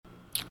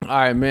All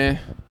right, man.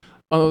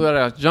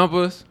 Unorthodox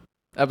Jumpers,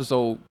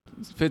 episode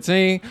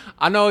 15.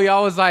 I know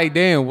y'all was like,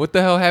 damn, what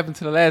the hell happened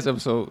to the last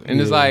episode? And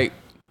it's like,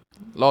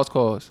 lost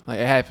cause. Like,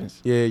 it happens.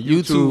 Yeah,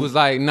 YouTube was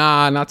like,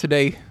 nah, not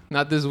today.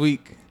 Not this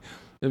week.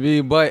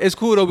 But it's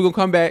cool, though. We're going to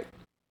come back.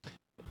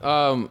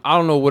 I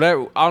don't know what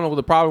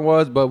the problem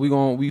was, but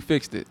we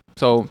fixed it.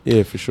 So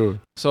yeah, for sure.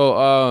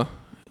 So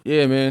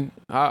yeah, man.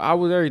 I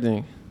was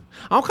everything.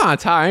 I'm kind of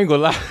tired. I ain't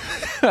gonna lie.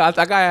 I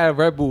think I had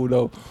Red Bull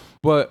though.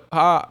 But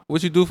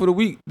what you do for the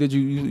week? Did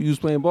you was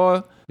playing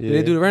ball? Yeah. Did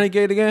they do the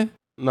Renegade again?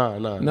 Nah,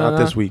 not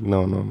this week.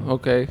 No.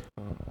 Okay.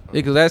 Yeah,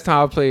 because last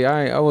time I played,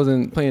 I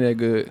wasn't playing that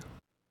good.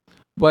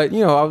 But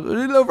you know, I was a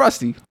little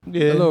rusty.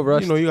 Yeah, a little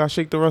rusty. You know, you gotta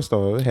shake the rust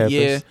off. It happens.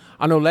 Yeah,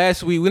 I know.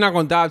 Last week we're not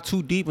gonna dive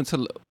too deep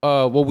into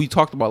what we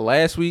talked about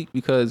last week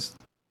because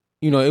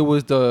you know it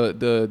was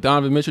the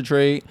Donovan Mitchell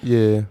trade.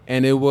 Yeah,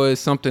 and it was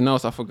something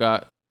else I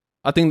forgot.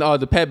 I think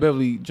the Pat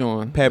Beverly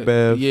joint. Pat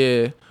Bev.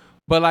 Yeah.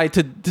 But like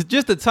to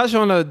just to touch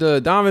on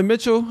the Donovan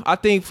Mitchell, I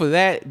think for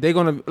that they're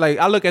gonna like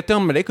I look at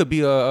them and they could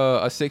be a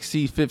 6th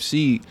seed, 5th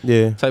seed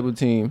type of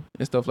team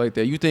and stuff like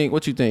that.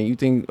 What you think? You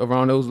think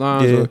around those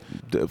lines? Yeah, or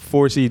the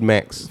 4 seed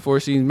max. 4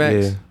 seed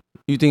max. Yeah.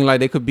 You think like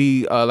they could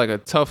be like a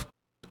tough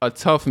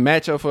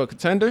matchup for a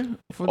contender?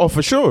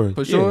 For sure.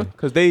 For sure.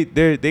 Because they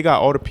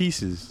got all the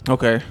pieces.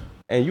 Okay.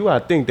 And you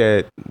gotta think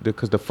that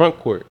because the front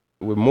court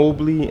with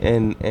Mobley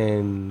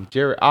and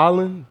Jared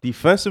Allen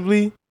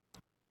defensively.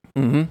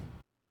 Mm-hmm.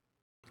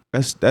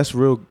 That's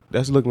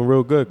looking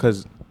real good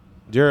because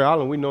Jared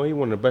Allen, we know he's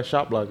one of the best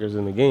shot blockers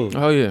in the game.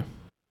 Oh yeah.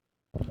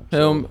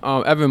 Him,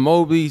 Evan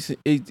Mobley,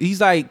 he's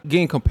like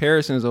getting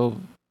comparisons of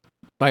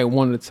like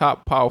one of the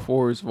top power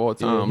forwards of all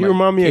time. Yeah, he like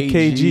remind me of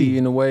KG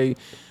in a way.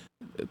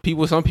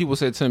 Some people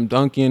said Tim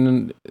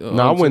Duncan.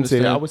 No, I wouldn't say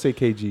that. I would say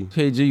KG.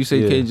 KG, you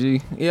say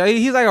KG? Yeah,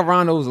 he's like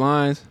around those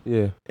lines.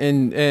 Yeah,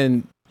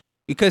 and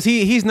because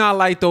he's not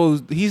like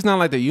those. He's not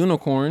like the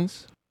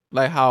unicorns.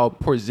 Like how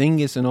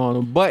Porzingis and all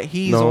them, but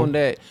he's on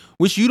that,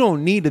 which you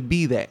don't need to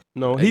be that.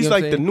 No, he's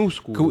like the new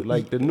school,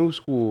 like the new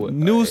school,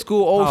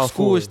 old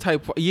schoolers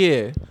type.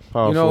 Yeah,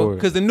 power you know, forward.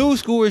 because the new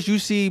schoolers you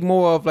see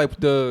more of like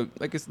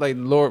it's like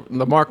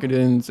the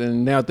marketings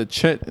and now the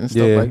Trent and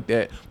stuff like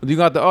that. But you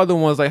got the other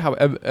ones like how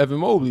Evan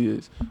Mobley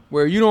is,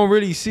 where you don't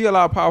really see a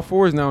lot of power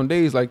forwards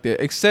nowadays like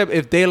that, except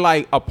if they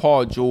like a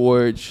Paul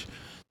George,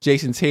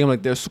 Jason Tatum,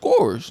 like they're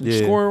scorers,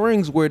 scoring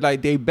rings where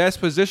like their best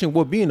position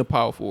would be in the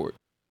power forward.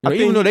 You know,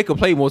 even though they could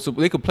play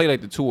they could play like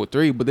the 2 or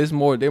 3, but they're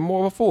more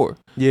of a 4.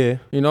 Yeah,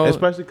 you know,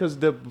 especially because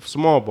the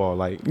small ball,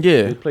 like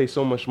they play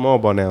so much small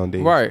ball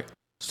nowadays. Right.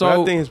 So but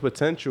I think his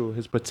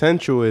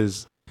potential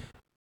is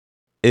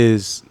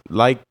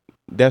like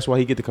that's why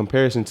he get the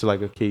comparison to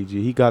like a KG.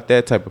 He got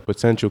that type of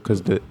potential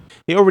because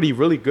he already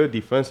really good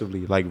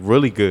defensively, like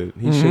really good.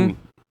 He shouldn't,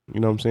 you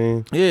know what I'm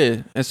saying?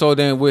 Yeah, and so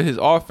then with his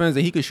offense,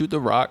 and he could shoot the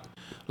rock,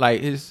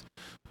 like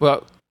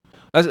we're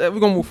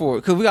gonna move forward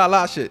because we got a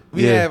lot of shit.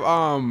 We have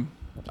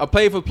a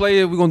play for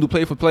player. We're gonna do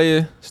play for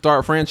player,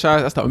 start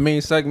franchise. That's the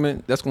main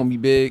segment. That's gonna be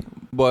big.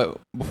 But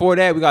before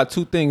that, we got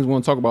 2 things we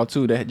want to talk about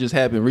too that just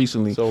happened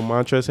recently. So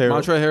Montrezl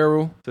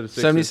Harrell to the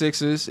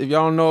 76ers. If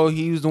y'all don't know,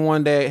 he was the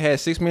one that had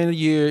 6 man a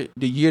year.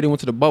 The year they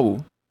went to the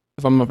bubble,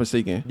 if I'm not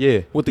mistaken.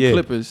 Yeah, with the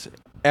Clippers,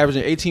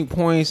 averaging 18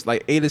 points,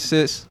 like 8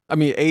 assists.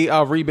 8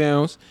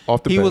 rebounds.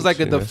 Off the bench. He was like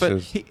a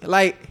defense.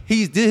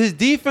 His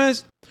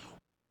defense,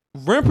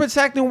 rim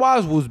protecting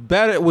wise, was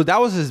better. That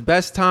was his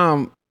best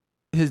time.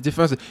 His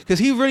defensive, because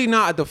he's really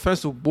not a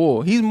defensive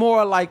bull. He's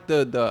more like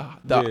the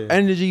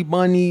energy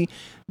bunny.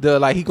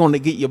 He's gonna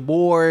get your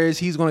boards.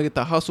 He's gonna get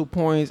the hustle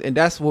points, and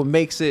that's what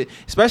makes it.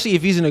 Especially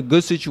if he's in a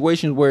good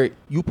situation where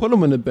you put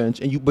him on the bench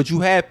but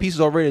you have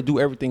pieces already to do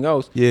everything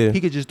else. Yeah, he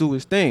could just do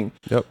his thing.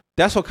 Yep,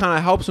 that's what kind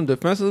of helps him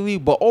defensively.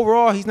 But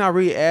overall, he's not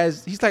really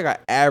he's like an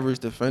average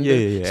defender.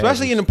 Yeah,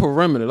 especially average. In the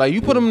perimeter. Like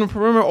you put him in the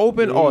perimeter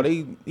open,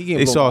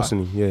 they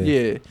saucing him.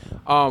 Yeah.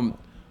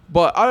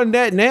 But other than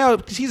that, now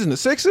because he's in the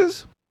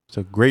Sixers. It's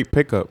a great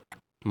pickup,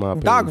 in my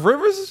opinion. Doc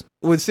Rivers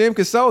with Sam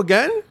Cassell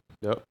again?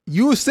 Yep.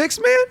 You a 6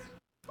 man?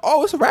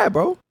 Oh, it's a wrap,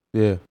 bro.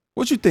 Yeah.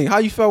 What you think? How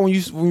you felt when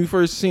you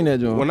first seen that,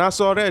 John? When I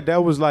saw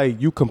that was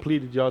like you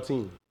completed your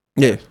team.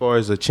 Yeah. As far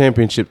as a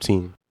championship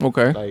team.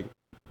 Okay. Like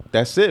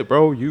that's it,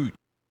 bro.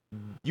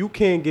 You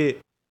can't get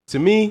to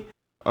me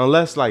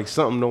unless like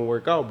something don't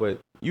work out, but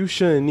you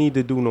shouldn't need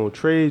to do no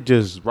trade.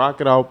 Just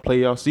rock it out, play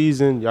your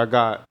season. Y'all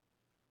got,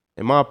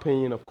 in my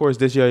opinion, of course,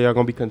 this year y'all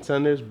gonna be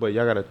contenders, but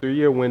y'all got a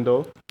 3-year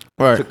window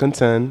to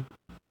contend.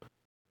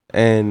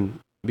 And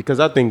because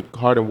I think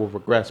Harden will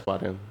regress by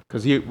then,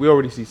 because we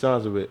already see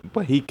signs of it.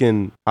 But he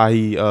been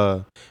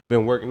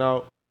working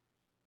out.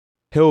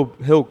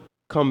 He'll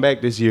come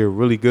back this year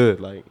really good.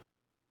 Like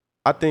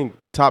I think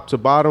top to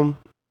bottom,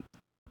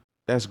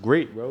 that's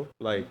great, bro.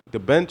 Like the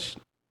bench,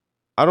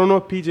 I don't know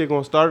if PJ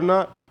gonna start or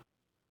not,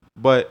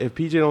 but if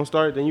PJ don't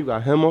start, then you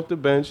got him off the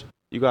bench.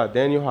 You got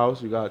Daniel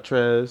House, you got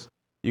Trez,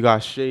 you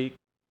got Shake,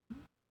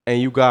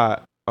 and you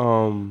got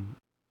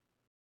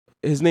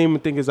his name I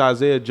think is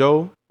Isaiah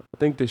Joe. I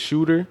think the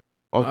shooter.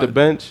 Off the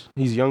bench,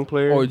 he's a young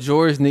player. Or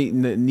George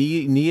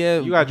Nia.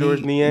 You got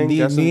George Niang.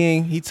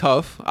 Niang, he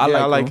tough. I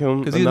like him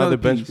because he's another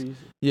bench piece.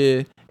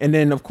 Yeah, and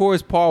then of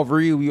course Paul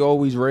Reed, we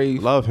always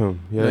rave. Love him.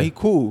 Yeah, he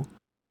cool.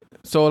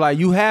 So like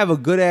you have a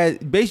good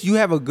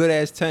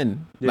ass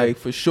 10, like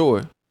for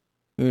sure.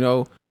 You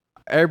know,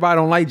 everybody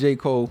don't like J.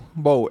 Cole.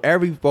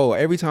 Every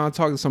time I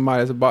talk to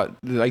somebody that's about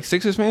like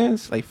Sixers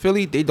fans, like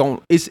Philly, they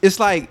don't. It's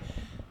like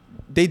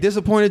they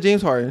disappointed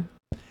James Harden,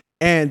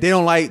 and they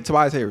don't like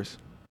Tobias Harris.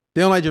 They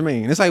don't like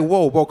Jermaine. It's like,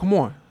 whoa, bro, come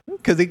on.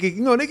 Because they get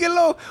a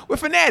little, we're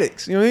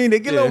fanatics. You know what I mean? They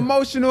get a little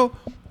emotional.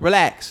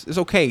 Relax. It's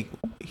okay.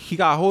 He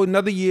got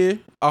another year,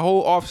 a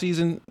whole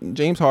offseason,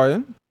 James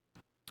Harden.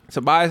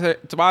 Tobias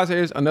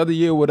Harris, another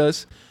year with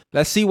us.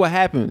 Let's see what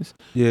happens.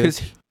 Yeah.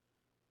 Because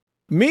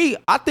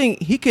I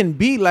think he can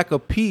be like a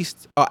piece,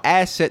 an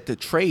asset to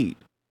trade.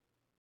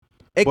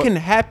 It can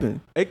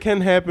happen. It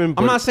can happen.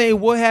 I'm not saying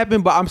what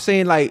happened, but I'm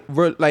saying like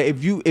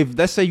if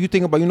let's say you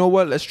think about, you know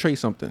what, let's trade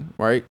something,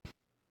 right?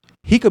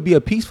 He could be a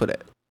piece for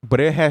that.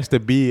 But it has to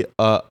be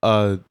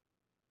a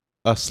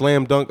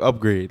slam dunk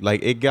upgrade.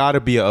 Like it gotta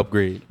be an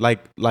upgrade.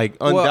 Like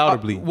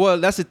undoubtedly. Well,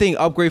 that's the thing.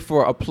 Upgrade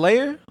for a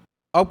player?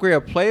 Upgrade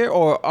a player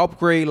or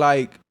upgrade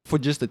like for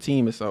just the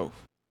team itself?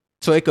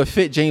 So it could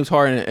fit James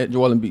Harden and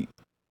Joel Embiid.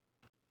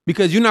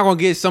 Because you're not gonna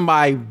get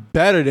somebody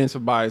better than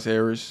Tobias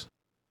Harris.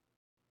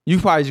 You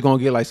probably just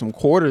gonna get like some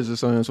quarters or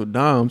something, so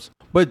dimes.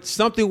 But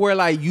something where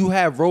like you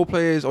have role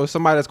players or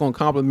somebody that's gonna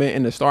complement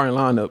in the starting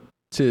lineup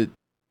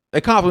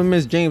it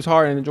compliments James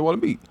Harden and Joel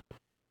Embiid.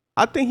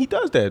 I think he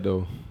does that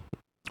though.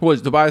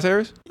 What, Tobias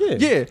Harris? Yeah.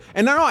 Yeah.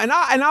 And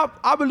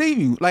I believe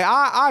you. Like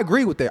I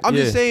agree with that. I'm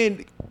just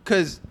saying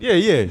because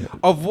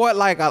of what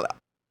like I'm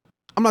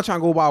not trying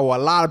to go by what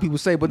a lot of people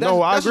say, but that's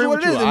agree what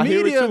with it you. is. I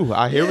hear it too.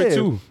 I hear it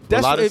too.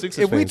 That's a lot of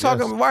Sixers fans, we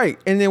talking right.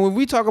 And then when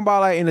we talking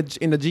about like in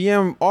the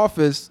GM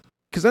office,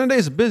 because then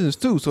it's a business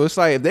too. So it's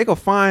like if they could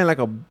find like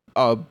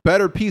a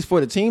better piece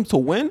for the team to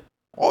win,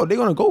 they're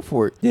gonna go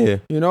for it. Yeah.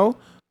 You know?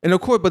 And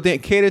of course, but then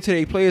cater to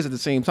their players at the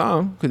same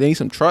time because they need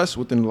some trust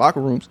within the locker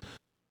rooms.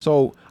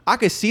 So I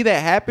could see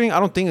that happening. I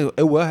don't think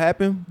it will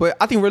happen, but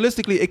I think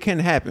realistically it can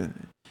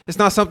happen. It's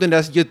not something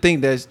that's you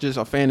think that's just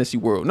a fantasy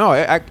world. No,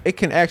 it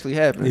can actually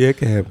happen. Yeah, it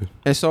can happen.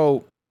 And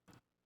so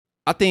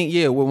I think,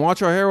 with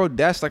Montreal Harrell,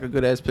 that's like a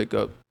good ass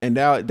pickup. And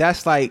now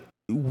that's like,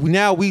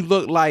 now we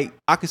look like,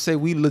 I could say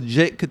we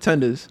legit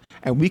contenders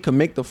and we can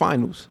make the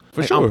finals.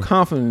 For sure. I'm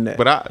confident in that.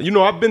 But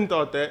I've been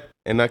thought that,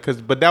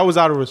 but that was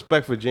out of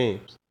respect for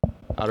James.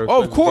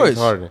 Of course.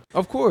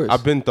 Of course.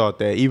 I've been thought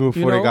that even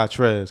before they got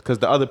Trez, because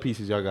the other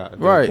pieces y'all got,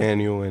 right?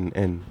 Daniel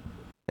and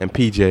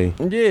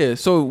PJ. Yeah,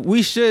 so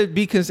we should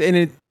be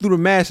considered through the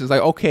masses.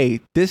 Like, okay,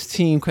 this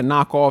team can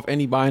knock off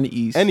anybody in the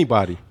East,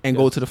 and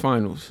go to the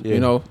finals. Yeah. You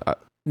know.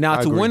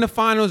 Now to win the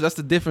finals, that's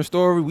a different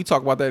story. We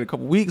talk about that in a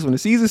couple weeks when the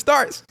season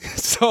starts.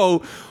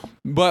 So,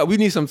 but we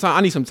need some time.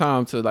 I need some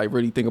time to like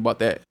really think about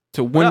that.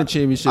 To win the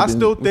championship. I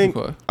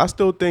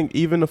still think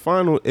even the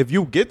final, if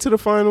you get to the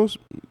finals,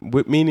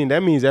 meaning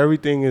that means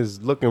everything is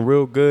looking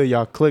real good.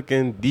 Y'all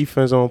clicking,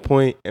 defense on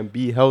point, and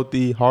be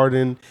healthy.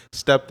 Harden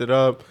stepped it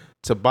up.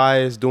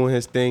 Tobias doing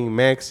his thing.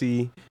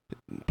 Maxey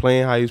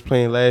playing how he was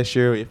playing last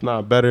year, if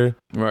not better.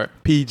 Right.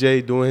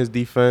 PJ doing his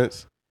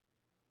defense.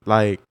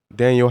 Like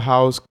Daniel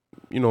House,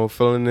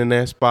 filling in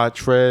that spot.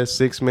 Trez,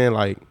 6-man.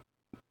 Like,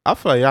 I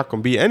feel like y'all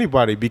can beat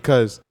anybody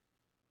because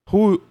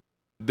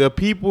the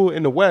people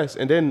in the West,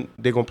 and then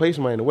they're going to play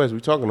somebody in the West. We're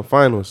talking the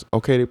finals.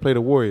 Okay, they play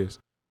the Warriors.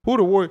 Who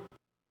the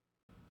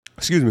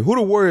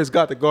Warriors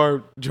got to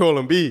guard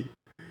Joel Embiid?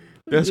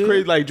 That's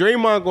crazy. Like,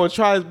 Draymond going to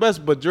try his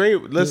best, but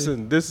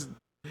this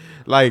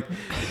like,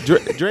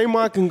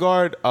 Draymond can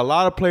guard a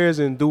lot of players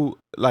and do,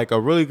 like, a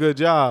really good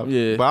job.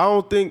 Yeah. But I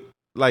don't think,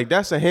 like,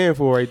 that's a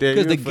handful right there.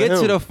 Because to get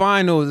to the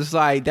finals, it's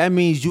like, that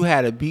means you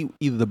had to beat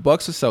either the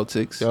Bucks or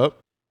Celtics. Yep.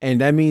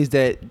 And that means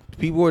that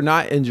people are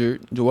not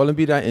injured. Joel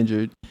Embiid not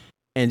injured.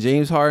 And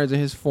James Harden's in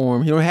his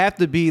form. He don't have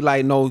to be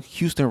like no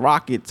Houston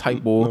Rocket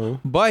type ball,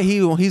 but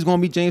he's gonna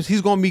be James.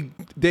 He's gonna be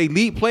the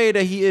elite player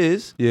that he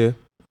is. Yeah,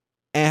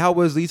 and help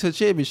us lead to the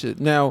championship.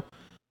 Now,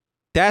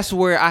 that's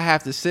where I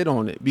have to sit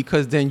on it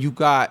because then you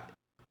got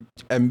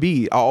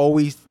Embiid. I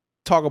always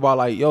talk about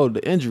like,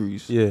 the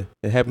injuries. Yeah,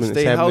 it happens.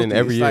 It's happening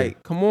every year.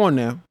 Like, come on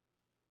now.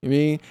 I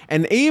mean,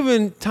 and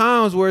even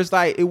times where it's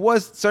like it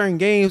was certain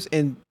games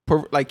and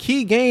like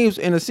key games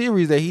in a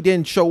series that he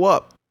didn't show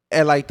up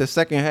at like the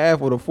second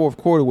half or the fourth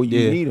quarter where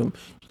you need him.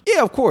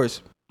 Yeah, of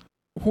course.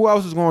 Who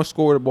else is going to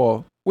score the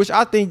ball? Which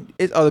I think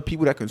it's other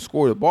people that can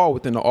score the ball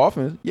within the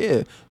offense.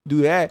 Yeah,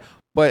 do that.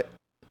 But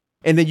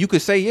and then you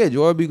could say,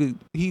 Joel,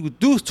 he would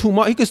do too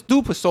much. He could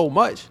do for so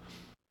much.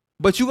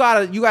 But you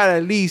gotta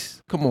at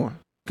least come on,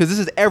 because this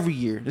is every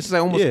year. This is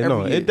like almost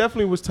every year. It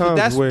definitely was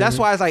times where that's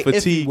why it's like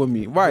iffy with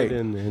me, right?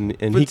 And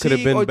he could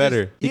have been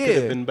better. He could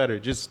have been better.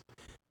 Just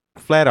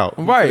flat out.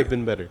 He right. Could have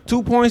been better.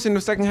 2 points in the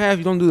second half,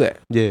 you don't do that.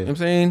 Yeah. You know what I'm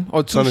saying?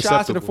 Or 2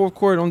 shots in the fourth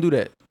quarter, don't do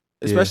that.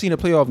 Especially in a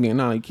playoff game.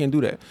 No, you can't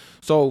do that.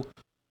 So,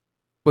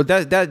 but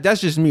that's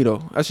just me though.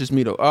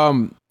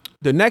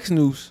 The next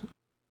news,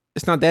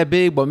 it's not that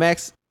big, but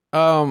Max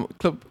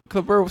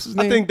Clipper, what's his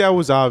name? I think that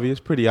was obvious,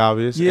 pretty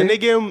obvious. Yeah. And they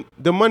gave him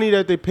the money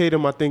that they paid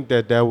him. I think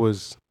that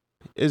was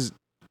is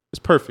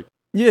perfect.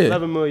 Yeah,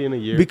 $11 million a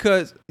year.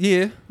 because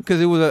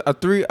it was a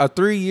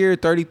 3-year,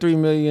 $33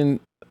 million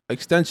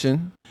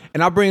extension,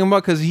 and I bring him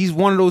up because he's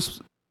one of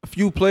those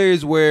few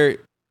players where.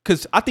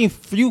 Because I think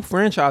I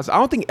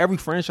don't think every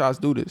franchise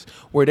do this,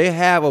 where they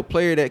have a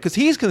player that, because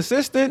he's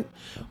consistent,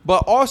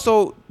 but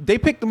also they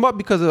picked him up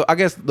because of, I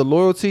guess, the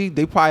loyalty.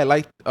 They probably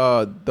like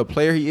the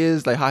player he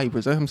is, like how he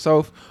presents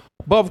himself.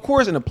 But of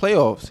course, in the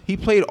playoffs, he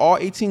played all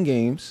 18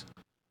 games,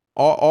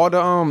 all the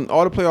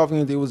playoff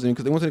games they was in,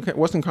 because they went to the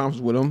Western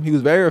Conference with him. He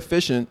was very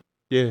efficient.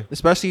 Yeah,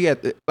 especially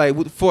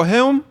for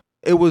him,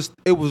 it was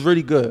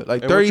really good.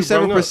 Like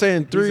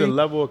 37% three. He's a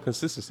level of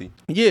consistency.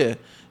 Yeah,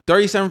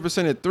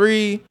 37% at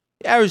three.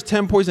 He averaged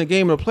 10 points in a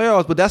game in the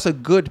playoffs, but that's a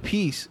good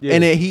piece. Yeah.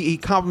 And then he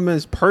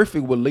complements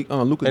perfect with Luka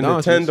Doncic. And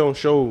the 10 don't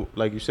show,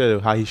 like you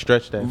said, how he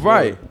stretched that.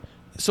 Right.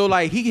 So,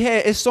 like,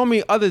 it's so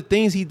many other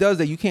things he does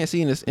that you can't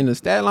see in the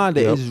stat line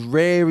that is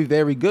very,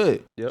 very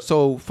good. Yep.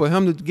 So, for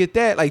him to get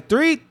that, like,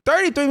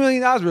 $33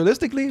 million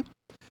realistically,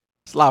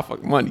 it's a lot of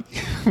fucking money.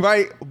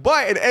 Right?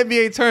 But in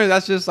NBA terms,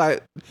 that's just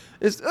like,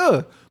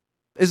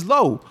 it's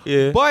low.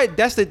 Yeah. But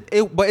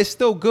but it's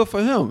still good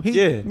for him.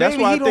 That's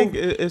why I think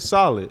it's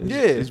solid.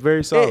 It's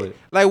very solid.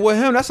 Like with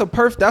him, that's a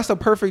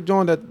perfect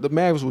joint that the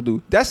Mavericks would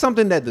do. That's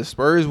something that the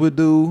Spurs would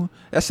do.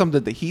 That's something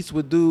that the Heats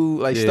would do.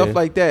 Like stuff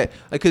like that.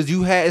 Like, cause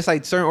it's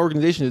like certain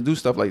organizations that do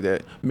stuff like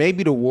that.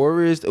 Maybe the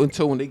Warriors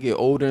until when they get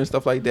older and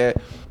stuff like that.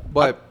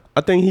 But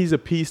I think he's a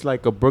piece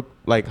like a Brook,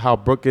 like how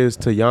Brook is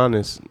to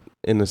Giannis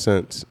in a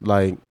sense.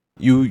 Like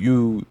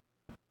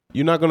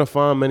you're not gonna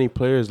find many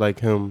players like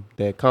him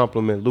that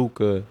complement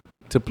Luka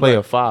to play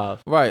a five.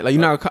 Right, like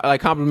you're not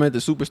like compliment the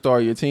superstar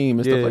of your team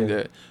and stuff like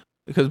that.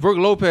 Because Brook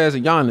Lopez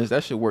and Giannis,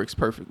 that shit works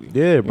perfectly.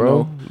 Yeah, bro.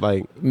 You know?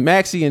 Like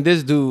Maxey and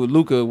this dude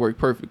Luka work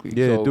perfectly.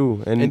 Yeah,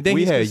 so, and then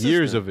we had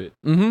years of it.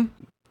 Mm-hmm.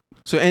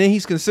 So and then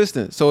he's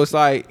consistent. So it's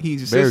like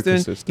he's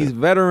consistent. He's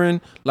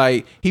veteran.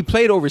 Like he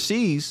played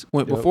overseas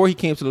before he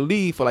came to the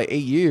league for like 8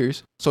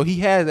 years. So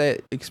he has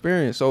that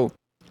experience. So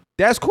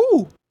that's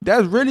cool.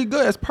 That's really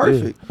good. That's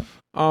perfect.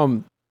 Yeah.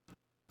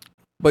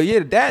 But yeah,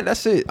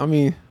 that's it. I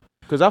mean,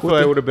 because I feel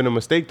like it would have been a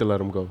mistake to let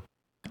him go.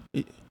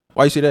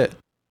 Why you say that?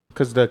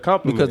 Because the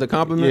compliment. Yeah,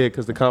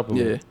 because the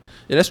compliment.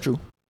 Yeah, that's true.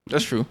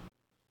 That's true.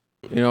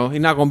 You know,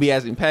 he's not gonna be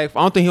as impactful.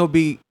 I don't think he'll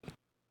be.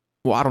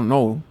 Well, I don't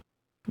know.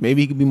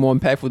 Maybe he could be more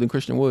impactful than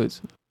Christian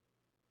Woods.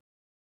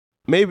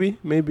 Maybe.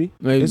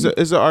 It's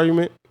an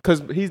argument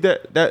because he's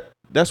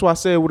That's why I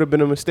said it would have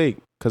been a mistake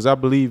because I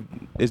believe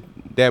it's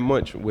that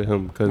much with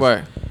him. Because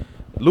right.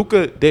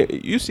 Luka,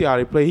 you see how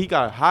they play. He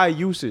got high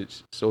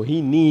usage, so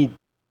he need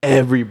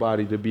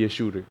everybody to be a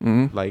shooter.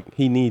 Mm-hmm. Like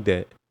he need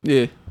that.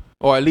 Yeah,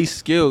 or at least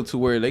skill to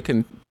where they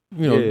can,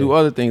 do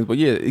other things. But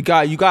yeah, you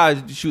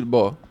got to shoot the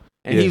ball,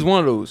 and he's one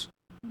of those,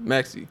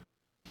 Maxey.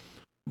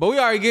 But you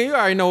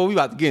already know what we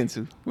about to get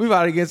into. We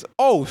about to get into,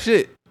 oh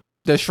shit,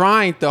 the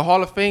shrine, the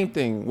Hall of Fame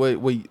thing.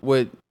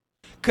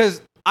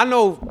 Because I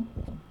know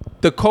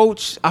the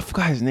coach, I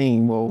forgot his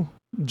name.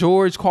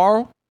 George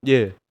Karl.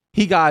 Yeah,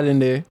 he got in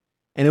there.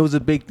 And it was a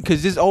big,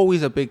 because there's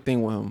always a big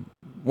thing with him.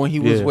 When he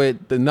was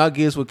with the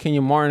Nuggets, with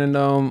Kenyon Martin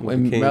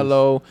and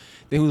Melo,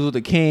 then he was with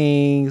the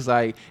Kings,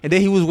 and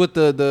then he was with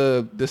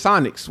the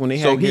Sonics when they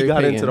had. So he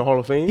got into the Hall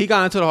of Fame. He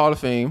got into the Hall of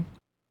Fame.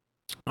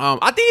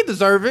 I think he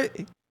deserved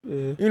it.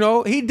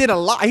 Yeah. He did a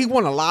lot. He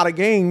won a lot of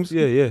games.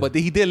 Yeah. But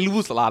he did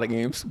lose a lot of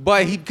games.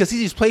 But because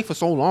he just played for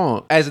so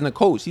long as in a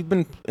coach. He's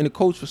been in a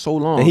coach for so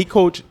long. And he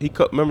coached.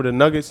 Remember the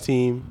Nuggets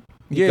team?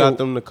 He got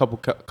them a couple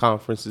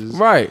conferences.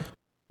 Right.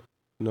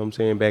 You know what I'm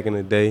saying? Back in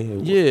the day.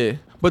 Yeah.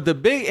 But the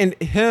big, and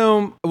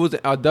him was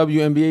a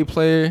WNBA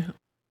player.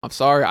 I'm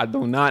sorry, I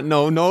do not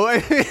know no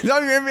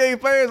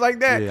WNBA players like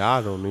that. Yeah,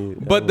 I don't need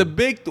it. But the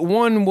big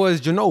one was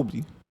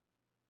Ginobili.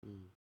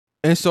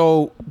 And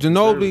so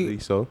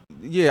Ginobili,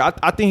 yeah,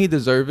 I think he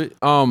deserved it.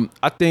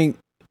 I think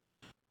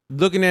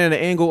looking at the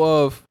angle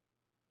of,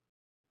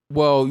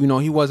 well,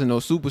 he wasn't no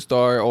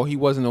superstar or he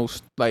wasn't no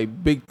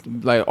big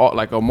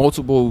like a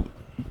multiple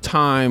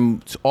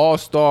time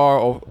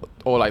all-star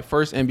or like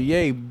first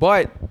NBA,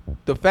 but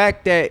the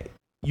fact that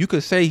you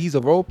could say he's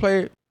a role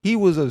player, he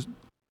was a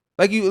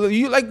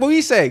you like what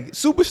he said, a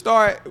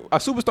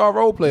superstar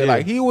role player. Yeah.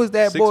 Like he was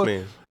that boy.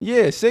 Man.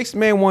 Yeah, 6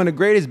 man, one of the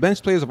greatest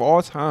bench players of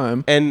all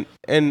time. And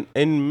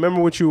remember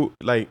what you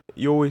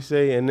always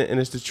say, and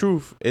it's the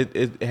truth.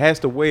 It has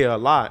to weigh a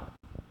lot,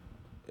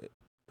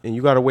 and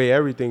you got to weigh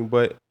everything.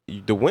 But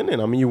the winning,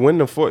 I mean, you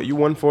won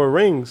 4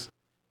 rings,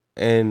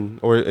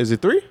 or is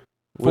it 3?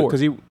 4.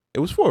 Because it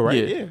was 4,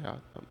 right?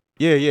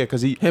 Yeah.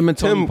 Because him and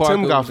Tim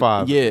got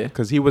 5. Yeah,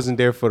 because he wasn't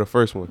there for the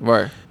first one.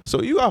 Right.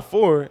 So you got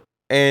 4,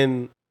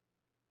 and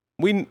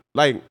we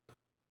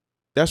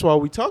that's why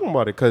we talking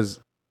about it,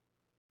 because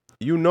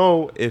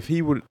if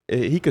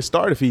he could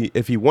start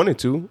if he wanted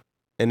to,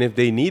 and if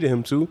they needed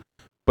him to,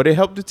 but it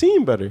helped the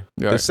team better.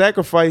 Right. The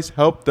sacrifice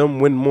helped them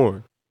win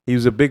more. He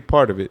was a big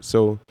part of it.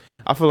 So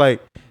I feel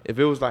like if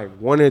it was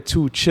 1 or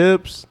 2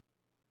 chips,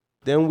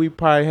 then we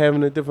probably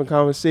having a different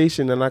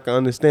conversation, and I can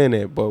understand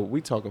that. But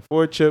we talking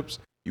 4 chips.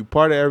 You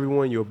part of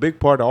everyone. You're a big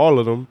part of all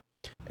of them.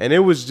 And it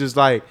was just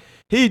like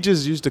he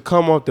just used to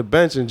come off the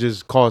bench and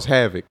just cause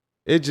havoc.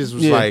 It just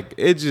was like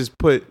it just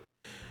put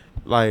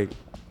like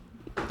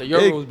the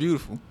Euro was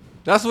beautiful.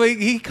 That's what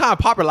he kind of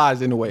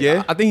popularized in a way.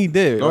 Yeah, I think he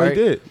did. No, right?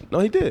 he did. No,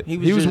 he did.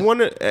 He was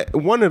one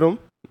of them.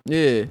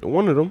 Yeah,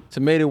 one of them. To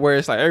made it where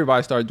it's like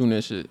everybody started doing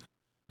that shit.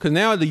 Cause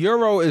now the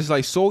Euro is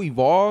like so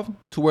evolved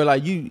to where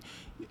like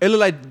it look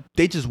like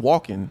they just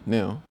walking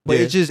now, but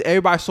it's just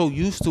everybody's so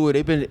used to it.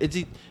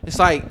 It's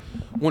like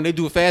when they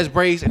do fast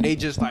breaks and they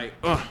just like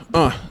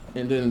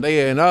and then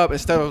they end up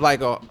instead of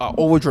like a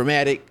over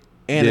dramatic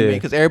anime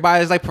because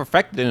everybody's like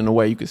perfected in a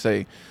way you could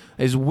say.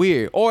 It's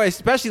weird, or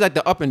especially like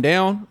the up and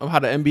down of how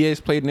the NBA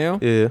is played now.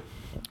 Yeah.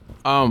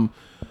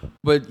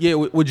 But yeah,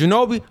 with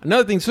Ginobili,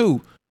 another thing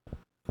too,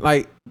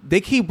 like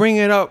they keep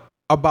bringing it up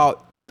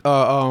about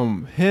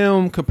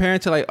him comparing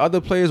to like other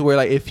players where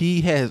like if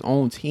he had his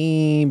own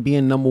team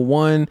being number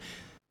one,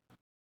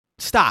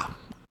 stop.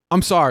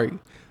 I'm sorry.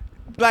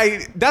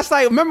 Like that's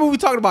like remember we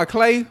talked about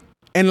Clay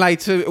and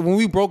like when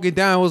we broke it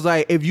down it was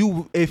like if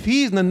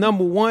he's the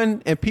number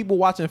one and people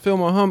watching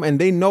film on him and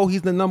they know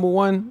he's the number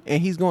one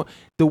and he's going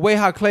the way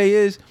how Clay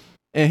is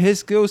and his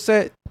skill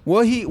set,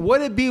 would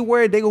it be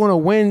where they're gonna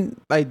win,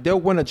 like they'll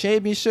win a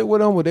championship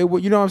with him, or they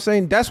would, you know what I'm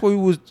saying? That's what we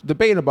was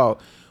debating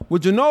about.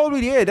 With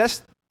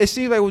Ginobili, it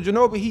seems like with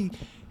Ginobili,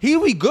 he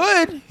be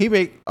good. He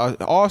make an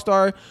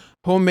all-star.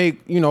 He'll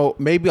make,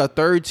 maybe a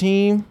third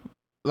team,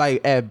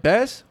 like at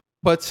best.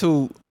 But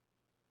to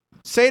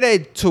say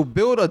that to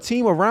build a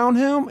team around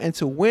him and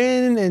to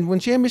win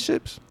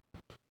championships,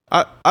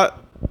 I'm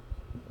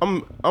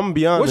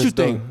be honest. What you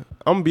think?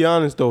 I'm be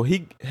honest though.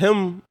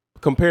 Him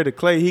compared to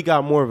Clay, he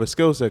got more of a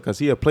skill set because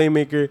he a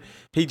playmaker.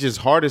 He just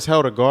hard as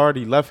hell to guard.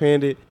 He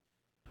left-handed.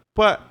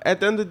 But at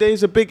the end of the day,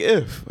 it's a big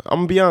if. I'm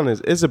gonna be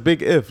honest. It's a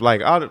big if.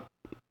 Like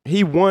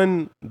he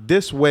won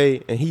this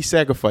way and he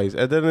sacrificed.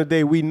 At the end of the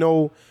day, we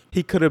know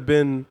he could have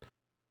been.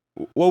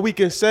 What we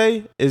can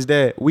say is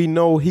that we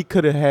know he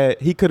could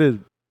have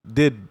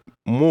did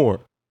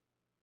more.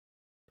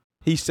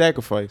 He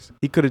sacrificed.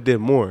 He could have did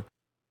more.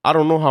 I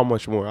don't know how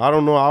much more. I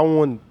don't know. I don't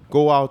want to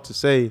go out to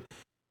say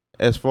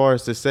as far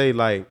as to say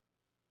like,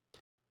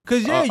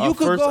 because you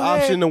could first go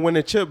ahead. option to win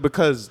a chip,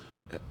 because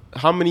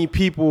how many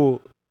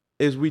people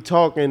is we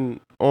talking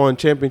on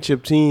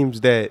championship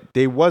teams that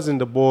they wasn't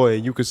the boy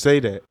and you could say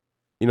that.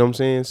 You know what I'm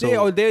saying?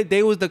 So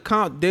they was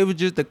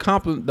just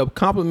the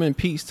compliment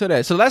piece to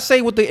that. So let's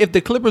say if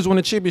the Clippers win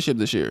a championship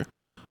this year,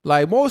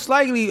 like most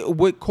likely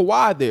with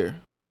Kawhi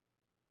there,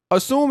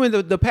 assuming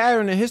the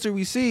pattern in history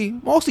we see,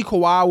 mostly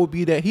Kawhi would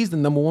be that he's the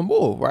number one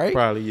bull, right?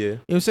 Probably, yeah. You know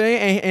what I'm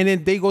saying? And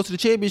then they go to the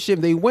championship,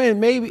 they win,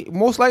 maybe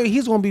most likely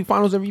he's gonna be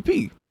finals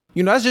MVP.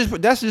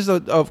 That's just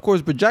of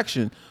course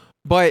projection.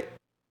 But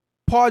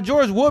Paul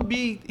George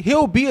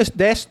he'll be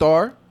that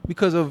star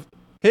because of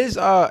his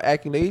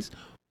accolades,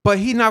 but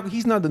he's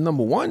not the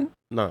number one.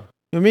 No. You know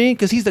what I mean?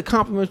 Because he's the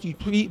complementary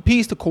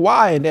piece to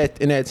Kawhi in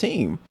that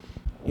team.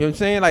 You know what I'm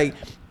saying? Like,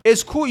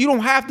 it's cool. You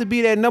don't have to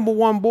be that number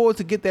one boy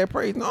to get that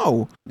praise.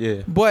 No.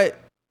 Yeah. But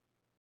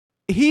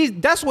I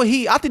think that's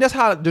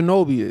how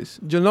Ginobili is.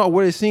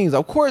 What it seems.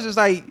 Of course, it's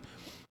like,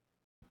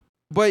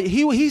 but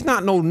he's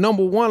not no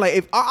number one. Like,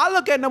 if I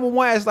look at number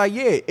one as like,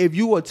 yeah, if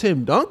you were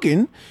Tim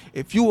Duncan,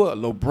 if you were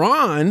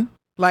LeBron,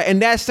 like in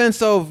that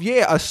sense of,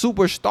 a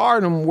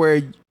superstardom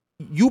where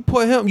you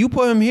put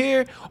him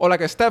here, or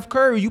like a Steph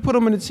Curry, you put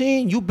him in the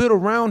team, you build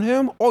around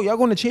him, y'all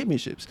going to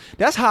championships.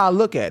 That's how I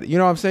look at it. You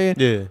know what I'm saying?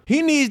 Yeah.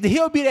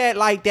 He'll be that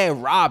like that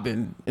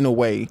Robin in a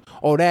way,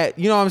 or that,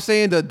 you know what I'm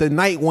saying, the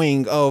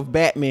Nightwing of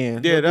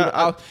Batman.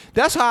 Yeah,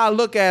 that's how I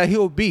look at it.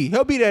 He'll be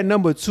that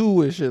number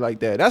two and shit like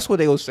that. That's what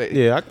they will say.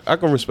 Yeah, I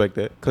can respect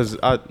that, because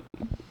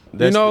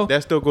that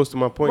still goes to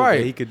my point, right?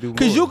 That he could do more.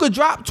 Because you could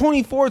drop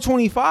 24,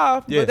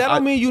 25, but that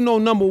don't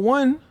mean number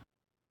one.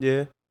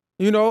 Yeah.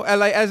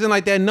 As in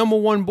that number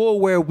one bull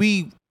where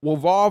we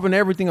revolving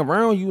everything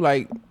around you,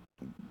 like,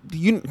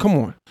 come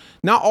on.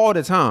 Not all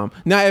the time.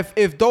 Now,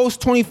 if those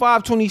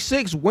 25,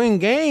 26 win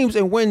games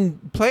and win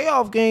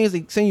playoff games,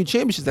 they send you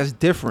championships, that's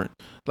different.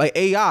 Like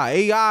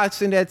AI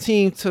send that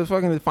team to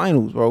fucking the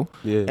finals, bro.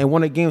 Yeah. And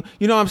won a game.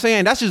 You know what I'm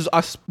saying? That's just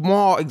a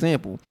small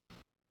example.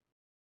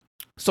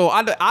 So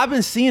I've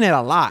been seeing it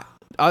a lot.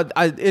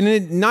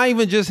 Not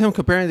even just him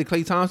comparing to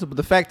Klay Thompson, but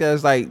the fact that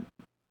it's like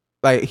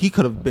he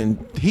could have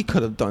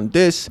done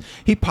this.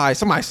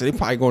 Somebody said he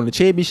probably going to the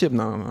championship.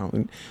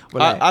 No.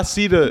 But I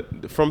see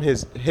from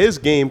his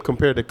game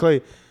compared to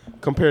Clay,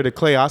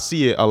 I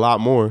see it a lot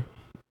more.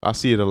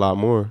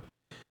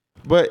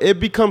 But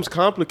it becomes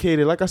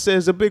complicated. Like I said,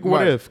 it's a big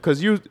what if,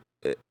 because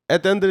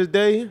at the end of the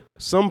day,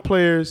 some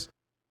players.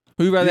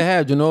 Who you rather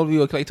have, Ginobili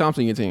or Klay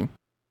Thompson in your team?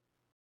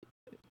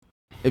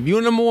 If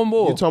you're number one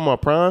bull, you talking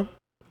about prime?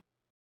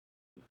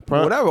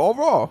 Whatever,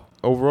 overall.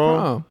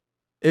 Prime.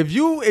 If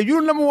you're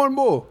the number one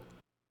bull,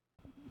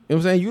 you know what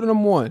I'm saying? You're the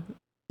number one.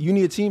 You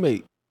need a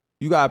teammate.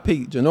 You got to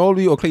pick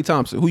Ginobili or Klay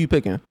Thompson. Who you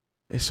picking?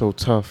 It's so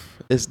tough.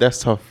 That's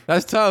tough.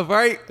 That's tough,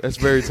 right? That's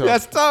very tough.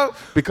 That's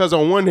tough. Because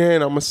on one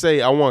hand, I'm gonna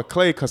say I want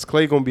Clay because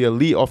Clay gonna be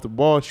elite off the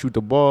ball, shoot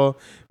the ball.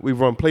 We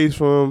run plays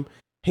for him.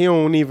 He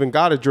don't even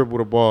gotta dribble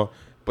the ball.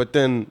 But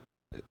then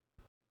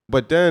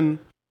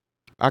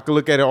I could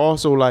look at it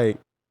also like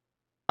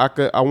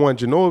I want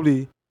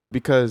Ginobili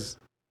because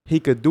he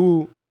could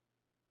do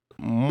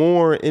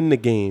more in the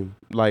game.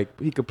 Like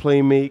he could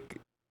play make.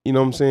 You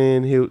know what I'm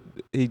saying?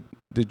 He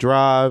the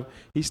drive.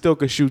 He still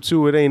could shoot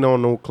too. It ain't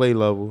on no Clay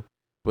level,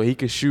 but he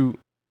could shoot.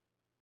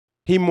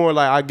 He more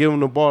like I give him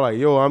the ball like,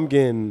 yo, I'm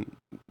getting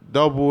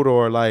doubled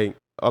or like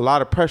a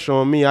lot of pressure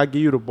on me. I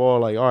give you the ball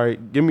like, all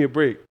right, give me a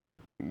break.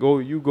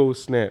 Go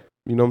snap.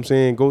 You know what I'm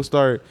saying? Go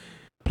start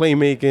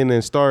playmaking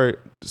and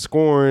start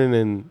scoring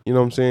and you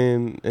know what I'm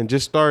saying? And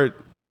just start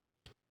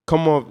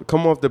come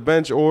off the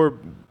bench or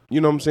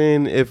you know what I'm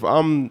saying? If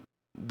I'm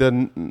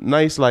the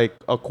nice like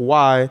a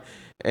Kawhi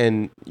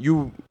and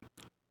you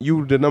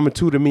the number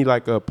 2 to me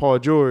like a Paul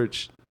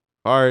George,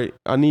 all right,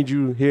 I need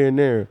you here and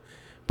there.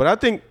 But I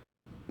think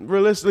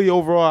realistically,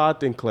 overall, I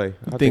think Clay.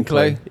 I think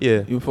Clay?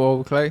 Yeah. You fall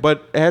with Clay?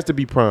 But it has to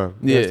be prime.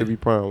 It has to be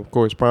prime. Of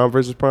course, prime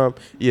versus prime.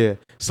 Yeah.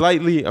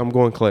 Slightly, I'm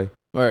going Clay.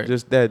 Right.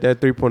 Just that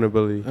 3-point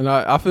ability. And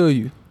I feel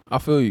you.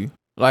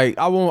 Like,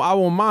 I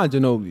won't mind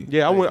Ginobili.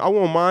 Yeah, like, I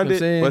won't mind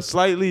it. But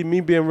slightly,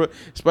 me being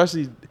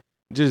especially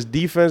just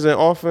defense and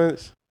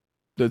offense.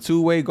 The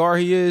two-way guard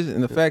he is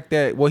and the fact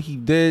that what he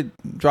did,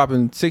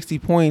 dropping 60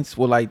 points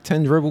with like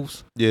 10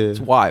 dribbles. Yeah. It's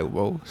wild,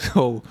 bro.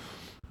 So...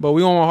 But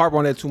we don't want to harp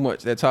on that too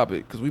much, that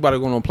topic, because we about to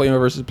go on player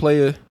versus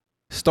player,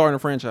 starting a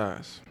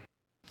franchise.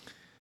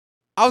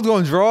 I was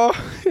going to draw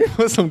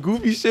with some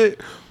goofy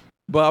shit,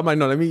 but I'm like,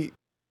 no, let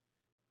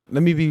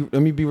me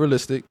be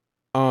realistic.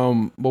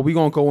 But we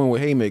gonna go in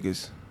with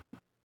haymakers.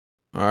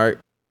 All right,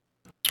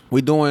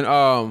 we doing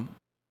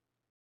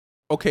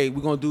okay.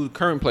 We're gonna do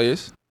current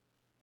players,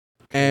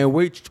 and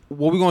what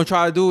we're gonna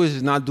try to do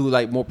is not do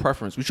like more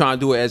preference. We're trying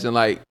to do it as in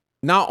like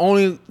not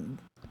only.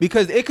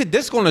 Because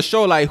this going to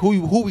show like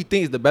who we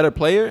think is the better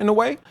player in a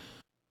way,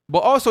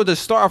 but also to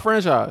start a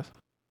franchise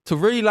to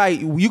really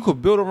like you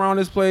could build around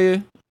this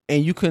player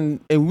and we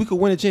could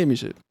win a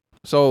championship.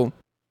 So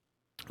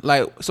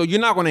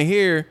you're not gonna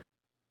hear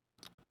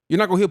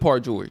Paul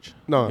George.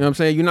 No, you know what I'm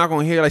saying. You're not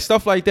gonna hear like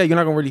stuff like that. You're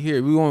not gonna really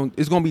hear.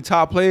 It's gonna be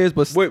top players,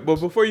 but wait. But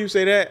before you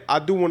say that, I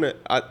do want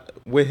to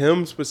with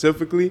him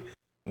specifically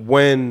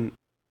when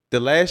the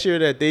last year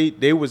that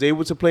they was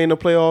able to play in the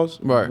playoffs,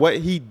 right. What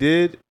he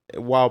did.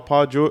 While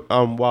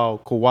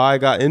Kawhi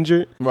got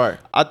injured, right?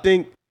 I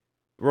think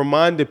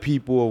reminded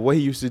people of what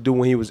he used to do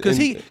when he was when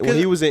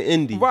he was in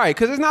Indy, right?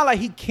 Because it's not like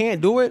he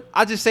can't do it.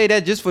 I just say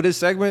that just for this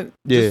segment,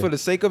 just for the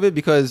sake of it,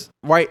 because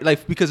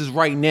it's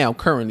right now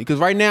currently. Because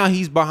right now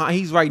he's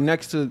right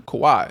next to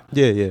Kawhi.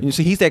 Yeah. You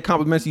see, he's that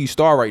complimentary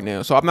star right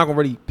now. So I'm not gonna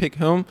really pick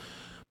him.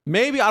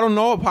 Maybe I don't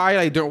know. Probably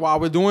like while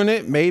we're doing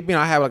it, maybe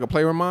I have like a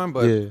player in mind,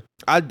 but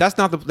I guess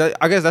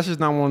that's just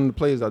not one of the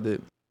players I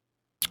did.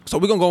 So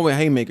we're gonna go with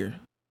haymaker.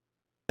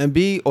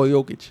 Embiid or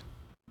Jokic?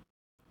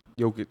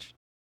 Jokic.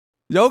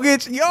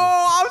 Yo,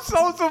 I'm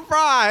so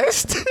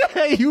surprised.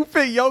 You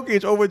pick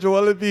Jokic over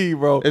Joel Embiid,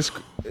 bro.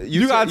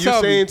 You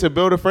saying to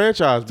build a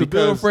franchise. To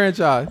build a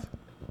franchise.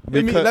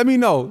 Let me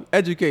know.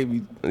 Educate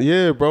me.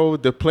 Yeah, bro.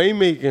 The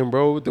playmaking,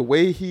 bro. The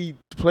way he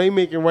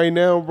playmaking right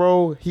now,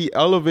 bro. He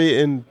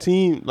elevating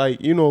team.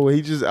 Like, you know,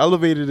 he just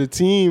elevated the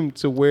team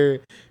to where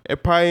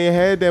it probably ain't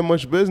had that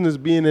much business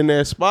being in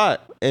that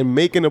spot and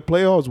making the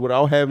playoffs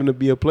without having to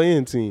be a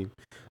playing team.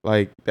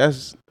 Like,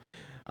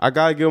 I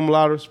gotta give him a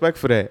lot of respect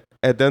for that.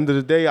 At the end of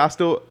the day,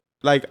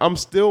 I'm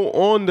still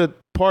on the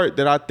part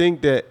that I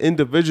think that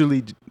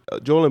individually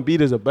Joel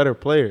Embiid is a better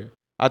player.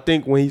 I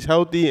think when he's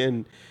healthy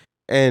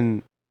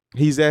and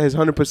he's at his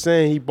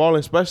 100%, he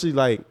balling, especially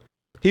like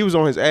he was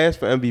on his ass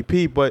for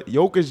MVP, but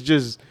Jokic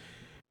just,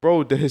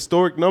 bro, the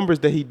historic numbers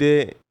that he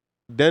did,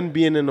 then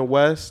being in the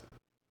West,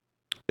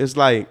 it's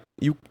like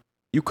you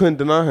couldn't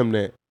deny him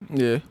that.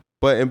 Yeah.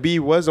 But Embiid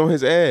was on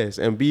his ass.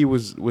 Embiid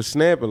was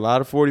snapping a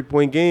lot of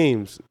 40-point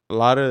games, a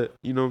lot of,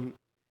 you know,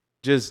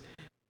 just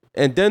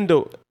and then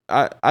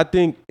I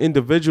think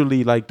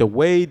individually, like the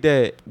way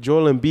that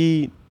Joel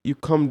Embiid, you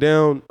come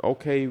down,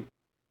 okay,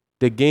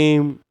 the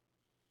game,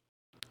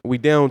 we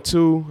down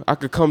 2, I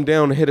could come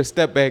down and hit a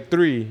step back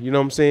 3, you know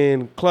what I'm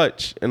saying,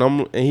 clutch,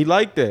 and he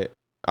liked that.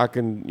 I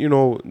can, you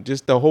know,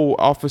 just the whole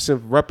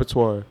offensive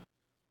repertoire.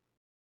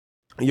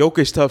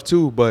 Jokic tough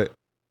too, but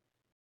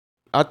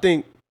I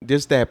think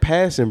just that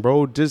passing,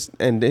 bro,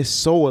 and it's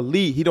so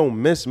elite. He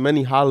don't miss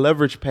many high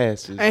leverage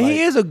passes. And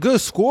he is a good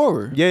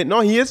scorer. Yeah,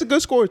 no, he is a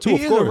good scorer too, of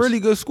course. He is a really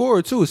good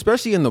scorer too,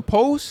 especially in the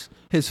post.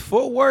 His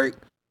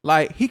footwork,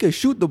 like he could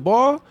shoot the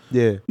ball.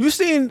 Yeah. You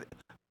seen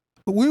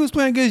we was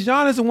playing against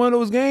Giannis in one of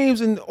those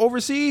games and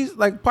overseas,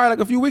 like probably like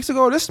a few weeks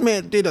ago. This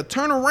man did a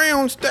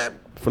turnaround step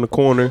from the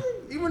corner.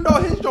 Even though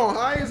his joint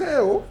high as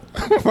hell.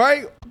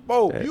 Right?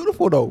 Bro,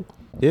 beautiful though.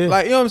 Yeah.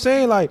 Like, you know what I'm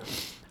saying? Like,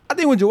 I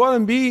think with Joel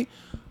Embiid,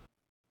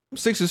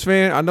 Sixers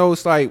fan, I know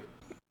it's like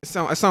it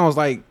sounds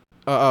like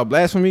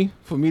blasphemy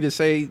for me to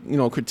say, you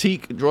know,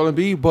 critique Joel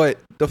Embiid, but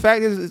the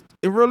fact is,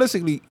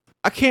 realistically,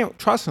 I can't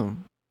trust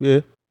him.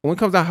 Yeah. When it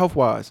comes down health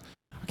wise,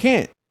 I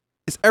can't.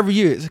 It's every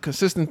year. It's a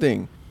consistent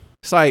thing.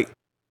 It's like,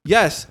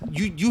 yes,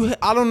 you.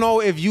 I don't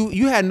know if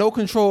you had no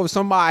control of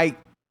somebody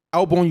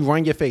elbowing you right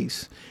in your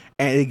face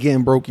and it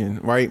getting broken,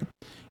 right?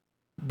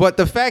 But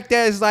the fact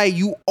that it's like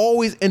you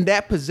always in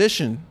that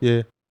position.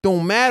 Yeah.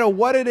 Don't matter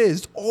what it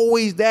is,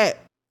 always that.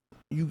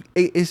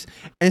 It's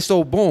and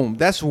so boom,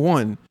 that's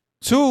one.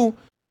 Two,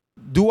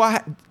 do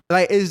I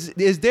like is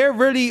there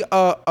really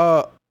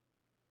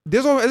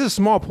it's a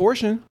small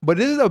portion, but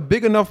this is a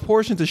big enough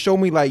portion to show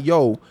me like,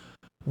 yo,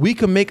 we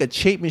can make a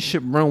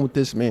championship run with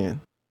this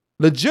man.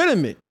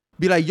 Legitimate.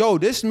 Be like, yo,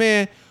 this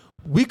man,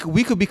 we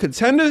could be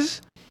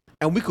contenders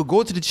and we could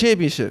go to the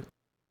championship.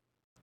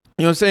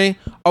 You know what I'm saying?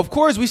 Of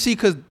course, we see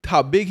because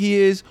how big he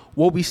is,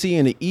 what we see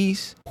in the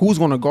East, who's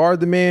going to guard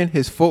the man,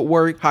 his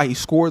footwork, how he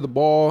scored the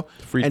ball.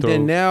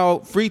 Then now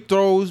free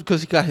throws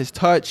because he got his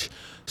touch.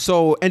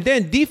 So, and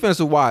then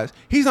defensive wise,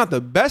 he's not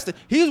the best.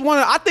 He's one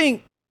of, I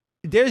think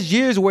there's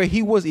years where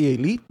he was the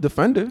elite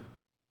defender. You know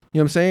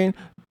what I'm saying?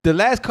 The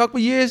last couple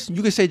of years,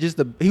 you could say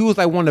he was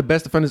like one of the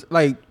best defenders,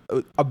 like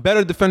a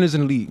better defenders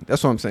in the league.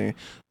 That's what I'm saying.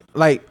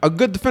 Like a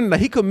good defender,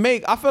 like he could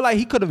make. I feel like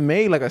he could have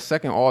made like a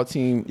second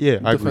all-team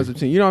defensive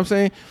team. You know what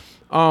I'm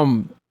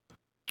saying?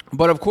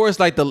 But of course,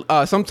 like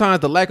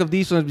sometimes the lack of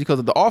defense because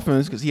of the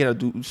offense, because he had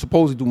to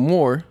supposedly do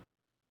more,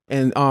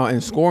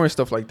 and score and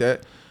stuff like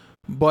that.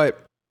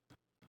 But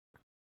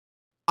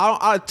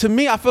to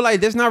me, I feel like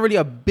there's not really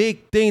a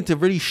big thing to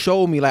really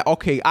show me. Like,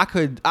 okay, I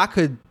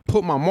could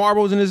put my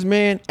marbles in this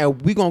man,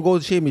 and we gonna go to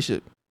the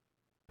championship.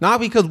 Not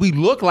because we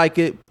look like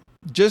it.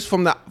 Just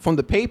from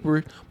the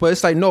paper, but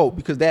it's like no,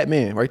 because that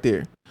man right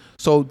there.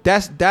 So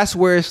that's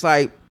where it's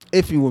like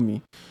iffy with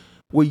me.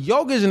 With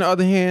Jokic, on the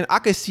other hand, I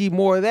could see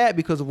more of that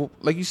because of,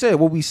 like you said,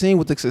 what we've seen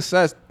with the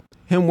success,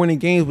 him winning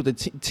games with the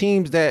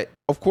teams that,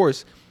 of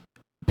course,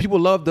 people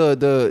love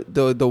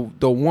the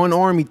one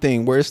army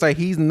thing where it's like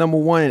he's the number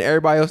one and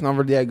everybody else not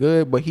really that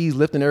good, but he's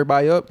lifting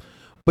everybody up.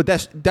 But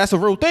that's a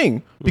real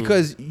thing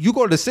because you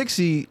go to the 6th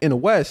seed in the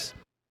West,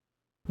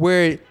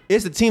 where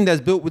it's a team that's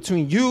built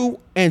between you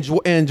and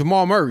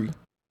Jamal Murray.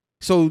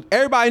 So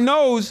everybody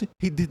knows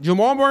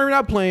Jamal Murray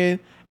not playing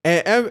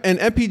and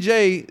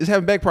MPJ is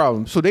having back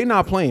problems. So they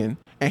not playing.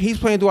 And he's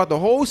playing throughout the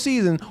whole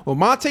season with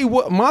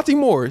Monty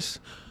Morris.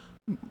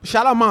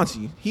 Shout out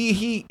Monty.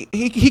 He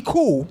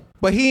cool,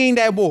 but he ain't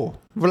that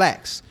bull.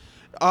 Relax.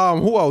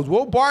 Who else?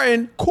 Will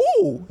Barton,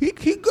 cool. He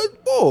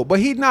good bull, but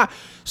he not.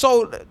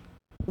 So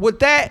with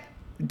that,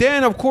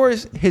 then of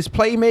course his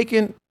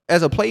playmaking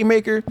as a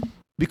playmaker,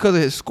 because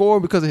of his score,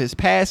 because of his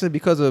passing,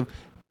 because of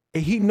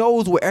he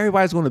knows where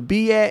everybody's going to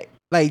be at,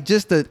 like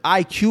just the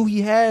IQ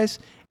he has.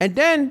 And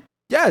then,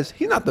 yes,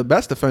 he's not the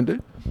best defender,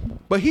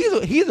 but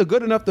he's a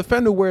good enough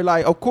defender where,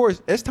 like, of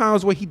course, there's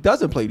times where he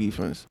doesn't play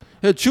defense.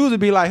 He'll choose to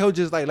be like, he'll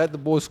just like let the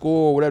boy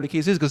score or whatever the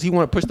case is because he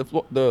want to push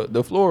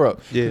the floor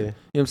up. Yeah. You know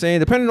what I'm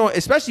saying? Depending on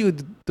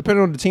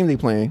the team they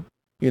playing,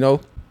 you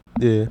know?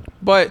 Yeah.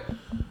 But,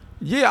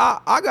 yeah,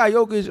 I got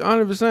Jokic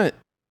 100%.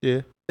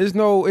 Yeah. It's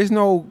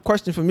no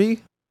question for me.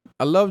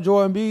 I love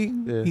Jordan B.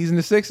 Yeah. He's in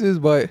the Sixers,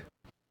 but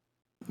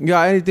you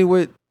got anything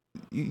with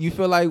you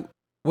feel like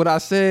what I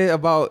said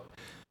about?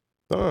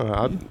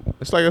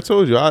 It's like I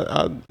told you.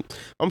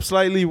 I'm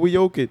slightly with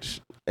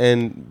Jokic,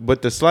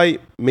 but the slight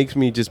makes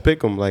me just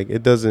pick him. Like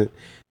it doesn't.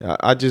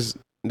 The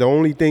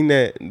only thing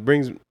that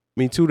brings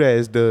me to that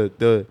is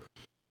the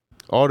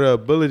all the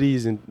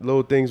abilities and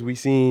little things we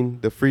seen.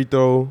 The free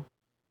throw,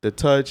 the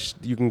touch.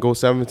 You can go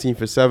 17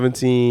 for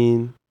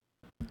 17.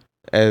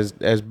 As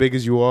big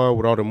as you are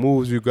with all the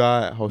moves you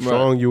got, how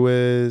strong you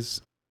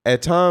is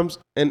at times,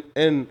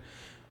 and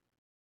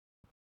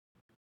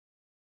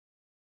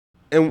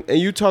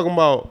you talking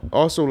about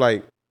also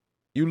like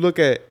you look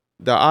at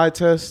the eye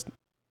test.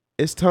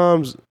 It's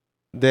times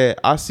that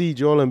I see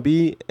Joel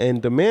Embiid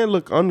and the man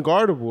look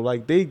unguardable.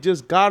 Like they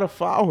just gotta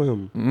foul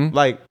him. Mm-hmm.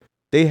 Like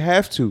they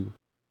have to.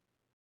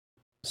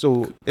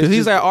 So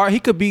he's like he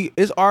could be.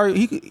 He's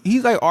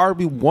like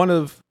arguably one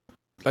of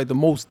like the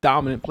most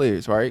dominant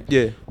players, right?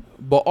 Yeah.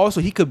 But also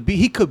he could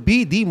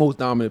be the most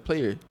dominant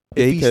player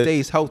if he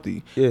stays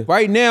healthy. Yeah.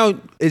 Right now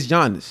it's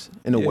Giannis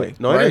in a way.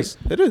 No, right?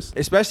 It is.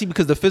 Especially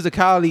because the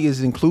physicality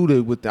is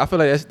included with. I feel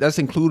like that's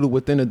included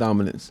within the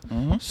dominance.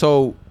 Mm-hmm.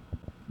 So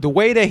the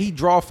way that he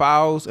draw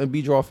fouls and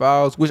draw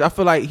fouls, which I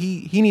feel like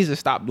he needs to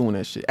stop doing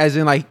that shit. As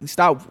in like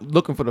stop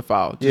looking for the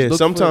foul.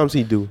 Sometimes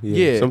he do.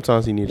 Yeah.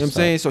 Sometimes he needs. You know what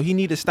I'm saying? So he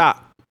need to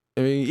stop.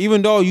 I mean,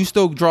 even though you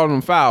still draw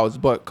them fouls,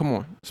 but come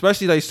on,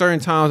 especially like certain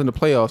times in the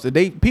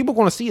playoffs, people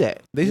gonna see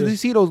that. They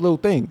see those little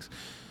things.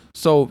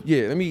 So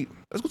yeah,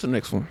 let's go to the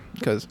next one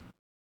because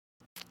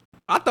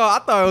I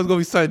thought it was gonna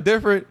be something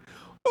different.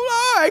 All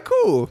right,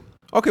 cool.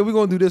 Okay, we're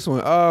gonna do this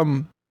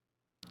one.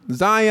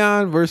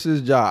 Zion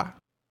versus Ja.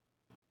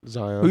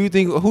 Zion.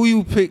 Who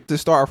you pick to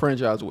start a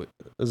franchise with?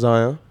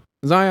 Zion.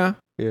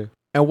 Yeah.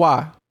 And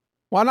why?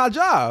 Why not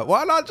Ja?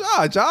 Why not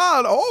Ja?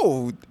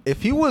 Ja,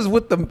 if he wasn't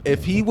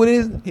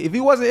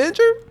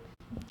injured,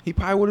 he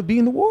probably would have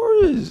been the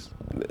Warriors.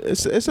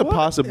 It's a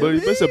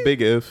possibility, but it's a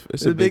big if.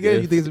 It's a big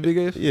if. You think it's a big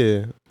if?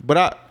 Yeah.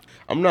 But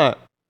I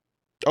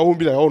wouldn't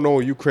be like, oh no,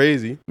 you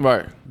crazy.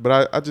 Right.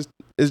 But I just,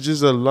 it's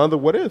just another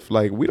what if.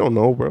 Like, we don't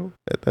know, bro.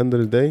 At the end of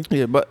the day.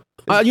 Yeah, but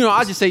I'm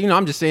just saying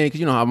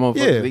because how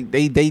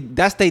motherfuckers,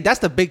 that's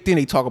the big thing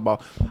they talk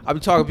about. I be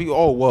talking to people,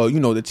 oh well,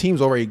 the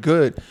team's already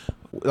good.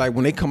 Like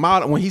when they come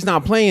out, when he's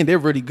not playing, they're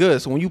really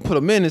good. So when you put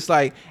them in, it's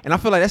like, and I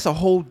feel like that's a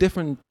whole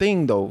different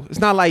thing though. It's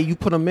not like you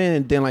put them in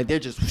and then like they're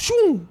just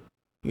shoo,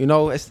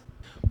 It's,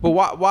 but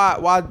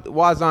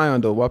why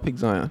Zion though? Why pick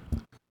Zion?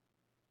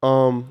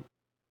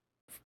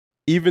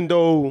 Even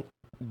though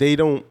they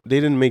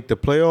didn't make the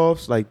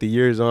playoffs like the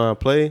years on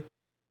play,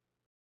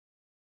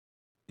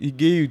 he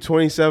gave you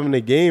 27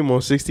 a game on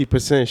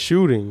 60%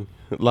 shooting.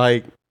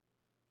 Like,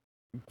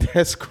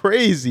 that's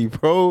crazy,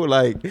 bro.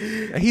 Like,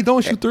 he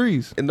don't shoot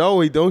threes.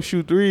 No, he don't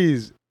shoot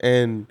threes,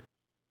 and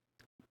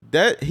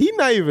that he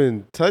not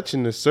even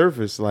touching the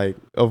surface like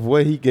of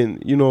what he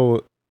can,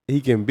 he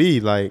can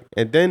be like.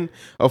 And then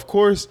of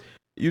course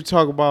you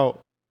talk about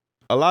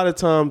a lot of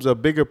times a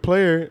bigger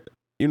player,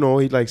 he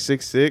like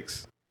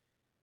 6'6".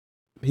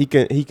 He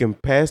can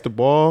pass the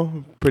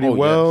ball pretty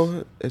well,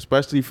 yes.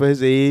 Especially for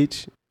his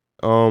age.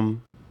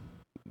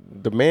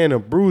 The man a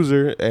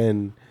bruiser,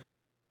 and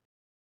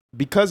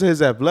because of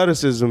his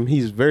athleticism,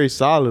 he's very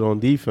solid on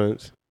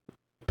defense,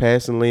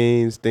 passing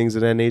lanes, things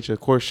of that nature. Of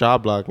course,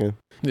 shot blocking.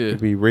 Yeah,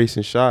 be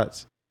racing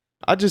shots.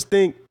 I just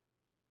think,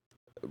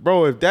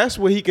 bro, if that's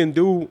what he can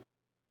do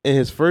in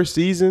his first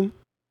season,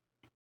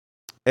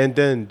 and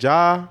then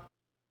Ja,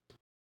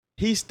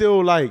 he's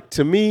still like,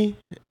 to me,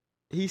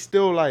 he's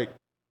still like,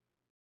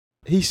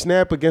 he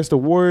snapped against the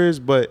Warriors,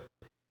 but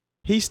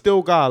he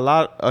still got a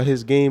lot of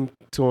his game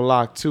to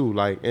unlock too,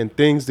 like, and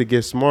things to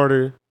get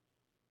smarter.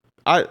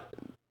 I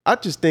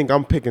just think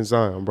I'm picking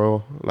Zion,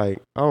 bro.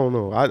 Like, I don't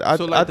know.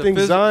 I think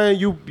Zion,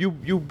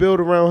 you build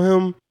around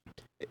him.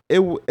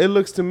 It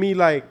looks to me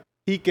like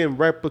he can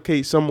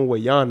replicate some of what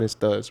Giannis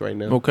does right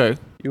now. Okay.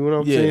 You know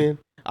what I'm saying?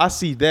 I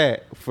see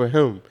that for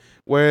him.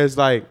 Whereas,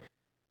 like,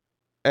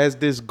 as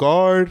this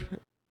guard,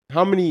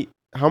 how many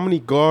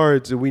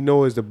guards do we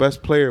know is the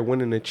best player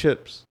winning the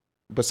chips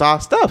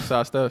besides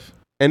Steph?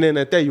 And then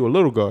at that, you a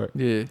little guard.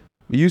 Yeah.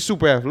 You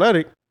super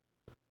athletic,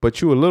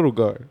 but you a little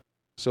guard.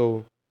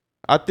 So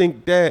I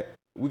think that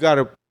we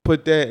gotta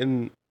put that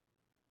in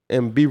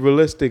and be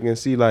realistic and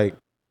see like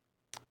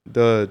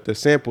the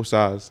sample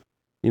size.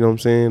 You know what I'm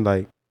saying?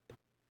 Like,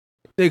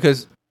 yeah,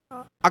 because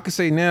I could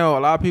say now a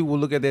lot of people will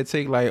look at that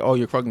take like, oh,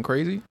 you're fucking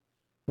crazy,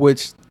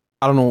 which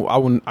I don't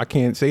know. I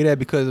can't say that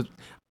because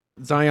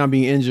Zion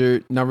being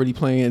injured, not really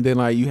playing, and then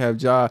like you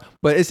have Ja,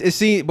 but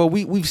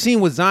we've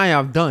seen what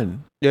Zion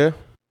done. Yeah.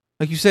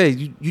 Like you said,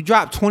 you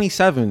dropped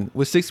 27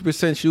 with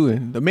 60%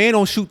 shooting. The man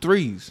don't shoot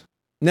threes.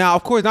 Now,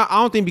 of course, I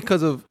don't think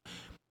because of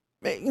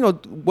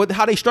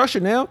how they structure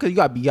now. Because you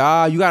got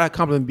BI, you got to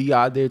compliment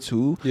BI there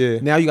too. Yeah.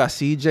 Now you got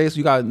CJ, so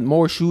you got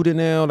more shooting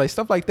now, like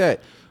stuff like that.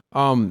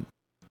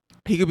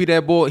 He could be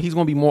that ball. He's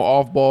gonna be more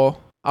off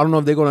ball. I don't know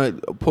if they're gonna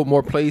put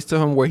more plays to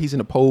him where he's in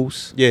the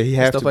post. Yeah, he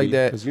has stuff to like be,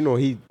 that. Because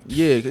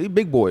he's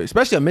big boy,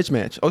 especially a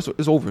mismatch. Also,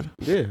 it's over.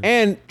 Yeah,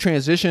 and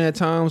transition at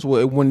times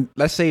when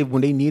let's say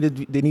when they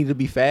need to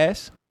be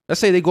fast.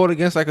 Let's say they go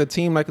against like a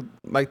team like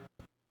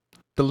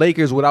the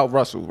Lakers without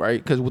Russell,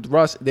 right? Because with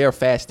Russ, they're a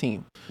fast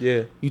team.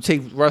 Yeah, you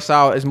take Russ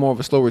out as more of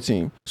a slower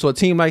team. So a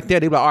team like that,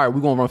 they be like, all right,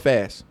 we're gonna run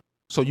fast.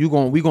 So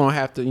we're gonna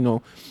have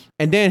to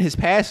And then his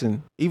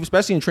passing, even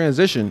especially in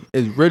transition,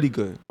 is really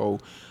good, bro.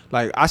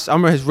 Like I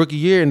remember his rookie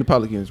year in the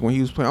Pelicans when he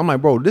was playing. I'm like,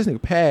 bro, this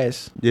nigga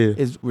pass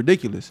is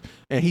ridiculous,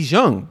 and he's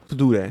young to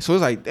do that. So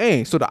it's like,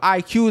 dang. So the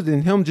IQ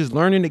and him just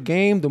learning the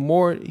game, the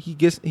more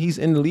he's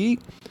in the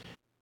league.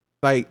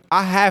 Like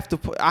I have to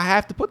put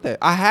that.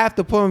 I have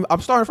to put him.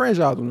 I'm starting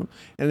franchise with him,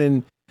 and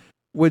then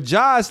with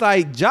Ja, it's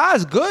like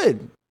Ja's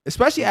good,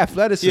 especially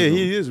athleticism. Yeah,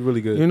 he is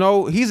really good.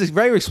 He's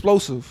very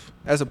explosive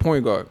as a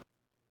point guard.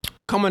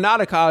 Coming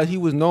out of college, he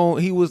was known.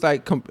 He was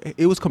like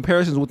it was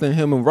comparisons within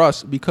him and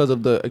Russ because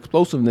of the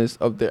explosiveness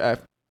of their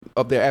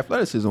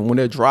athleticism when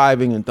they're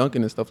driving and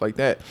dunking and stuff like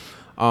that.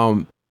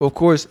 Of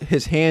course,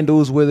 his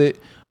handles with it,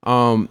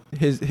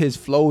 his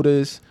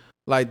floaters,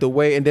 like the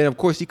way, and then of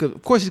course he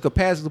could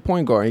pass as a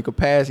point guard. He could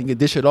pass. He could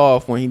dish it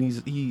off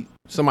when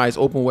somebody's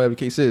open, whatever the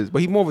case is. But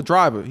he's more of a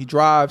driver. He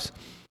drives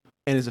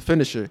and is a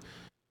finisher.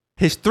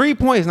 His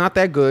 3-point is not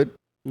that good.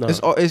 No. It's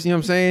you know what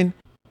I'm saying.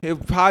 He'll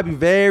probably be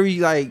very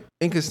like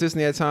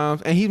inconsistent at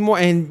times, and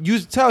you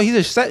tell he's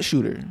a set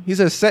shooter. He's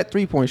a set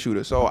 3-point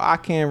shooter. So I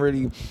can't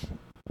really.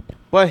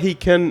 But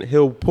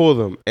he'll pull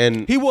them,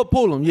 and he will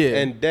pull them, yeah.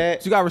 And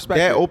that so you gotta respect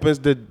that opens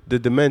the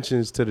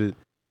dimensions to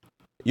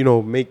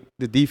the, make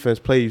the defense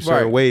play you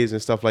certain ways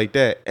and stuff like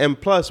that. And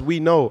plus,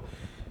 we know,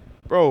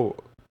 bro,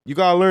 you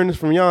gotta learn this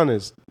from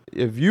Giannis.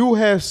 If you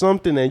have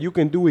something that you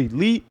can do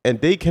elite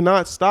and they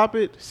cannot stop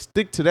it,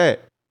 stick to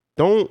that.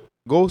 Don't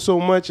go so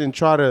much and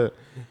try to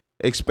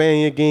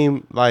expand your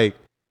game, like,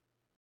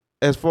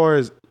 as far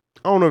as,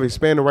 I don't know if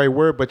expand the right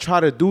word, but try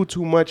to do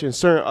too much in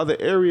certain other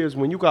areas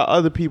when you got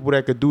other people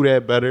that could do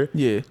that better.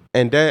 Yeah.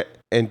 And that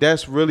And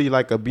that's really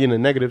like being a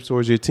negative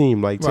towards your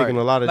team, like taking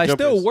a lot of jumpers.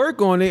 Still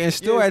work on it and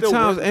still at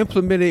times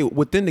implement it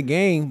within the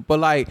game. But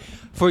like,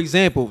 for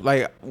example,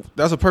 like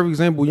that's a perfect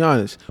example.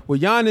 Giannis.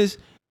 With Giannis,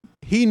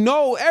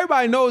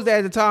 everybody knows that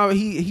at the time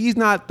he's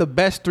not the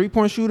best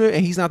 3-point shooter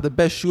and he's not the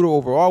best shooter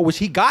overall, which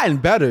he gotten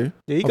better.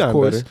 Yeah, he got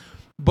better.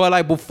 But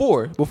like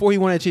before he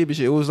won that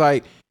championship, it was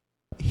like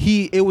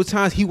it was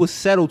times he would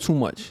settle too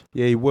much.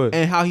 Yeah, he would.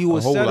 And how he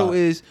would settle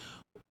is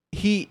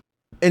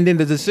and then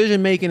the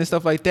decision making and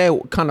stuff like that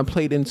kind of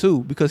played in too,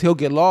 because he'll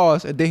get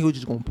lost and then he'll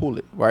just gonna pull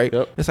it, right?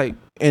 Yep. It's like,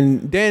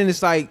 and then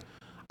it's like,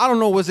 I don't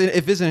know if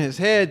it's in his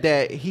head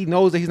that he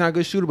knows that he's not a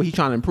good shooter, but he's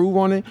trying to improve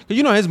on it.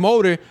 Because his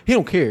motor, he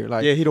don't care.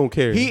 Like, yeah, he don't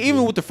care.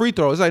 Even with the free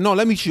throw, it's like, no,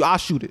 let me shoot. I'll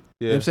shoot it.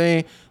 Yeah. You know what I'm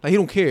saying? Like, he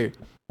don't care.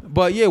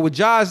 But yeah, with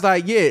Ja's,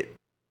 like, yeah,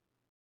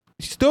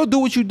 still do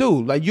what you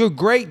do. Like, you're a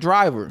great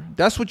driver.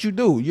 That's what you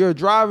do. You're a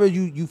driver.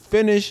 You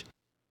finish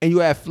and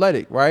you're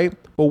athletic, right?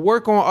 But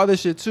work on other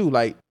shit too.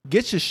 Like,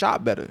 get your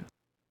shot better,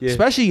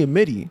 especially your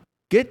midi.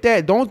 Get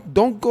that.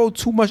 Don't go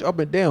too much up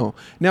and down.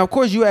 Now, of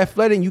course, you're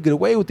athletic and you get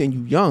away with it and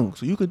you're young,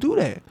 so you could do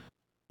that.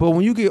 But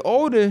when you get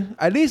older,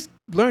 at least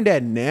learn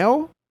that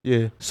now.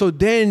 Yeah. So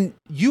then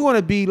you're going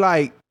to be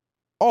like,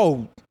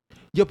 oh,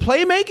 your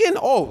playmaking?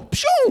 Oh,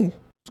 pshoo,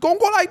 it's going to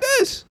go like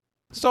this.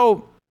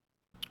 So.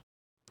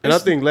 And I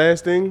think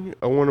last thing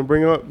I want to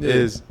bring up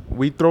is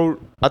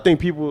I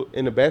think people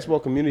in the basketball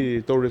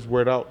community throw this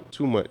word out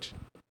too much.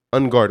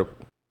 Unguardable.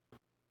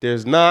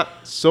 There's not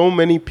so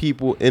many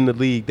people in the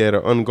league that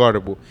are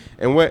unguardable.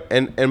 And when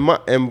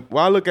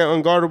I look at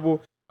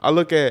unguardable, I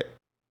look at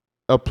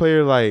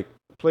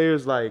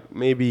players like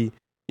maybe,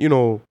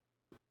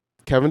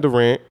 Kevin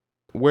Durant,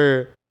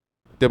 where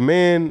the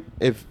man,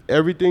 if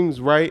everything's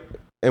right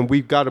and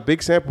we've got a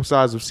big sample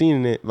size of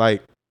seeing it,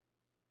 like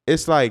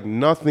it's like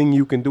nothing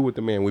you can do with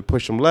the man. We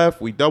push him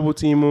left, we double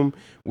team him,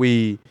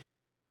 we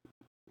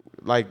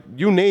like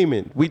you name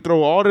it. We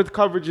throw all the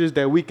coverages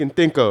that we can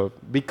think of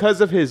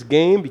because of his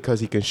game, because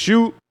he can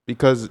shoot,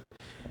 because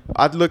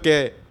I'd look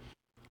at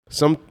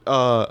some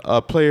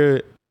a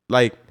player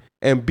like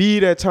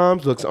Embiid at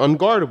times looks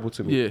unguardable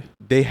to me. Yeah.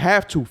 They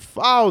have to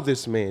foul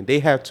this man. They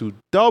have to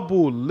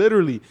double,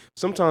 literally,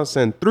 sometimes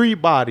send 3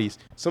 bodies.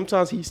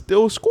 Sometimes he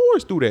still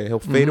scores through that. He'll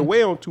fade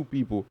away on 2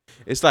 people.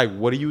 It's like,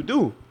 what do you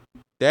do?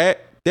 That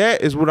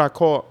is what I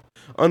call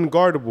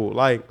unguardable.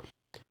 Like,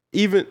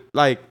 even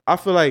like I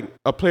feel like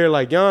a player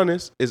like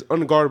Giannis is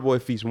unguardable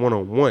if he's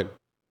 1-on-1.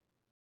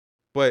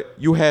 But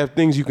you have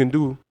things you can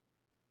do.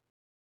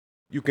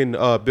 You can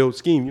build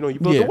scheme. You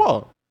build the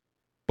wall.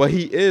 But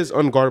he is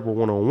unguardable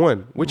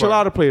 1-on-1, which a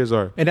lot of players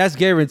are. And that's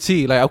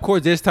guaranteed. Like, of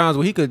course, there's times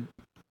where he could.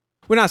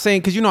 We're not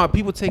saying, because how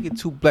people take it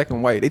too black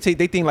and white.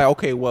 They think like,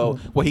 okay, well,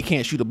 he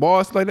can't shoot the ball.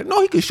 It's like that.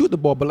 No, he can shoot the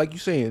ball, but like you're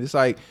saying, it's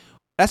like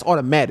that's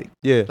automatic.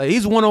 Yeah. Like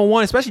he's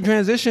 1-on-1, especially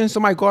transition.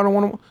 Somebody guarding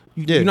 1-on-1,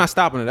 you're not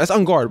stopping it. That's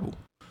unguardable.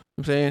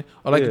 I'm saying,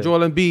 or like Joel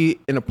Embiid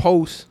in the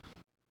post.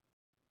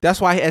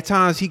 That's why at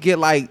times he get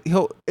like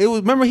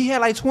remember he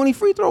had like 20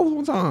 free throws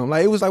one time.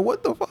 Like it was like,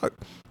 what the fuck?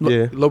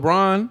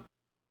 LeBron,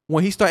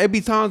 when he started, it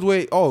be times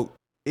where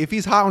if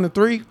he's hot on the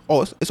 3,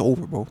 it's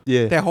over, bro.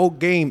 Yeah, that whole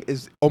game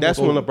is almost That's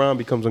when over. LeBron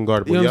becomes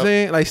unguardable. You know what I'm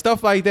saying? Like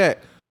stuff like that.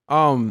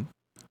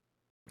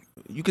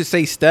 You could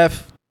say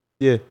Steph.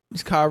 Yeah,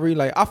 it's Kyrie.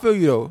 Like I feel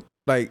you though.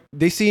 Like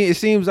it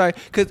seems like,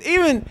 because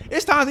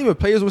it's times even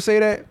players will say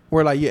that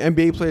where like your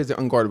NBA players are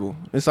unguardable.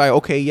 It's like,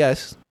 okay,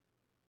 yes,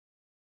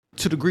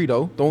 to the degree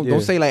though. Don't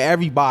say like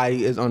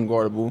everybody is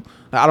unguardable.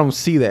 Like, I don't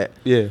see that.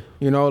 Yeah,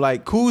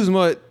 like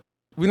Kuzma.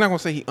 We're not gonna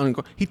say he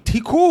unguardable.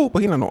 He cool,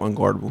 but he not no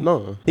unguardable.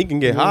 No, he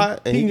can get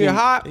hot. And he can get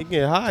hot. He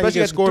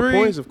can score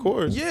points, of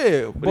course.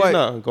 Yeah, but he's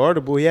not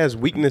unguardable. He has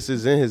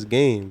weaknesses in his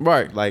game,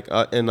 right? Like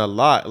and a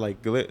lot,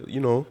 like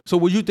So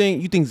would you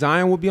think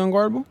Zion would be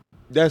unguardable?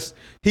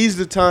 He's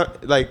the time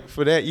like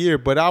for that year,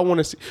 but I want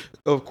to see,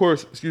 of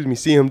course,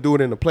 see him do it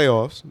in the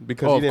playoffs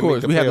because he didn't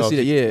make the playoffs. We have to see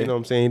that. Yeah, you know what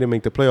I'm saying? He didn't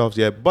make the playoffs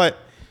yet, but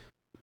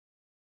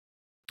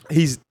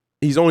he's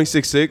only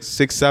 6'6",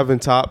 6'7"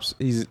 tops.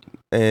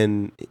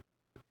 And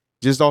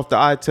just off the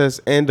eye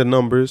test and the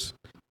numbers,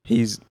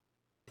 the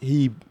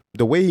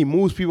way he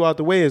moves people out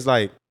the way is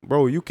like,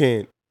 bro, you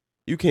can't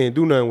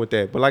do nothing with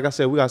that. But like I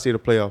said, we gotta see the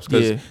playoffs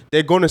because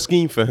they're gonna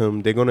scheme for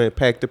him. They're gonna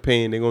pack the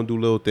paint. They're gonna do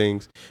little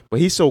things. But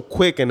he's so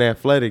quick and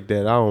athletic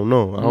that I don't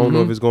know. I don't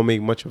know if it's gonna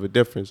make much of a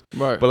difference.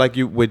 Right. But like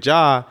with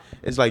Ja,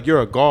 it's like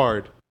you're a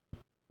guard.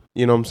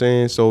 You know what I'm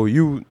saying? So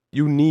you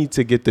need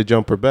to get the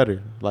jumper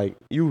better. Like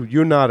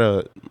you're not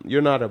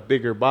a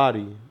bigger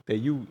body that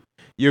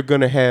you're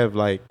gonna have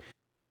like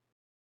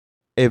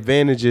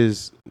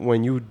advantages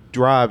when you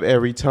drive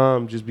every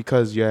time just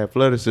because your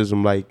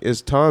athleticism. Like it's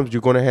times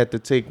you're gonna have to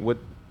take what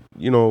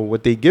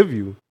they give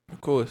you.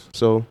 Of course.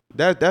 So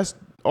that's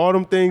all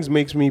them things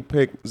makes me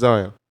pick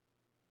Zion.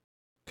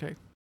 Okay.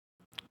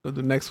 Go to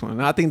the next one.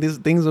 I think these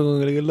things are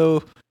gonna get a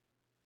little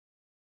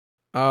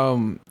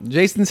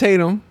Jason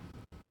Tatum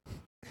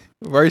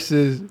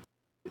versus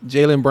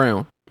Jaylen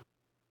Brown.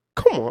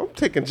 Come on, I'm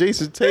taking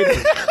Jason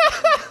Tatum.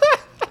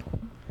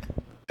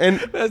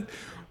 And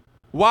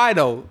why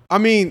though? I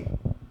mean,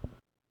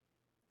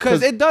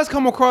 Because it does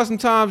come across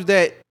sometimes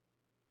that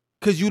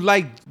do you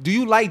like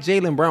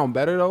Jaylen Brown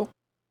better though?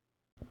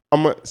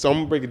 So I'm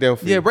gonna break it down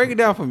for you. Yeah, break it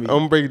down for me. I'm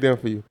gonna break it down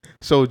for you.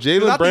 So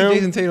Jaylen Brown, I think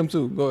Jason Tatum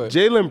too. Go ahead.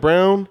 Jaylen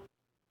Brown,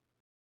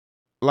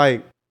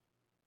 like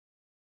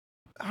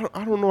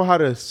I don't know how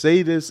to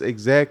say this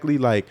exactly.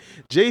 Like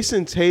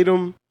Jason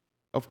Tatum,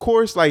 of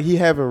course, like he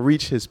haven't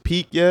reached his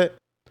peak yet,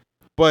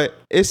 but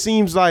it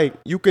seems like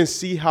you can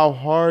see how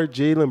hard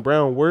Jaylen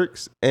Brown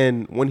works.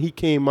 And when he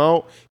came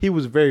out, he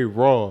was very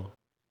raw,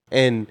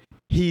 and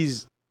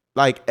he's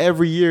like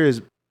every year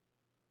is.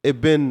 He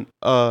been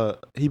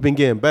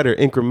getting better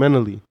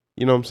incrementally.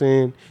 You know what I'm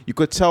saying? You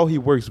could tell he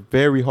works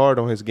very hard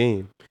on his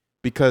game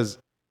because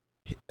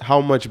how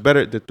much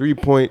better the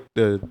 3-point,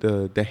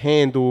 the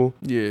handle.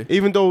 Yeah.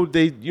 Even though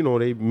they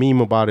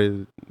meme about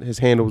it, his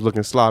handle was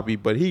looking sloppy,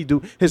 but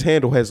his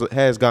handle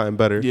has gotten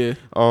better. Yeah.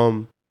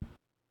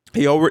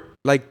 He already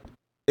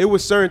it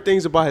was certain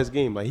things about his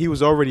game. Like he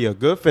was already a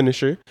good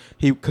finisher.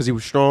 Because he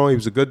was strong. He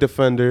was a good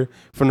defender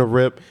from the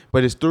rip,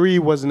 but his 3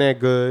 wasn't that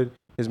good.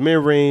 His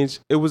mid-range,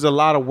 it was a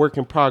lot of work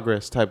in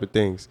progress type of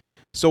things.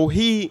 So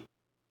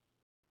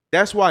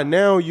that's why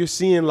now you're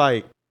seeing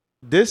like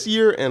this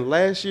year and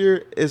last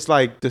year, it's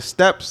like the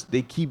steps,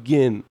 they keep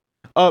getting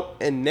up.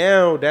 And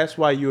now that's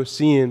why you're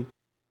seeing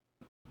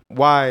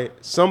why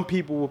some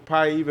people will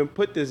probably even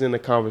put this in the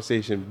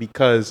conversation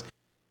because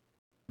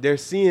they're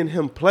seeing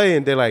him play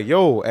and they're like,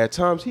 yo, at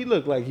times he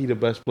looked like he the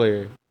best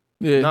player.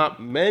 Yeah.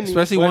 Not many.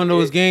 Especially one of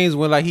those games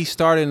when like he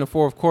started in the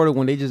fourth quarter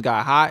when they just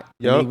got hot.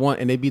 Yep.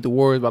 And they beat the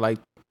Warriors by like,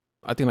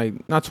 I think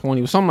like not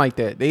 20 or something like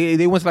that.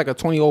 They went to like a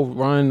 20-0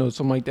 run or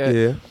something like that.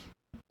 Yeah.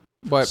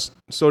 But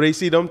so they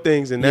see them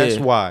things and that's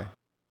why.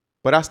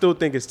 But I still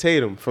think it's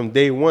Tatum. From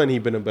day one, he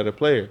been a better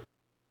player.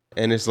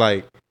 And it's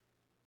like,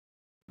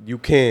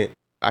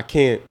 I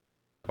can't,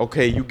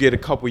 okay, you get a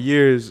couple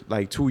years,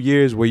 like 2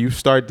 years where you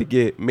start to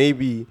get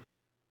maybe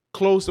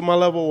close to my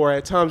level or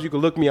at times you can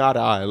look me out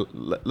of eye.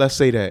 Let's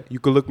say that. You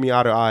can look me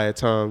out of eye at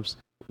times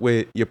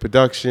with your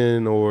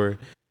production or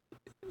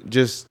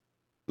just,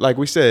 like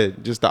we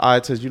said, just the eye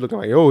test. You looking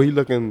like, oh, he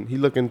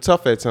looking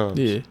tough at times.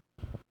 Yeah.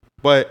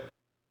 But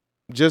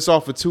just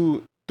off of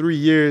 2-3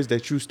 years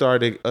that you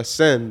started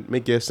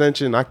make your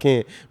ascension, I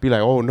can't be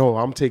like, oh no,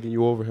 I'm taking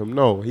you over him.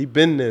 No, he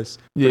been this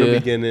from the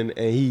beginning,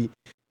 and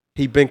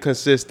he been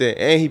consistent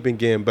and he been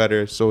getting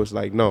better. So it's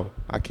like, no,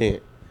 I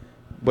can't.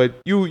 But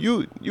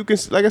you can,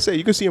 like I said,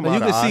 you can see him. You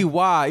can see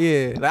why,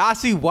 yeah. Like I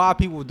see why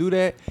people do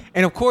that,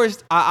 and of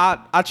course,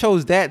 I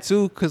chose that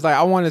too because like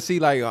I want to see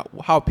like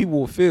how people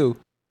will feel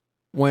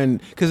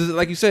because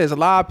like you said, there's a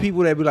lot of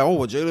people that be like, oh,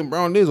 well, Jaylen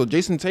Brown this or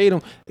Jason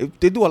Tatum.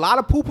 They do a lot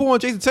of poo on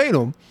Jason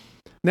Tatum.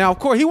 Now, of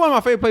course, he one of my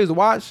favorite players to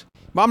watch,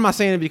 but I'm not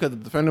saying it because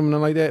of defend him and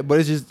nothing like that. But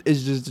it's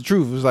just the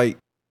truth. It's like,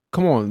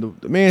 come on,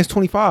 the man's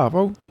 25,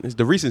 bro. It's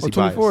the recency or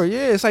 24. Bias.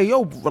 Yeah, it's like,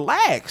 yo,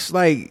 relax.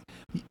 Like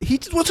he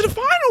just went to the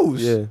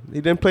finals. Yeah, he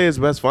didn't play his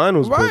best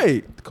finals.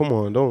 Right. But come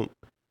on, don't.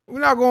 We're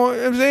not going,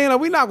 you know what I'm saying? Like,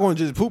 we're not going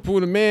to just poo-poo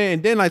the man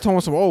and then, like,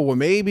 telling some, oh, well,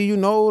 maybe,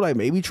 like,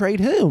 maybe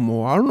trade him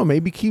or, I don't know,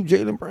 maybe keep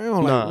Jaylen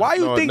Brown. Like, why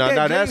you think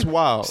that? That's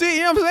wild. See,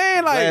 you know what I'm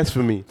saying? Like,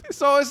 blasphemy.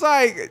 So it's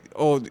like,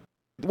 oh,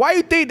 why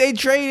you think they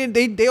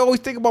traded, they always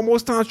think about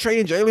most times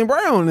trading Jaylen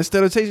Brown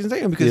instead of Jason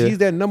Tatum because he's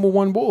that number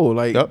one bull.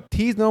 Like,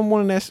 he's number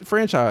one in that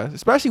franchise,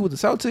 especially with the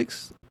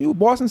Celtics. You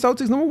Boston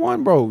Celtics number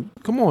one, bro.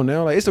 Come on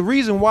now. Like, it's a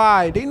reason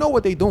why they know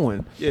what they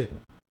doing. Yeah.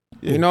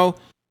 You know?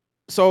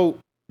 So,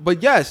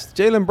 but yes,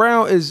 Jaylen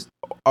Brown is,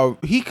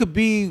 he could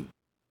be,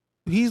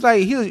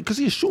 because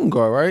he's a shooting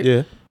guard, right?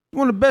 Yeah.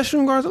 One of the best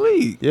shooting guards in the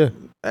league. Yeah.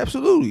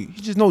 Absolutely.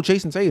 He just no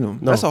Jason Tatum.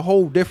 No. That's a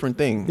whole different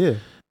thing. Yeah.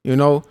 You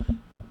know?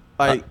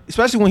 Like,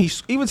 especially when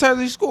even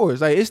times he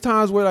scores. Like, it's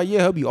times where, like, yeah,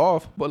 he'll be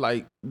off. But,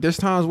 like, there's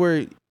times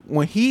where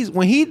when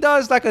he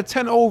does, like, a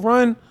 10-0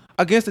 run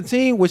against a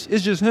team, which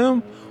is just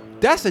him,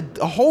 that's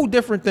a whole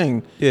different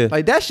thing. Yeah.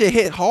 Like, that shit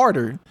hit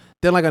harder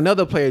than, like,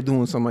 another player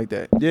doing something like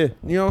that. Yeah.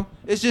 You know?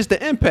 It's just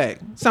the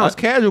impact. Sounds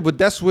casual, but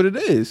that's what it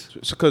is.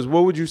 Because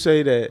what would you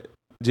say that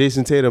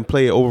Jason Tatum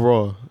played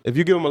overall? If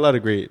you give him a letter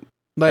grade.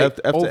 Like,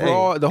 after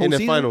overall, the whole in the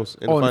season? finals.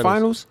 In the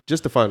finals?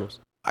 Just the finals.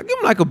 I give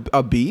him, like,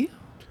 a B.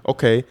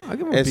 Okay. I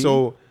give him a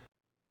B.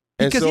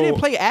 Because he didn't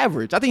play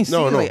average. I think he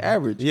played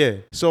average. Yeah.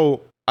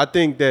 So I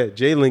think that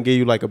Jaylen gave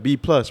you like a B+,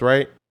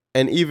 right?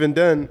 And even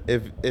then,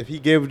 if he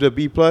gave it a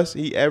B+,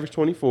 he averaged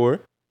 24.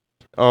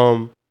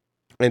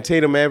 And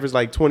Tatum averaged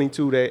like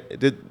 22.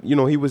 That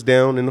he was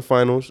down in the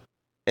finals,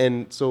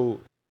 and so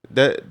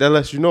that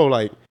lets you know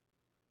like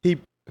he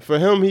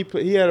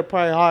had a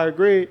probably higher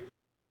grade,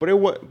 but it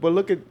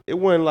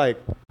wasn't like,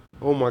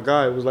 oh my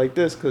God, it was like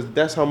this because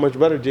that's how much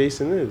better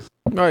Jason is.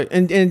 Right,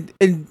 and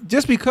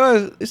just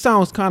because it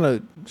sounds kind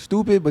of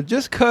stupid, but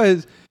just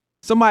because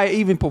somebody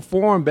even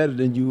performed better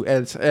than you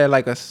at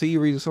like a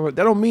series or something,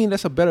 that don't mean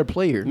that's a better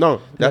player. No,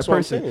 that's what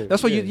I'm saying.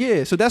 That's what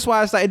so that's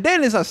why it's like, and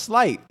then it's a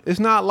slight. It's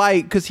not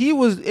like, because it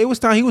was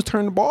time he was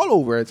turning the ball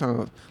over at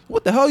times.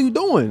 What the hell are you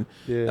doing?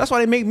 Yeah. That's why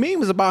they make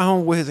memes about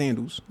him with his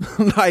handles.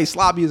 Like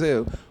sloppy as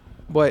hell.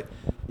 But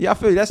yeah, I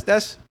feel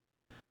that's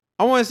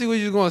I want to see what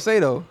you're gonna say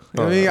though.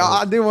 I mean,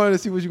 I did want to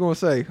see what you're gonna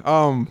say.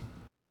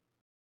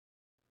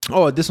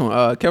 This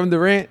one. Kevin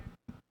Durant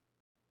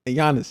and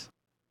Giannis.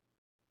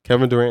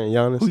 Kevin Durant and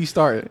Giannis. Who you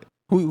started?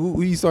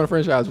 Who you starting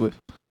franchise with?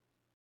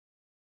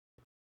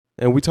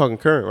 And we talking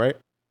current, right?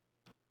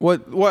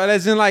 What?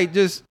 As in like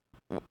just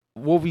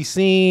what we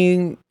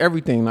seen,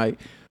 everything. Like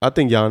I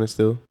think Giannis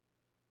still,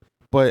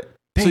 but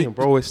damn,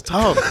 bro, it's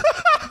tough. Yo,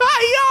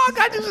 I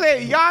got you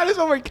saying Giannis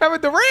over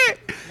Kevin Durant.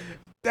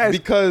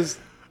 Because,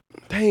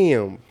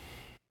 damn.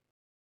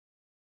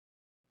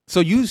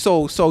 So you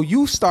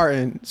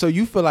starting. So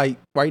you feel like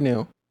right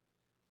now,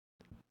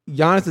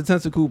 Giannis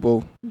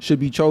Antetokounmpo should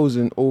be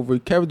chosen over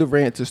Kevin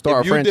Durant to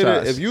start a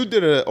franchise.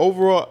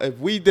 If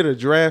we did a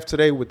draft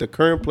today with the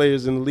current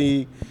players in the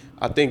league,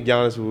 I think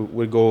Giannis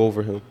would go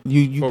over him.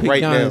 You for pick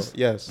right Giannis now,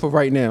 yes. For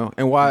right now,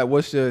 and why?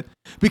 What's your?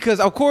 Because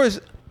of course,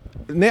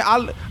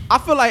 now I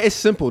feel like it's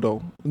simple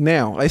though.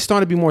 Now like, it's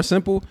starting to be more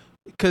simple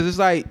because it's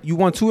like you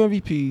won 2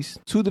 MVPs,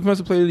 2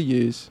 Defensive Player of the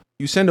Years.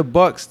 You send the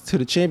Bucks to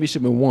the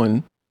championship and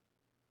won.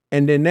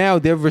 And then now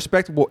they're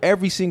respectable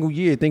every single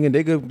year, thinking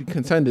they're going to be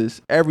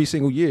contenders every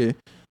single year.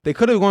 They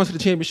could have gone to the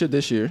championship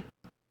this year,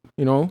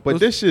 you know. But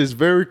this shit is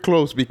very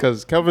close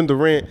because Kevin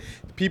Durant,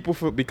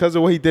 because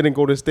of what he did in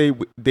Golden State,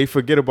 they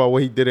forget about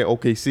what he did at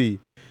OKC.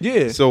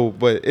 Yeah. So,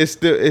 but it's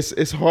still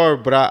it's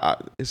hard. But I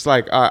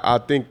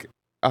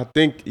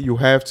think you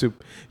have to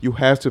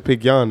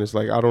pick Giannis.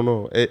 Like I don't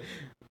know,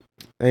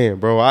 man,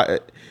 bro.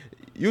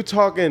 You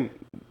talking.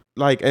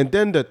 Like, and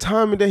then the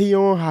timing that he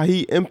on, how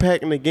he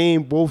impacting the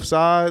game, both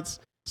sides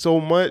so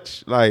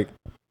much. Like,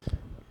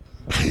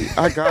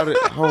 I got it.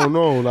 I don't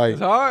know. Like,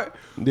 it's hard.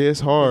 Yeah, it's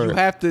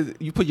hard.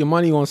 You put your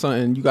money on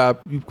something. You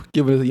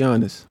give it to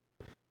Giannis.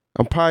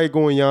 I'm probably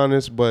going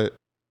Giannis, but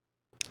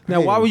now,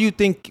 man. why would you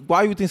think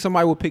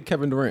somebody would pick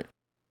Kevin Durant?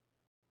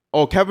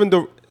 Oh, Kevin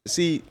Durant.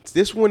 See,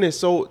 this one is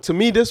so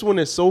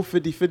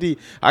 50-50.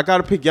 I got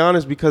to pick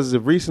Giannis because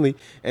of recently.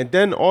 And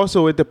then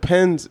also it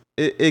depends.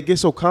 It gets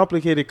so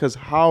complicated because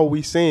how are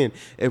we saying?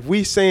 If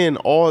we saying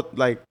both,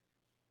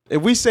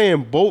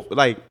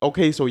 like,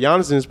 okay, so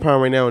Giannis in his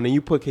prime right now and then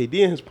you put KD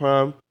in his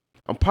prime,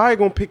 I'm probably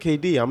going to pick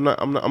KD. I'm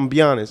gonna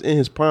be honest, in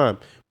his prime.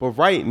 But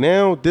right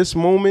now, this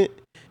moment,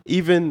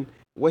 even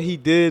what he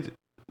did,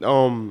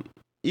 even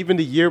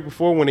the year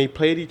before when they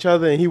played each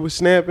other and he was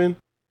snapping,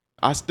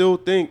 I still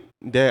think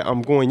that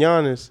I'm going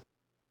Giannis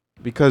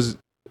because,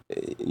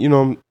 you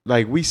know,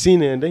 like we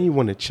seen it and then he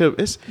won a chip.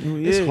 It's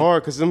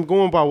hard because I'm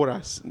going by what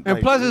I. And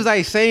plus, it's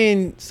like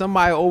saying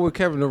somebody over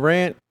Kevin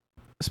Durant,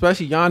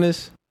 especially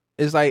Giannis.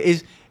 It's like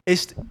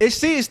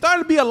it's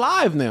starting to be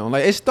alive now.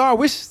 Like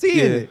we're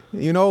seeing it.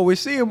 You know, we're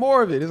seeing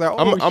more of it. It's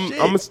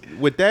like shit.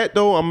 With that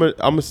though,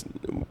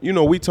 you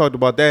know, we talked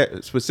about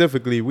that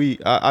specifically.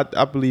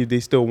 I believe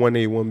they still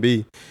 1A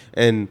 1B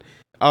and.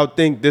 I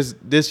think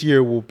this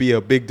year will be a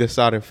big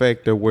deciding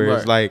factor where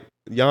it's like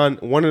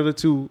one of the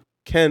two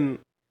can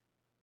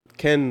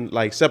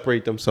like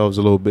separate themselves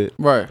a little bit.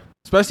 Right.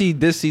 Especially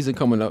this season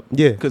coming up.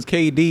 Yeah. Because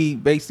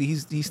KD basically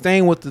he's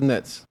staying with the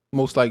Nets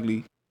most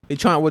likely. They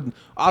trying with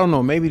I don't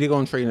know, maybe they're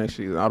gonna trade next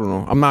season. I don't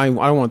know. I don't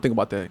want to think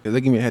about that because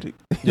they give me a headache.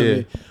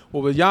 Yeah.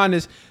 Well, with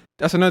Giannis,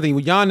 that's another thing.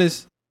 With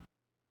Giannis,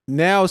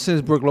 now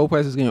since Brook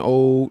Lopez is getting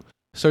old.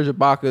 Serge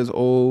Ibaka is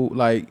old.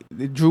 Like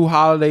Drew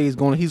Holiday he's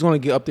gonna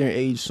get up there in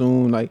age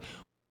soon. Like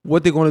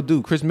what they're gonna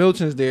do? Chris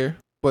Middleton's there,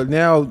 but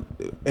now,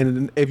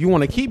 and if you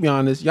want to keep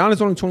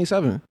Giannis only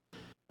 27.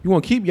 You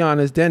want to keep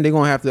Giannis, then they're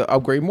gonna have to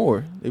upgrade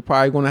more. They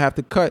probably gonna have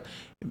to cut,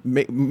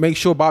 make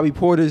sure Bobby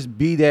Porter's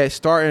be that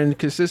starting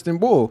consistent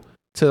bull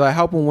to like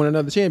help him win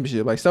another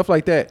championship, like stuff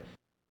like that.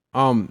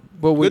 But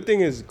good thing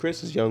is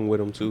Chris is young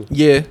with him too.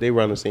 Yeah, they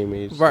around the same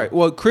age. Right. So.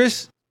 Well,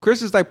 Chris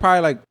is like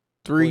probably like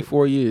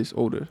 3-4 years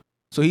older.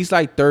 So he's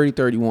like 30,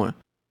 31.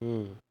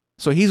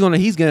 So he's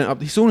getting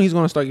up. Soon he's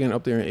gonna start getting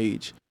up there in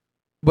age.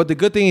 But the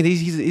good thing is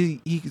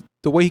he's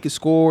the way he can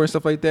score and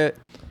stuff like that,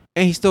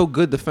 and he's still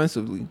good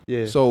defensively.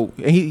 Yeah. So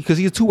because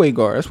he's a 2-way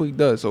guard, that's what he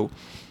does. So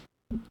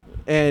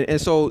and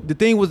so the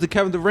thing was the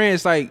Kevin Durant.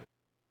 It's like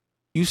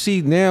you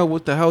see now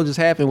what the hell just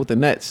happened with the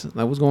Nets.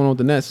 Like what's going on with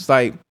the Nets? It's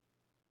like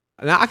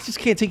now I just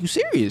can't take you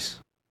serious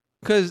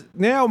because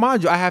now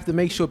mind you I have to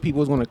make sure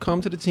people is gonna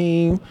come to the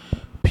team.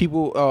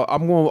 People,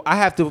 I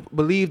have to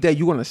believe that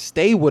you're gonna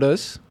stay with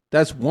us.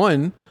 That's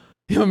one.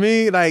 You know what I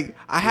mean? Like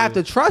I have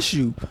to trust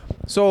you.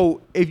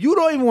 So if you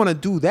don't even want to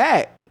do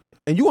that,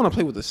 and you want to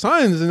play with the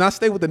Suns and not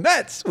stay with the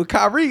Nets with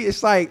Kyrie,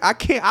 it's like I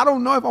can't. I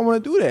don't know if I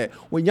want to do that.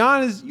 When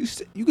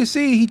Giannis, you can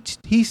see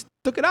he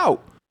stuck it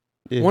out.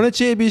 Yeah. Won a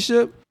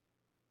championship.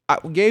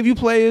 We gave you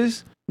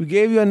players. We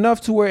gave you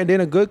enough to where, and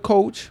then a good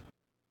coach.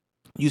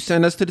 You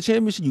sent us to the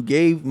championship. You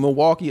gave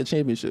Milwaukee a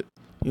championship.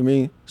 You know what I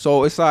mean?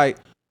 So it's like.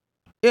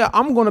 Yeah,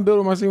 I'm gonna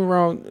build my team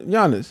around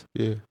Giannis.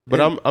 Yeah,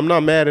 but I'm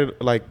not mad at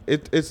like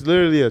it's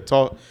literally a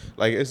talk.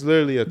 Like it's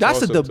literally a.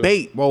 That's a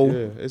debate, bro. Yeah,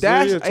 it's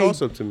literally a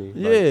toss up to me.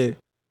 Yeah,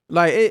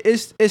 like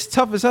it's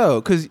tough as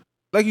hell because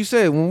like you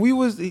said when we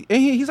was and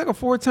he's like a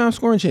 4-time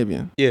scoring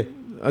champion. Yeah,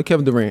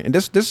 Kevin Durant, and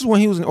this is when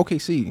he was in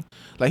OKC.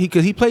 Like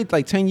because he played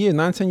like 10 years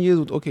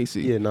with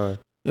OKC. Yeah, 9.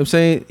 You know what I'm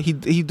saying?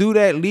 He do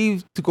that,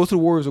 leave to go to the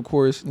Warriors, of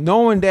course,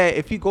 knowing that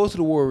if he goes to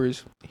the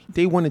Warriors,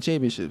 they win the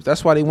championships.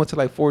 That's why they went to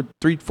like four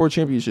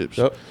championships.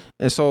 Yep.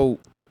 And so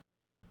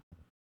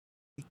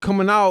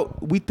coming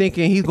out, we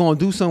thinking he's gonna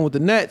do something with the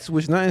Nets,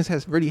 which nothing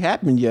has really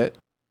happened yet.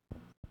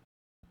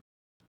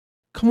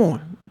 Come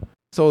on.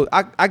 So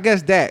I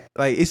guess that,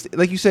 like, it's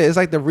like you said, it's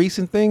like the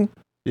recent thing.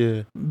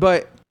 Yeah.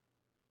 But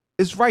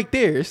it's right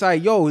there. It's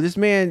like, yo, this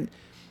man,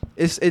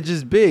 it's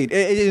just big.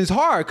 It's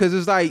hard because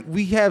it's like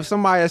we have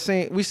somebody that's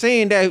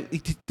saying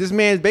that this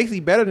man is basically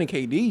better than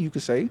KD. You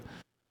could say.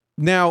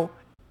 Now,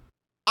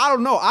 I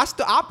don't know.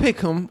 I pick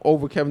him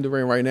over Kevin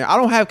Durant right now. I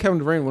don't have Kevin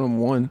Durant when I'm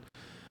one.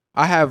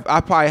 I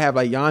probably have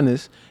like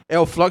Giannis.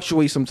 It'll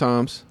fluctuate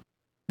sometimes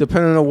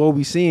depending on what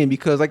we seeing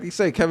because, like you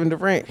said, Kevin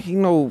Durant, he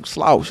no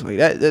slouch. Like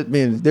that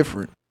man is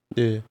different.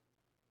 Yeah.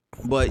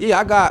 But yeah,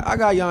 I got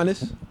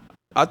Giannis.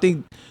 I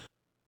think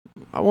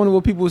I wonder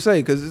what people would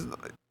say because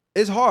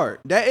it's hard.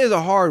 That is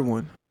a hard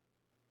one.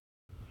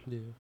 Yeah.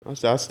 I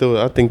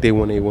think they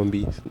won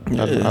A1Bs.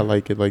 Yeah. I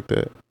like it like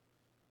that.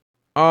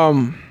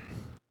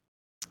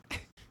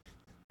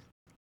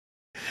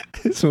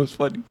 This was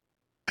funny.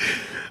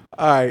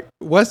 All right,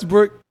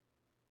 Westbrook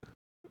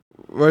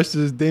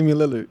versus Damian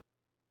Lillard.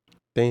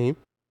 Dame.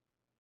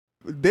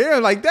 They're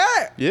like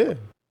that. Yeah.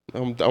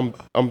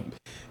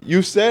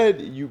 You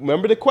said you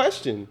remember the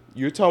question.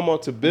 You're talking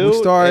about to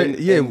build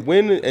and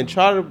win and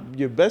try to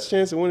your best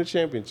chance to win a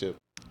championship.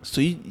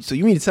 So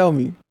you mean to tell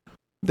me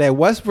that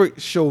Westbrook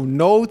showed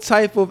no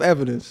type of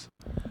evidence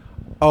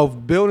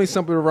of building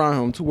something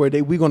around him to where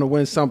we gonna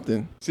win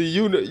something? See,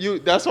 you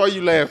that's why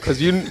you laugh because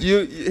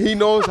he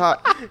knows how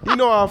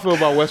I feel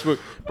about Westbrook,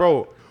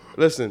 bro.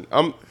 Listen,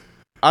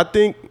 I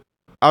think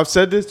I've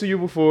said this to you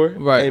before,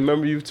 right? And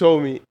remember you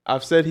told me I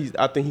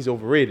think he's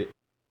overrated.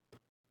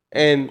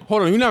 And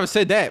hold on, you never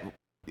said that.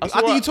 I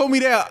think you told me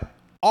that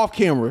off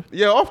camera.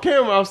 Yeah, off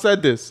camera I've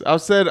said this.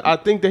 I've said I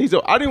think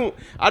that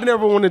I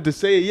never wanted to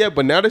say it yet,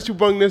 but now that you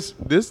bring this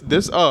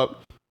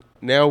up,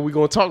 now we're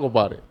gonna talk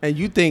about it. And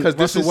you think because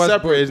this is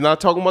separate. It's not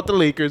talking about the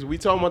Lakers. We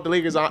talking about the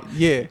Lakers.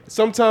 Yeah.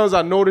 Sometimes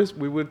I notice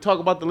we would talk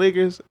about the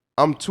Lakers.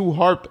 I'm too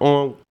harped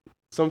on.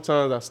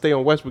 Sometimes I stay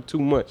on Westbrook too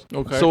much.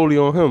 Okay. Solely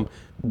on him.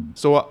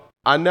 So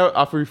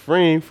I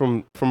refrain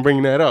from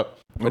bringing that up.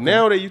 But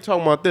now that you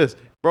talking about this,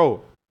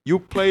 bro, you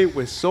play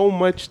with so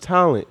much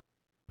talent.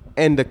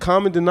 And the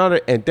common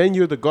denominator, and then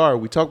you're the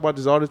guard. We talk about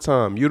this all the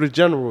time. You're the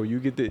general. You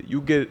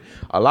get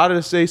a lot of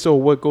the say so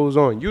what goes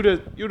on. You're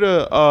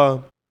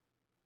the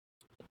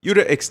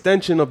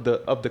extension of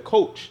the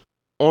coach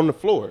on the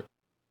floor.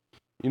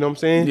 You know what I'm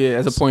saying? Yeah,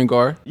 as a point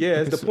guard. Yeah,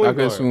 as the point guard. I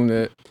can assume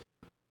that.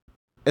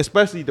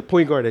 Especially the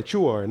point guard that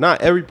you are.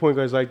 Not every point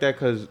guard is like that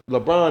because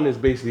LeBron is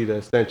basically the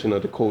extension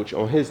of the coach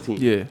on his team.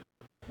 Yeah.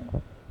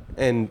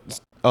 And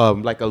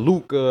like a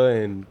Luka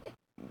and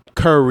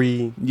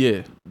Curry.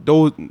 Yeah.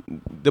 Those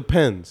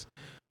depends.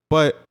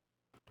 But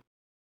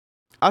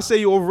I say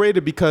you're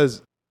overrated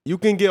because you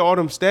can get all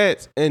them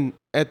stats and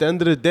at the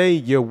end of the day,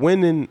 your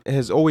winning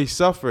has always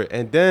suffered.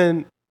 And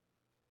then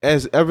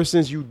ever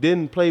since you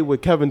didn't play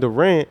with Kevin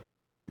Durant,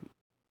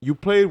 you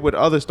played with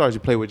other stars. You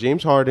played with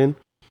James Harden.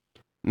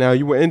 Now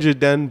you were injured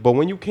then, but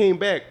when you came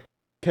back,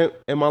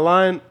 am I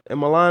lying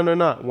or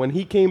not? When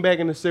he came back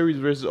in the series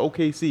versus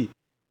OKC,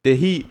 did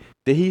he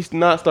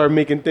not start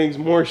making things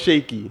more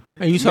shaky?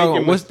 And you talking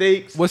about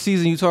mistakes? What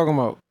season you talking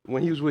about?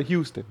 When he was with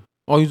Houston.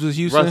 Oh, he was with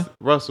Houston?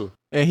 Russell.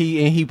 And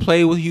he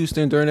played with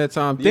Houston during that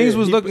time. Things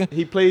was looking.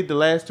 He played the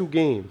last two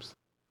games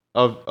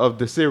of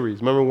the series.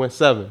 Remember, went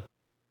 7,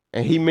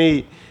 and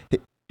he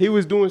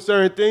was doing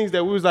certain things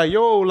that we was like,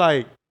 yo,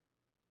 like,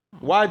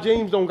 why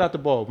James don't got the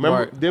ball? Remember?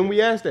 Right. Then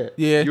we asked that.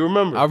 Yeah, you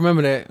remember? I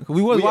remember that.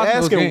 We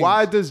asking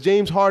why does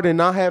James Harden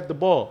not have the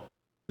ball?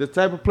 The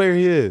type of player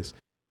he is.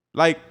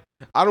 Like,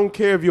 I don't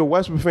care if you're a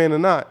Westbrook fan or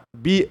not.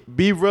 Be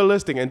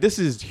realistic. And this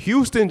is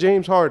Houston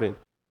James Harden.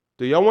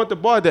 Do y'all want the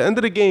ball at the end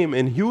of the game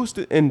in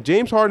Houston in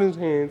James Harden's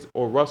hands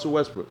or Russell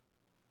Westbrook?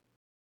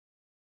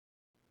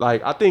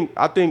 Like, I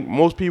think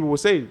most people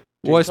would say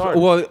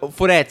well,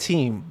 for that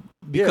team.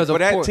 Because for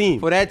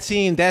that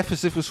team, that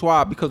specific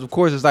squad, because of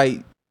course it's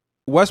like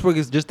Westbrook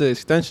is just the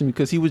extension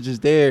because he was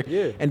just there,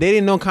 and they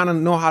didn't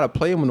know how to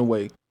play him in a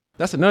way.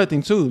 That's another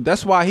thing too.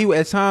 That's why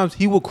at times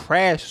he would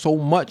crash so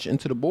much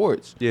into the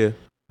boards. Yeah,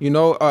 you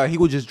know, he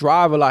would just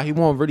drive a lot. He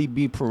won't really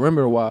be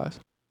perimeter wise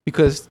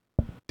because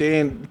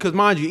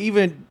mind you,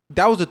 even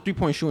that was a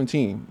 3-point shooting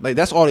team. Like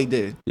that's all they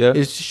did. Yeah,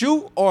 is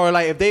shoot or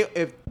like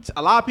if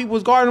a lot of people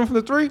was guarding them from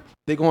the 3,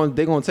 they're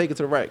gonna take it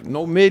to the rack.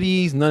 No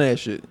middies, none of that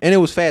shit, and it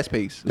was fast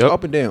paced,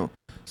 up and down.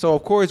 So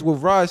of course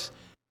with Russ,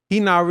 he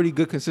not a really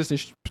good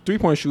consistent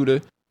 3-point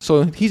shooter.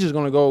 So he's just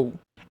gonna go,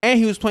 and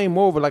he was playing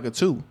more over like a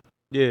 2.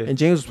 Yeah, and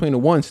James was playing the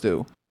 1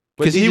 still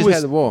because he just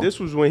had the ball. This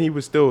was when he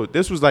was still.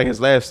 This was like his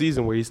last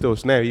season where he still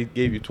snapped. He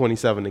gave you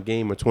 27 a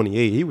game or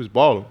 28. He was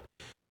balling,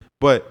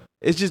 but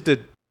it's just the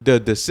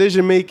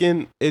decision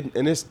making,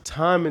 and it's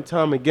time and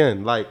time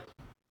again. Like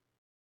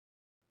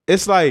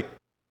it's like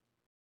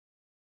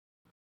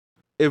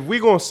if we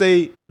gonna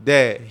say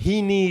that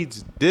he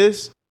needs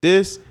this,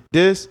 and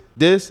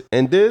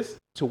this,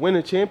 to win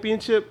a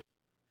championship,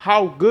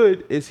 how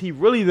good is he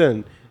really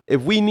then?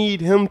 If we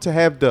need him to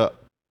have the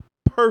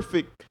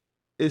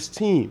perfectest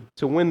team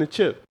to win the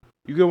chip,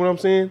 you get what I'm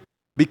saying?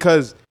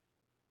 Because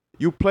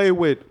you play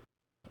with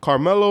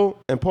Carmelo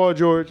and Paul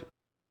George,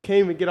 can't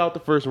even get out the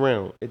first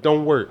round. It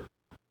don't work.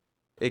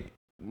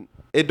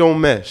 It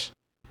don't mesh.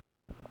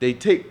 They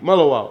take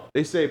Melo out.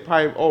 They say,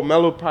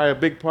 Melo probably a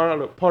big part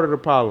of the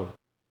problem.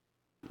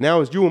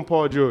 Now it's you and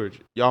Paul George.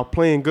 Y'all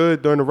playing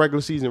good during the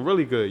regular season,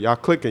 really good. Y'all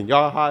clicking.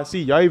 Y'all high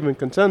seed. Y'all even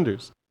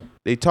contenders.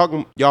 They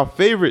talking y'all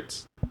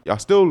favorites. Y'all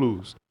still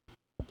lose.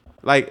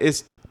 Like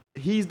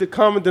he's the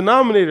common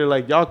denominator.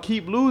 Like y'all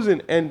keep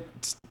losing, and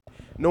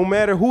no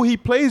matter who he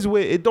plays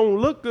with, it don't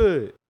look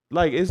good.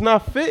 Like it's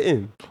not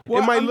fitting.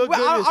 Well, it might look good.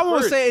 I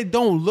won't say it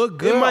don't look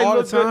good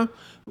all the time.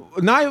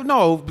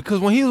 No, because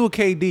when he was with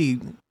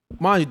KD,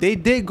 mind you, they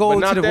did go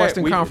to the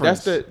Western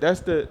Conference.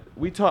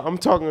 I'm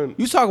talking.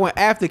 You talking about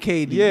after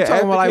KD? Yeah, you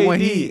talking after about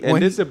KD. Like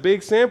when This is a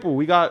big sample.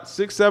 We got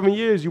 6-7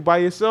 years. You by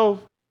yourself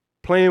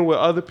playing with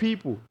other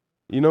people.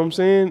 You know what I'm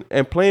saying?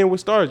 And playing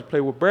with stars. You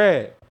play with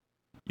Brad.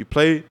 You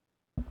play.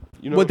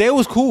 You know, but they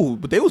was cool.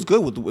 But they was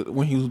good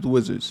when he was with the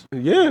Wizards.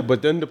 Yeah,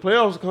 but then the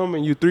playoffs come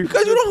and you 3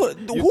 because you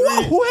don't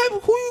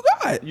who you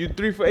got. You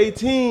 3 for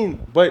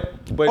 18. But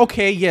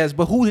okay, yes,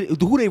 but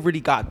who they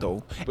really got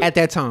though at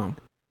that time?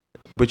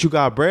 But you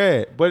got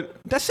Brad. But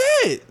that's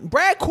it.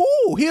 Brad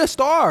cool. He a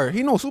star.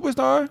 He no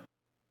superstar. You know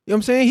what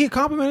I'm saying? He a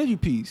complimentary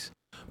piece.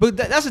 But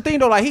that's the thing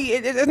though. Like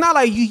it's not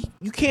like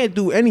you can't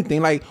do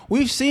anything. Like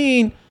we've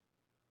seen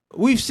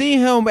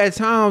him at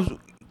times.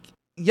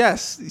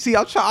 Yes. See,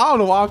 I don't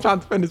know why I'm trying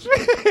to defend this.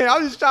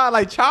 I'm just trying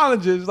like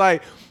challenges,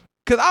 like,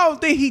 because I don't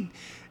think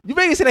you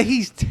make it say that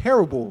he's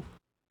terrible.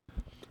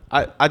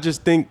 I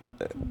just think.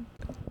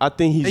 I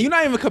think he's. And you're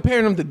not even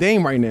comparing him to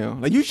Dame right now.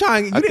 Like you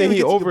trying. You I think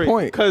he over it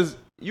point because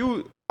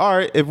all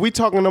right. If we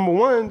talking number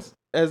ones,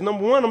 as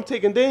number one, I'm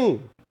taking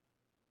Dame.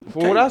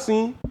 From what I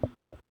seen,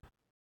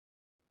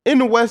 in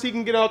the West, he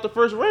can get out the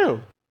first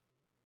round.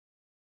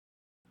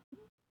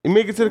 He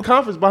make it to the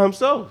conference by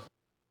himself.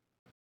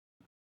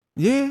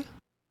 Yeah,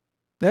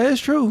 that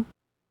is true.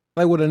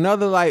 Like with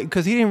another, like,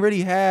 because he didn't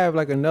really have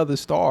like another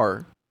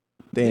star.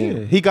 Damn.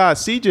 Yeah, he got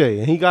CJ,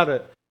 and he got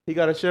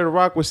to share the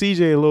rock with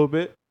CJ a little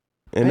bit.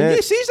 And yeah,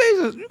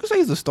 CJ, you can say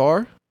he's a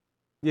star.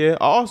 Yeah, He's an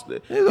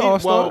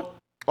all-star. Well,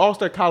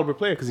 all-star caliber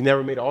player because he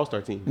never made an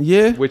all-star team.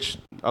 Yeah, which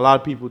a lot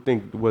of people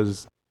think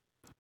was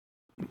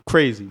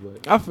crazy.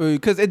 But I feel you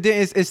because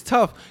it's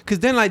tough because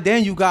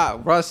then you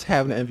got Russ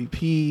having the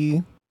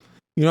MVP.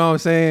 You know what I'm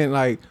saying?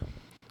 Like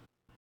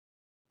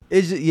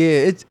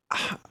it's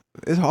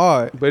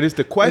hard. But it's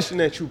the question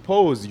that you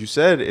posed. You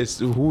said it's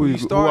who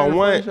I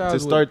want to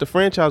start the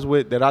franchise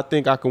with that I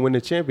think I can win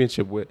the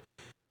championship with.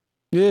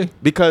 Yeah.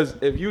 Because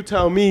if you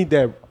tell me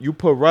that you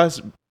put Russ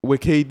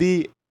with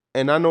KD,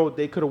 and I know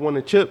they could have won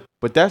a chip,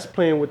 but that's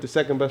playing with the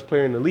second best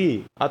player in the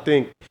league. I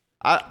think.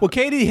 Well,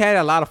 KD had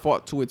a lot of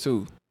fault to it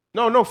too.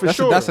 No, for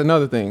sure. That's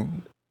another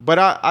thing. But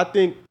I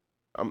think.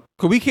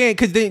 Cause we can't,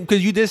 cause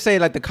you did say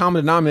like the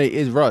common denominator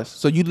is Russ.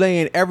 So you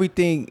laying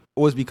everything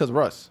was because of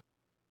Russ.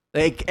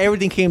 Like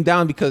everything came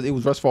down because it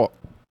was Russ' fault.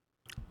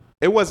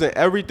 It wasn't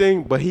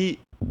everything, but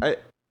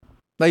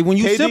like when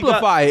you KD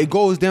simplify it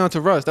goes down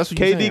to Russ. That's what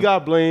you're saying. KD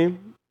got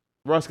blame.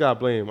 Russ got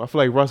blame. I feel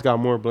like Russ got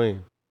more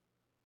blame.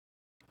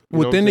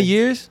 Within the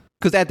years?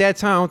 Because at that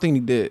time, I don't think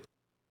he did.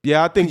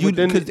 Yeah, I think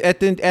because at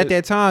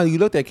that time, you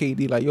looked at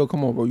KD like, yo,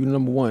 come on, bro, you're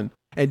number one.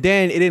 And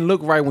then it didn't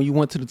look right when you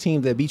went to the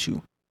team that beat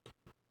you.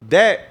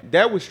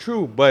 That was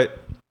true, but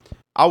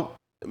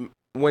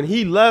when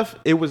he left,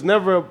 it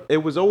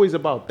was always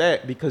about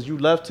that because you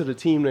left to the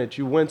team that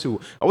you went to.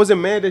 I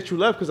wasn't mad that you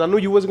left because I knew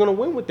you wasn't going to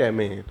win with that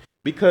man.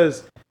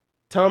 Because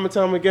time and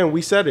time again,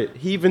 we said it.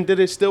 He even did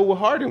it still with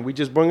Harden. We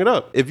just bring it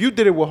up. If you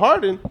did it with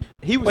Harden,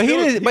 he was.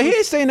 But he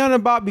didn't say nothing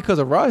about because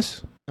of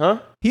Russ. Huh?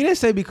 He didn't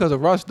say because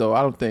of Russ though.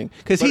 I don't think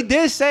because he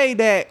did say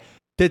that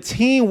the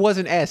team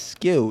wasn't as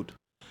skilled.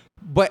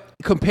 But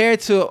compared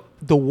to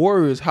the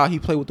Warriors, how he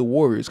played with the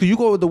Warriors, because you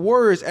go with the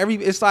Warriors,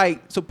 it's like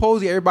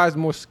supposedly everybody's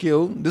more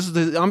skilled.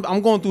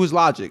 I'm going through his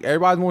logic.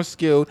 Everybody's more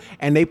skilled,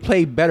 and they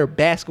play better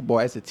basketball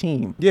as a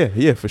team.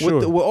 Yeah, for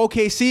sure. With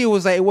OKC, it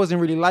was like it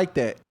wasn't really like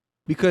that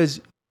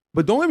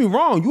but don't get me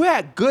wrong, you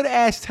had good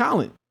ass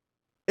talent.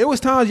 It was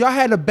times y'all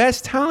had the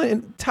best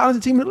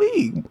talented team in the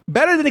league,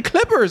 better than the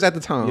Clippers at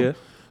the time. Yeah.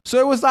 So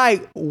it was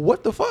like,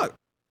 what the fuck?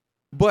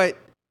 But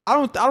I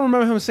don't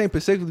remember him saying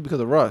specifically because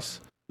of Russ.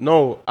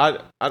 No, I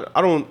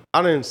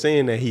didn't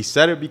saying that he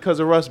said it because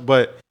of Russ,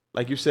 but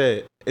like you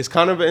said, it's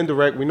kind of an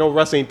indirect. We know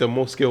Russ ain't the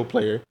most skilled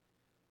player.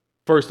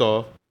 First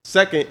off,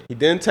 second, he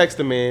didn't text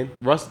the man.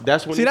 Russ,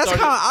 that's when that's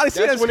kind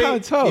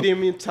of tough. He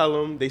didn't even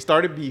tell him. They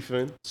started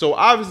beefing, so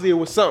obviously it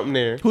was something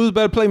there. Who's the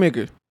better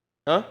playmaker?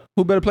 Huh?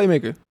 Who better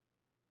playmaker?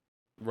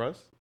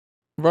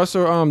 Russ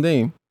or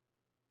Dame?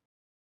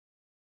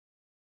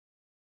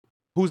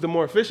 Who's the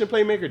more efficient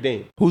playmaker?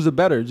 Dame. Who's the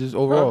better, just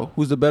overall? Huh?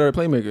 Who's the better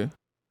playmaker?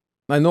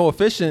 Like no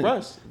efficient.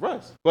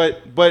 Russ.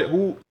 But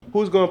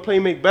who's gonna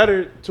make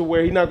better to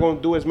where he's not gonna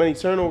do as many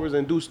turnovers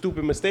and do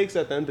stupid mistakes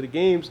at the end of the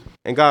games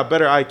and got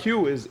better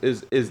IQ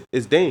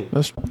is Dame.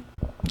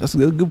 That's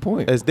a good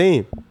point. As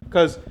Dame,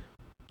 because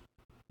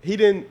he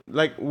didn't,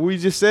 like we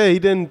just said, he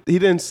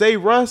didn't say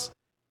Russ,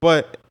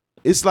 but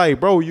it's like,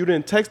 bro, you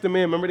didn't text the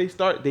man. Remember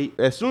they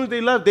as soon as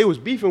they left, they was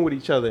beefing with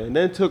each other, and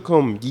then it took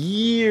them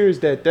years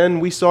that then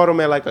we saw them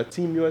at like a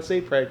Team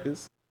USA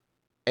practice,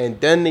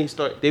 and then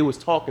they was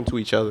talking to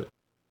each other.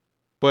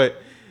 But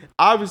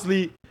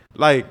obviously,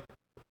 like,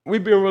 we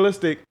being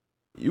realistic,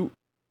 you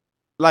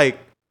like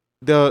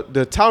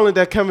the talent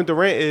that Kevin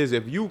Durant is,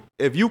 if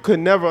you could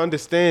never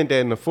understand that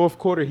in the fourth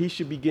quarter he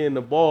should be getting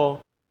the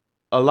ball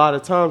a lot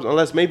of times,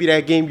 unless maybe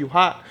that game you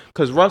hot,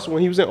 because Russ,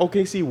 when he was in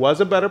OKC,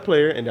 was a better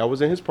player, and that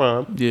was in his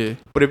prime. Yeah.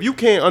 But if you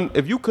couldn't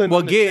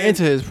get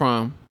into his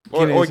prime.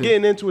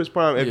 Getting into his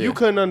prime, if you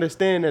couldn't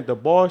understand that the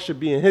ball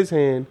should be in his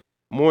hand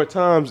more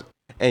times,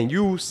 and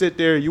you sit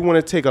there, you want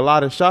to take a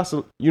lot of shots,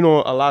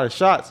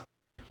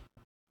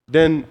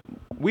 then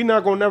we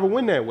not gonna never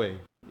win that way.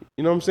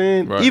 You know what I'm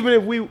saying? Right. Even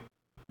if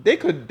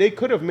they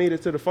could have made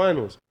it to the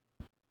finals,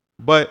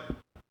 but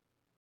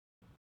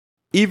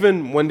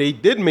even when they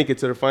did make it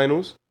to the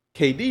finals,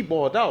 KD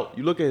balled out.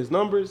 You look at his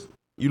numbers,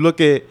 you look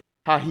at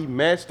how he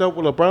matched up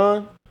with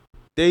LeBron.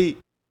 They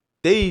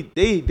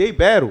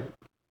battled,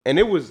 and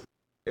it was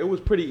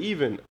pretty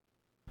even.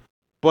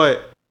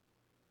 But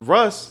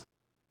Russ,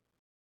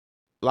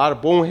 a lot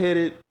of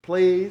boneheaded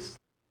plays,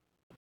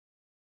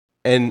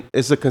 and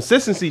it's a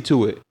consistency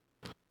to it.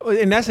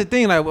 And that's the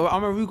thing. Like, I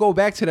remember we go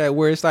back to that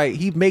where it's like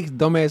he makes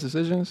dumbass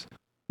decisions,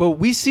 but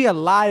we see a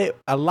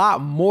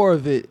lot more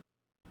of it.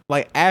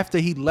 Like after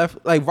he left,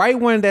 like right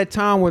when that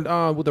time with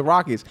the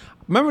Rockets.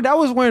 Remember that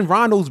was when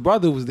Rondo's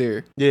brother was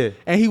there. Yeah,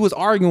 and he was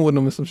arguing with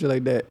him and some shit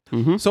like that.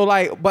 Mm-hmm. So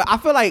like, but I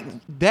feel like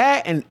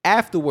that and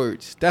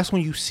afterwards, that's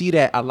when you see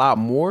that a lot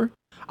more.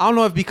 I don't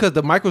know if because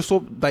the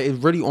microscope like is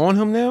really on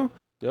him now,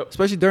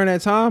 especially during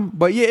that time.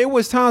 But yeah, it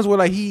was times where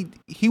like he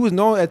was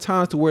known at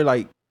times to where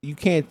like you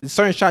can't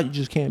certain shots you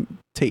just can't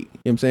take. You know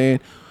what I'm saying?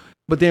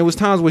 But then it was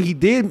times where he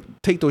did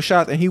take those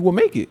shots and he would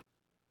make it,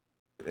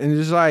 and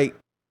it's like.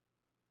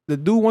 The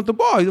dude want the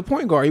ball. He's a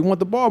point guard. He want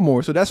the ball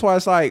more. So that's why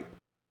it's like,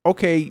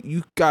 okay,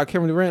 you got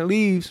Kevin Durant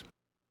leaves,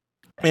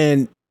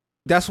 and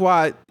that's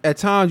why at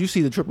times you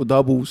see the triple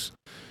doubles.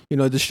 You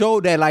know, to show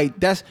that like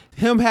that's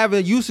him having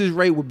a usage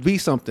rate would be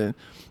something.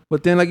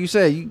 But then, like you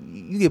said,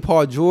 you get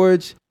Paul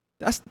George.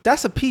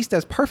 That's a piece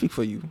that's perfect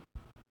for you.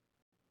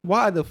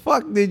 Why the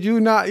fuck did you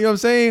not? You know what I'm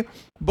saying?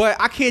 But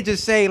I can't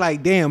just say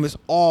like, damn, it's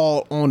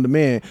all on the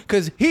man,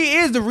 because he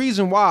is the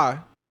reason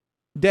why.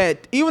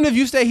 That even if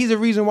you say he's the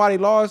reason why they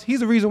lost, he's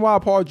the reason why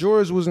Paul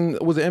George was an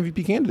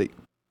MVP candidate.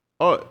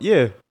 Oh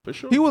yeah, for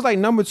sure. He was like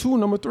number 2,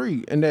 number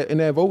 3 in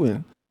that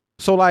voting.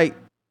 So like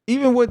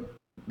even with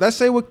that's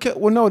the thing with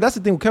Kevin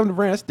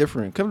Durant. That's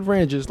different. Kevin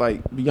Durant just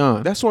like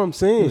beyond. That's what I'm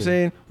saying. You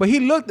know what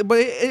I'm saying, but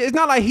it's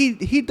not like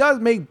he does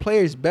make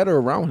players better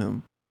around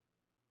him.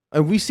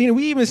 And we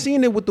even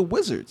seen it with the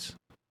Wizards.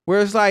 Where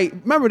it's like,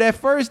 remember that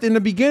first in the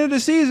beginning of the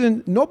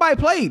season, nobody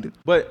played,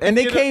 and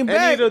they came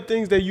back. Any of the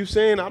things that you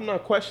saying, I'm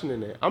not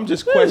questioning it. I'm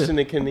just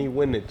questioning, can they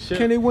win the chip?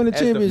 Can they win the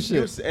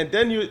championship? And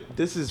then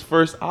this is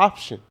first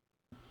option.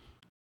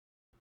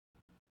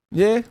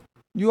 Yeah,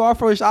 you are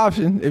first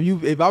option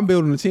if I'm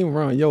building a team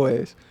around your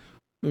ass.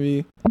 I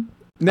mean,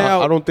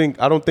 now I don't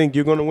think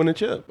you're gonna win a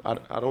chip.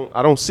 I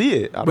don't see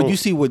it. But you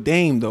see with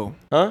Dame though,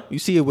 huh? You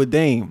see it with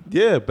Dame.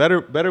 Yeah,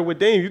 better with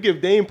Dame. You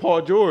give Dame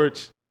Paul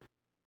George.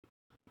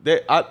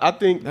 I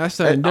think that's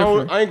something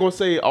different. I ain't gonna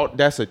say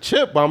that's a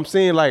chip, but I'm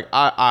saying like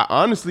I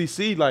honestly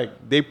see like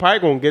they probably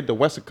gonna get the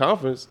Western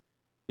Conference.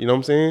 You know what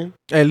I'm saying?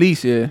 At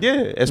least, yeah.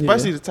 Yeah,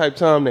 especially the type of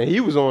time that he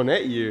was on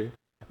that year.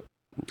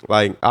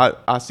 Like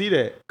I see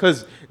that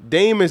because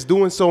Dame is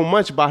doing so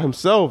much by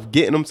himself,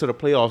 getting them to the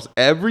playoffs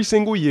every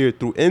single year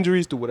through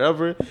injuries, through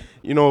whatever.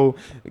 You know,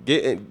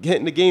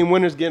 getting the game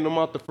winners, getting them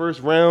out the first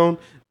round,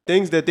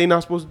 things that they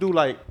not supposed to do.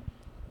 Like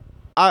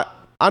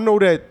I know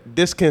that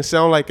this can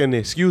sound like an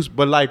excuse,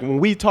 but like when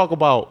we talk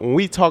about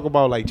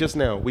like just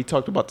now, we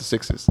talked about the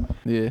Sixers.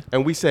 Yeah.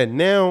 And we said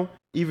now,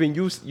 even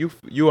you're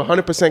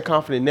 100%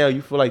 confident now,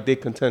 you feel like they're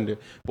contender.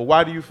 But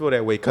why do you feel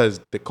that way? Because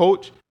the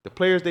coach, the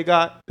players they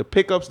got, the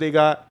pickups they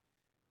got,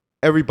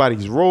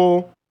 everybody's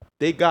role,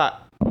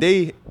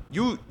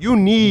 you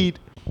need,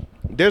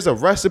 there's a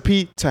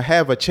recipe to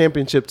have a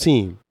championship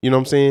team. You know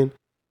what I'm saying?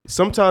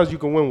 Sometimes you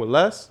can win with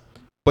less,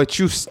 but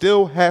you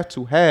still have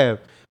to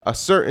have a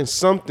certain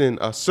something,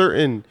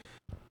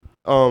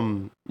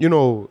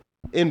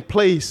 in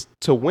place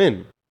to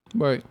win.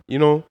 Right. You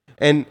know?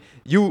 And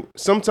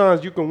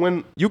sometimes you can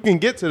win, you can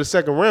get to the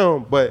second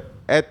round, but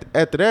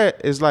after that,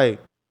 it's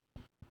like,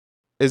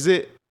 is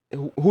it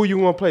who you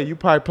want to play? You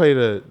probably play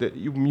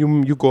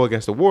you go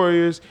against the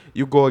Warriors,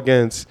 you go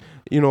against,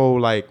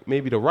 like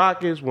maybe the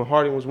Rockets when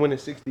Harden was winning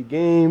 60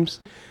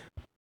 games.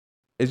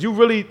 Is you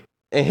really,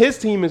 and his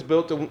team is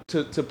built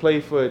to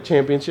play for a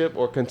championship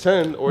or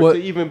contend or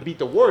to even beat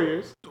the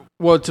Warriors.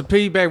 Well, to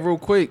piggyback real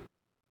quick,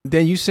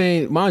 Then you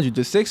saying, mind you,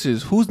 the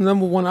Sixers, who's the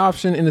number one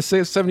option in the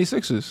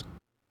 76ers?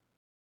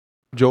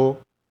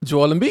 Joel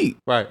Embiid.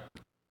 Right.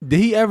 Did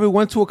he ever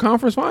went to a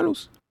conference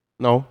finals?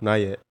 No, not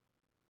yet.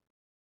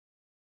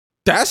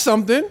 That's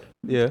something.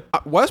 Yeah.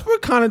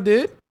 Westbrook kind of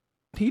did.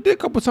 He did a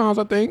couple times,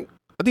 I think.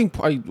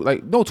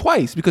 Probably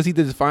twice because he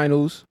did the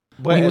finals.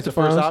 But he as the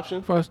first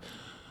option?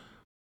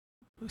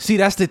 See,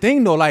 that's the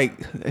thing though.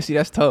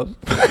 That's tough.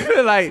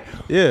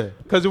 Yeah,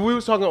 because if we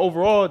was talking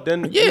overall,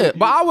 then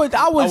but I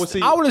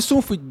would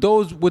assume for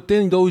those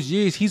within those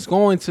years, he's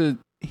going to.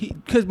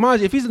 Because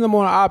mind you, if he's the number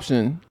one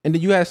option, and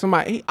then you have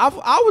somebody,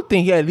 I would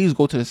think he at least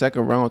go to the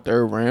second round,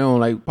 third round,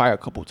 like probably a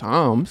couple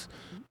times.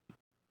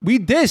 We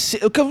did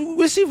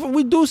because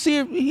we do see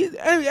him.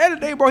 At the end of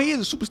the day, bro, he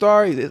is a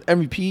superstar. He's an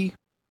MVP.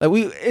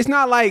 It's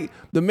not like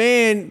the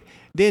man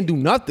didn't do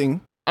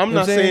nothing. I'm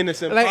not saying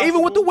it's impossible. Like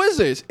even with the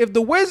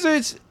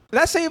Wizards,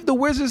 let's say if the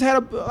Wizards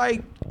had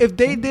if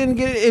they didn't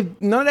get it,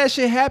 if none of that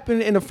shit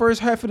happened in the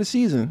first half of the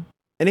season,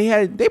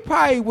 and they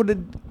probably would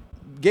have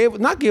gave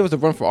us a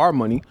run for our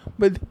money,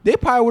 but they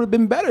probably would have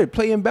been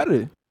playing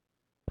better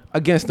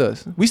against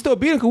us. We still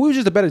beat them because we were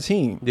just a better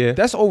team. Yeah,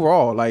 that's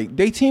overall. Like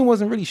their team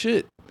wasn't really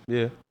shit.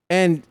 Yeah,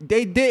 and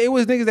it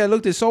was niggas that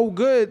looked so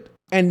good.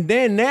 And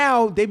then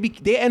now they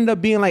end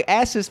up being like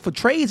assets for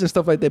trades and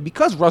stuff like that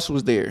because Russ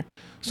was there.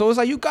 So it's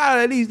like you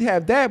gotta at least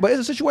have that, but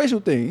it's a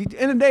situational thing. At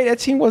the end of the day, that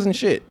team wasn't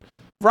shit.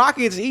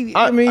 Rockets,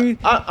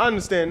 I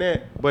understand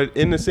that, but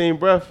in the same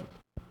breath,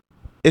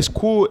 it's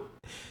cool.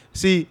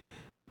 See,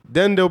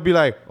 then they'll be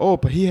like, oh,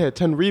 but he had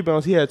 10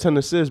 rebounds, he had 10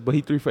 assists, but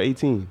he 3 for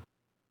 18.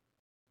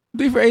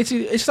 3 for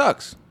 18, it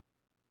sucks.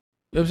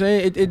 You know what I'm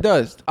saying? It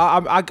does.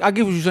 I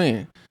get what you're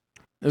saying.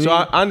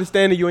 I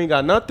understand that you ain't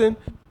got nothing,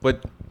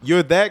 but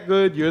you're that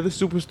good. You're the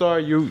superstar.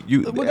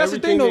 But that's the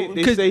thing, though.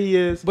 They say he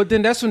is. But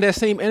then that's when that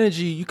same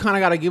energy, you kind of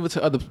got to give it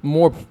to other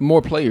more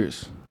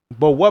players.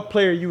 But what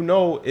player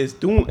is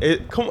doing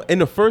it? Come on, in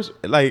the first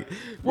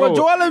Well,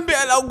 Joel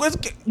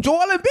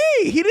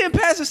Embiid, he didn't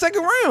pass the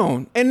second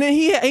round, and then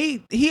he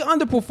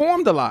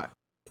underperformed a lot.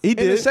 He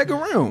did in the second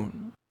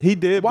round. He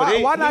did.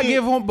 Why not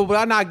give him? But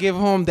why not give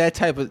him that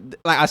type of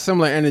a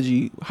similar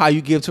energy? How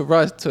you give to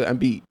Russ to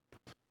Embiid?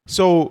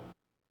 So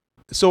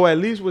at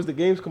least was the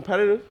games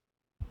competitive?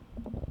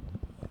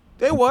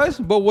 They was,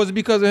 but was it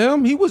because of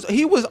him? He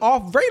was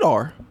off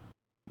radar.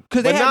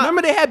 Because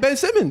remember they had Ben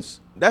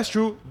Simmons. That's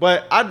true,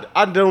 but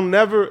I don't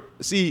never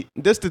see.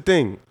 That's the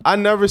thing. I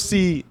never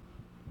see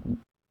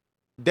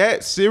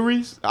that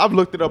series. I've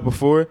looked it up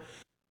before.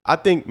 I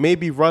think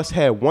maybe Russ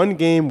had one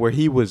game where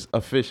he was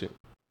efficient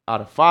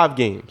out of 5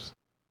 games.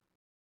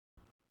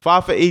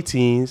 5 for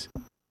 18s,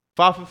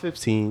 5 for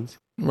 15s,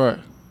 right?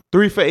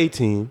 3 for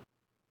 18.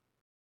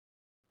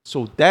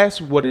 So that's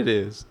what it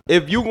is.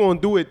 If you're going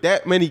to do it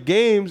that many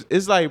games,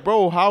 it's like,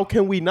 bro, how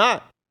can we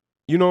not?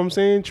 You know what I'm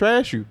saying?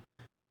 Trash you.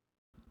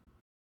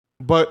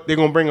 But they're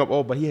going to bring up,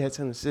 but he had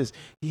 10 assists.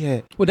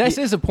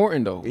 Is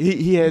important, though.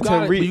 He had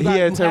 10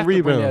 rebounds.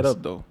 Bring that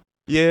up, though.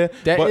 Yeah.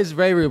 That is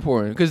very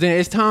important. Because then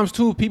it's times,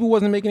 too, people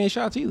wasn't making their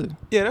shots either.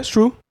 Yeah, that's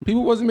true.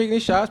 People wasn't making their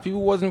shots.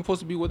 People wasn't supposed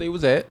to be where they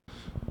was at.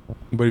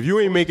 But if you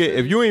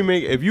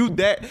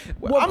that...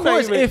 Well, of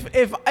course,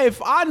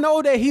 if I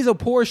know that he's a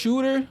poor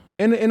shooter...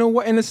 In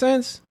a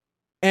sense,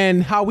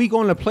 and how we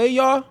going to play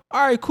y'all,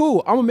 all right,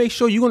 cool. I'm going to make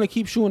sure you're going to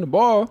keep shooting the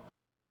ball.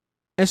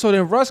 And so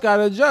then Russ got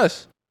to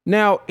adjust.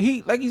 Now,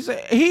 he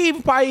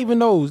probably even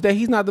knows that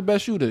he's not the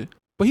best shooter,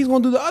 but he's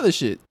going to do the other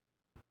shit.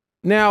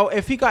 Now,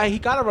 if he got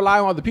to rely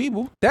on other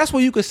people, that's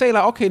where you could say,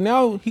 like, okay,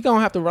 now he going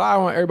to have to rely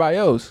on everybody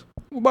else.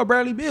 What about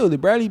Bradley Beal? Did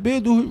Bradley Beal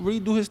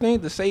really do his thing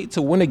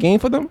to win a game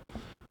for them?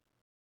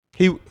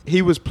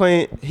 He was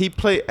playing, he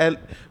played,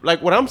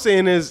 what I'm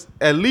saying is,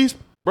 at least,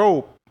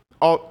 bro,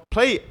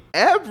 play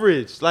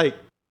average. Like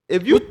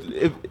if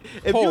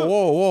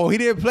whoa, he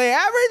didn't play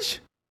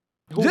average.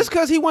 Who? Just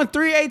because he won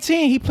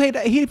 318, he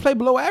played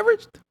below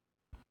average.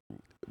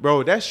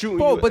 Bro, that's shooting.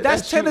 Bro, but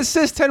that's 10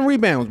 assists, 10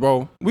 rebounds,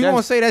 bro. We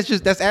gonna say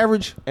that's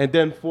average. And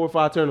then 4 or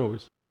 5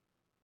 turnovers.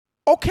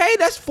 Okay,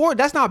 that's 4.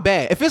 That's not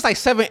bad. If it's like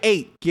 7,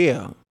 8,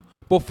 yeah.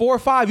 But 4 or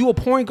 5, you a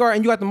point guard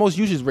and you got the most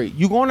usage rate.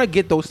 You gonna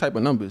get those type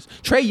of numbers.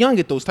 Trae Young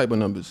get those type of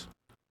numbers,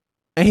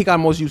 and he got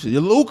most usage.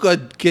 Luka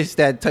gets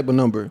that type of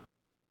number.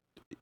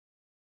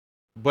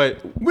 But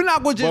we're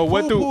not going to just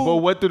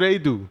what do they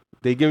do?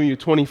 They giving you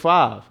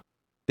 25.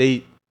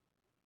 They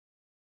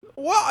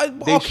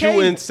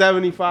shooting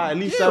 75, at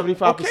least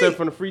 75%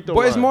 from the free throw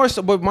line. It's more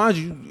so, but mind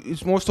you,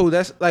 it's more so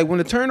that's like when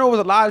the turnovers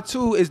a lot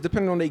too is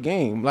depending on their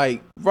game.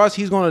 Like Russ,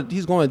 he's gonna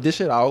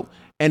dish it out,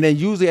 and then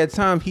usually at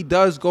times he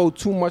does go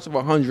too much of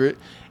 100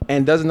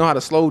 and doesn't know how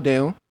to slow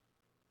down.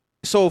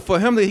 So for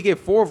him to get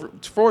 4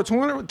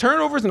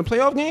 turnovers in the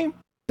playoff game,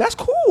 that's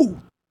cool.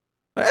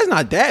 That's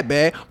not that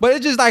bad, but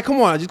it's just like,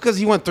 come on, just because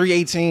he went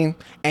 318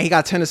 and he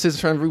got 10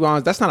 assists, 10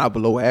 rebounds, that's not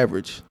below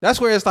average.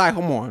 That's where it's like,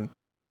 come on,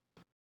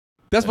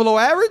 that's below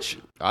average.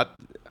 I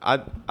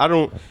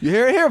don't. You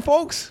hear it here,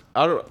 folks.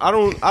 I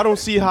don't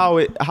see how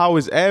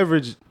it's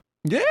average.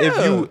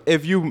 Yeah.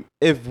 If you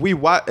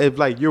watch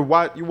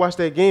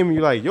that game and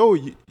you're like, yo,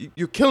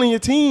 you're killing your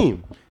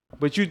team.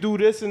 but you do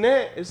this and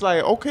that. It's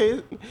like,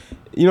 okay,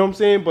 you know what I'm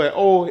saying? But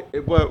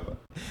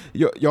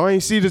y'all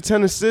ain't see the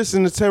 10 assists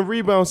and the 10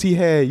 rebounds he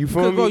had. You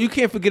feel me? Bro, you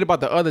can't forget about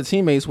the other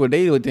teammates where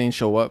they didn't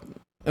show up.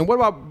 And what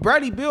about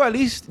Bradley Beal? At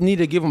least need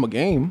to give him a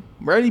game.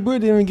 Bradley Beal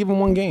didn't even give him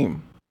one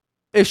game.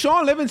 If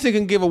Sean Livingston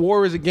can give a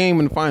Warriors a game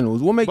in the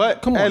finals, we'll make.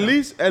 But come on. at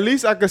least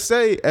I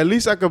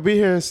could be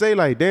here and say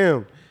like,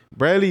 damn,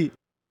 Bradley.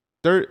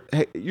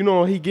 You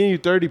know, he gave you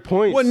 30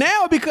 points. Well,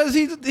 now because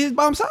he's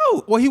by himself.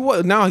 Well, he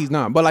was. Now he's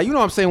not. But like, you know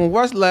what I'm saying? When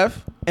Russ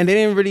left and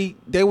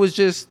they was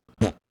just,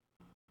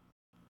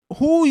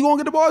 who you gonna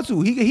get the ball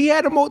to? He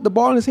had the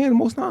ball in his hand the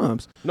most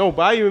times. No,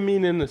 but I even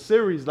mean in the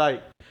series.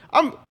 Like,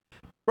 I'm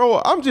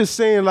just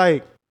saying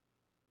like,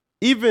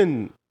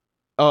 even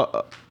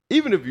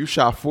if you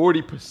shot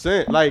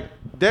 40%, like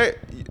that,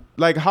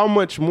 like how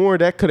much more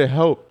that could have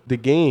helped the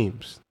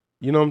games.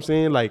 You know what I'm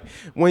saying? Like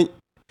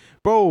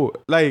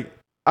like.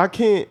 I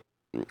can't.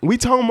 We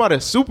talking about a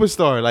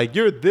superstar. Like,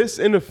 you're this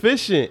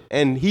inefficient,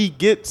 and he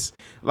gets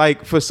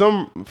like for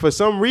some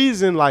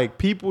reason, like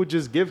people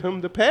just give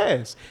him the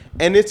pass,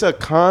 and it's a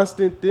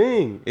constant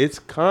thing. It's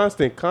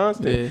constant.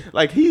 Yeah.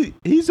 Like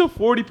he's a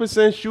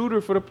 40% shooter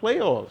for the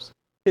playoffs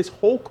his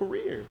whole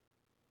career.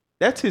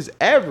 That's his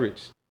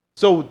average.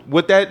 So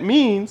what that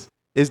means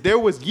is there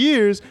was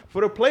years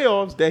for the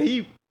playoffs that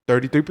he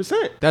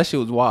 33%. That shit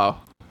was wild.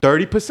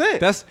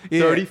 30%. That's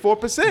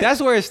 34%. That's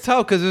where it's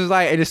tough because it's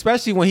like, and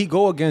especially when he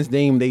go against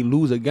Dame, they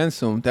lose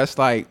against him. That's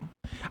like,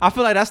 I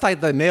feel like that's like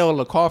the nail in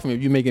the coffin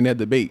if you're making that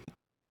debate.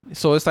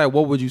 So it's like,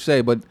 what would you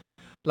say? But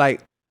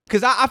like,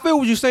 because I feel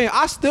what you're saying.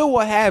 I still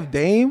will have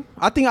Dame.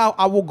 I think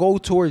I will go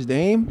towards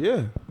Dame.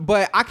 Yeah.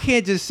 But I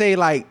can't just say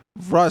like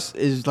Russ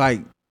is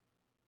like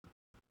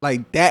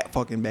that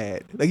fucking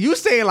bad. Like you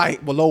saying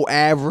like below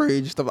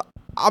average stuff.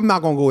 I'm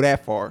not gonna go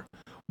that far.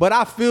 But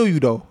I feel you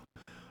though.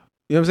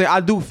 You know what I'm saying? I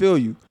do feel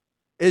you.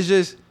 It's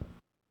just,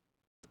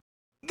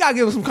 you gotta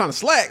give him some kind of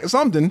slack or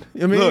something.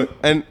 You know what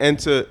I mean? Look, and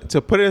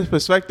to put it in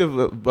perspective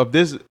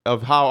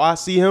of how I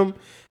see him,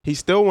 he's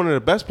still one of the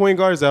best point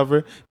guards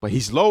ever, but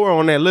he's lower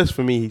on that list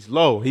for me. He's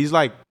low. He's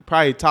like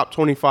probably top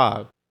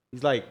 25.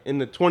 He's like in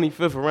the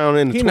 25th around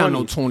in the 20s. He's not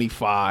no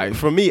 25.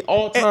 For me,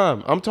 all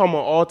time. I'm talking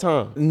about all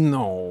time.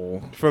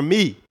 No. For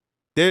me.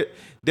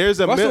 There's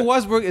a Russell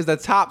Westbrook is the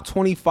top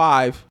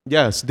 25.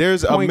 Yes,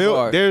 there's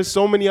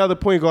so many other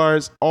point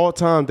guards all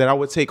time that I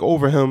would take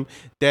over him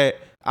that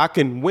I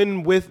can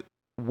win with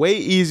way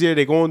easier.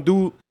 They're gonna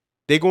do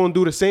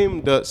the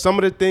same. Some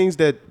of the things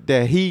that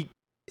he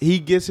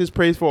gets his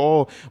praise for.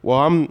 Oh, well,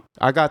 I'm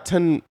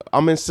impacting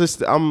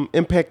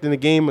the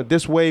game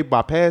this way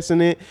by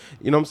passing it.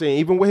 You know what I'm saying?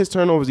 Even with his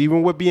turnovers,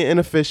 even with being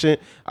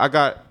inefficient, I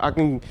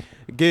can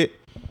get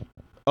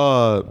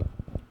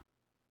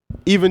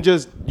even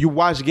just you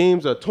watch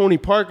games of Tony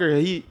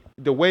Parker,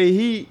 the way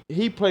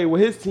he played with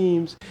his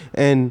teams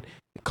and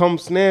come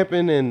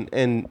snapping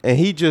and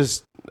he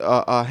just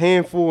a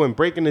handful and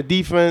breaking the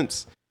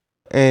defense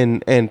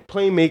and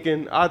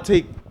playmaking.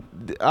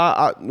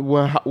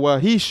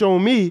 What he showed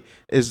me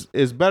is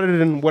better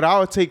than what I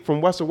would take from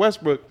Russell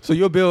Westbrook. So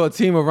you'll build a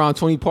team around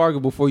Tony Parker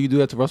before you do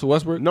that to Russell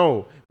Westbrook?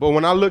 No, but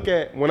when I look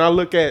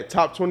at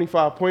top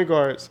 25 point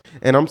guards,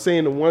 and I'm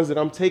saying the ones that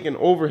I'm taking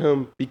over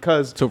him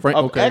because of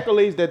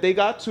accolades that they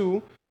got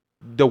too,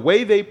 the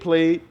way they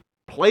played,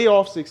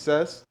 playoff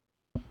success,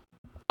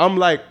 I'm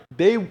like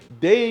they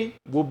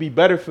will be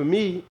better for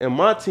me and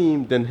my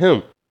team than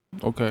him.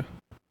 Okay.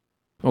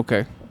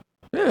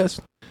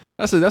 Yes.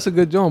 That's a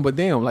good joint, but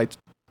damn, like,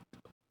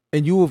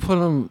 and you would put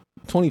him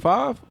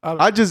 25?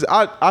 I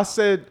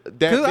said that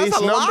base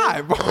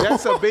number. Bro.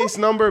 That's a base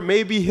number.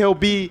 Maybe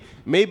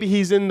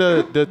he's in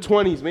the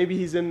 20s. Maybe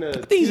he's in the.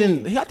 I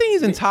think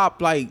he's in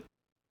top like.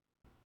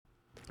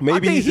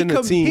 Maybe he's in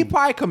the team. He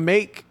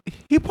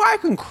probably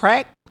can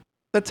crack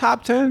the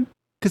top 10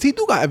 because he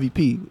do got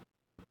MVP.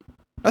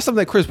 That's something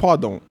that Chris Paul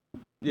don't.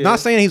 Yeah. Not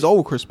saying he's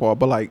old Chris Paul,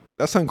 but like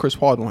that's something Chris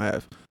Paul don't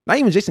have. Not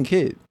even Jason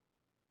Kidd. You know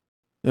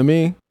what I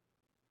mean?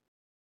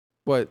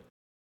 But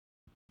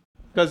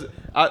because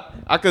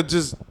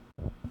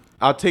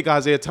I'll take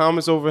Isaiah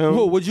Thomas over him.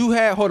 Who would you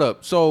have? Hold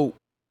up. So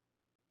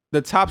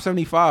the top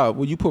 75,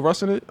 would you put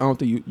Russ in it? I don't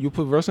think you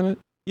put Russ in it.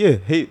 Yeah.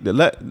 Hey,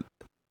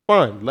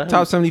 fine. Let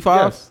top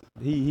 75. Yes.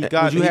 He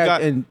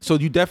got. And so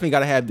you definitely got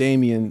to have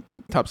Damian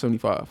top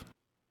 75.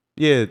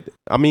 Yeah,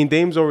 I mean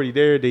Dame's already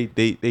there. They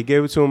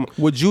gave it to him.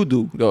 Would you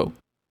do though?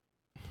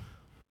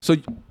 So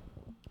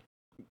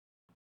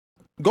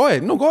go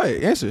ahead. No, go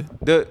ahead. Answer.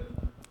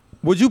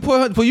 Would you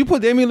put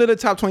Damian Lillard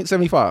top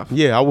 75?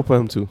 Yeah, I would put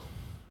him too.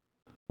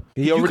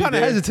 You kind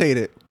of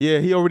hesitated. Yeah,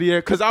 he already there.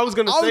 Because I was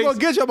going to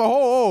get you up a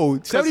whole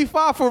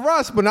 75 for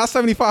Russ, but not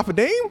 75 for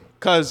Dame?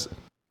 Because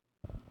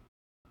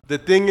the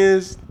thing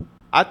is,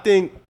 I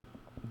think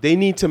they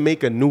need to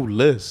make a new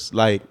list.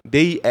 Like,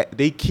 they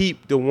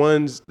keep the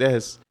ones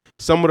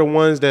some of the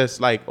ones that's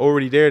like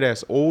already there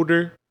that's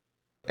older.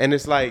 And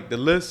it's like the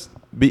list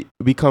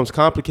becomes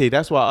complicated.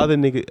 That's why other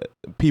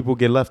people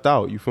get left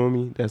out. You feel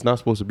me? That's not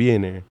supposed to be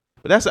in there.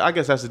 But I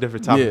guess that's a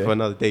different topic for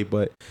another day.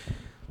 But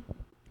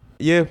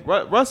yeah,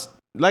 Russ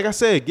like I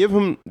said, give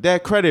him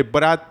that credit.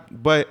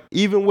 But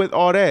even with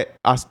all that,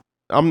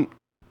 I'm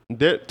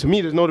there. To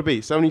me, there's no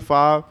debate.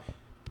 75,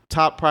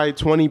 top probably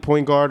 20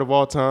 point guard of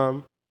all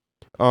time.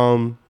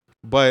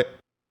 But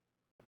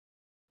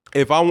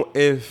if I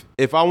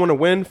want to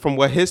win from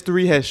what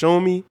history has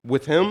shown me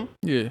with him,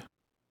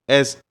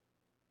 as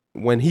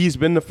when he's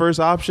been the first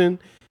option,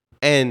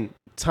 and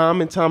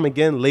time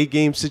again late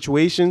game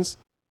situations,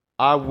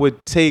 I would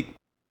take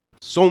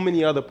so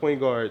many other point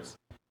guards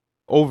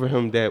over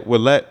him that would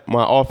let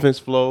my offense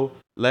flow,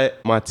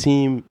 let my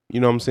team,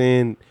 you know what I'm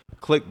saying,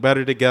 click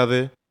better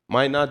together.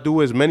 Might not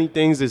do as many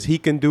things as he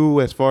can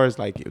do as far as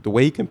like the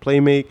way he can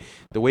play make,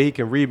 the way he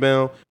can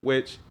rebound,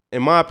 which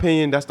in my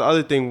opinion, that's the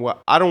other thing.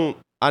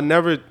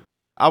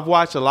 I've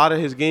watched a lot of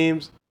his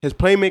games, his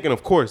playmaking,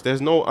 of course,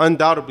 there's no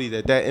undoubtedly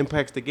that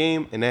impacts the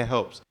game and that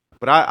helps.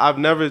 But I've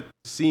never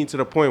seen to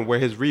the point where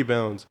his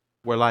rebounds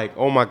were like,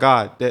 oh my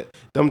God, that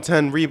them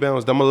 10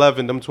 rebounds, them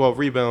 11, them 12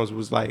 rebounds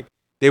was like,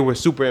 they were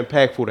super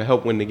impactful to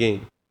help win the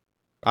game.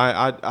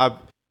 I've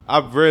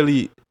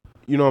rarely,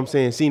 you know what I'm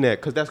saying, seen that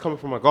because that's coming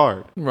from a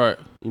guard. Right.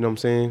 You know what I'm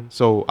saying?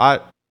 So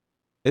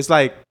it's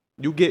like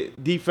you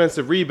get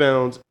defensive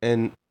rebounds,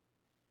 and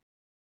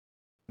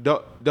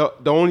the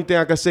only thing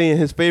I can say in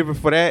his favor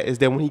for that is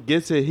that when he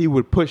gets it, he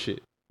would push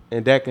it,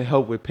 and that can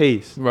help with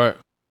pace. Right.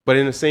 But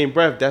in the same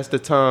breath, that's the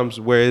times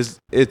where it's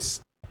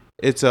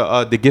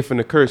the gift and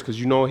the curse, because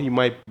you know he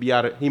might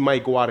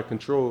go out of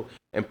control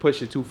and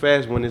push it too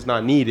fast when it's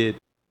not needed,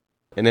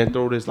 and then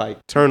throw this like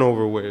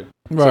turnover where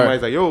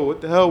somebody's like, yo,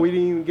 what the hell? We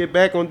didn't even get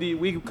back on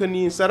we couldn't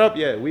even set up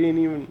yet. We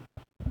didn't even.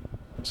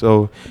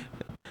 So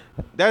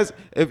that's,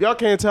 if y'all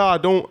can't tell,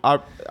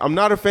 I'm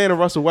not a fan of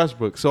Russell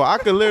Westbrook. So I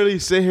could literally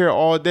sit here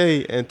all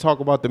day and talk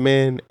about the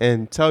man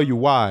and tell you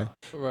why.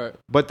 Right.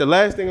 But the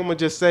last thing I'm gonna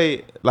just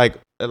say, like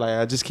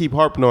I just keep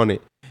harping on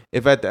it.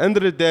 If at the end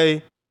of the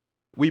day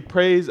we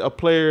praise a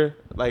player,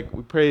 like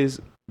we praise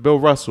Bill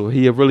Russell,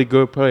 he a really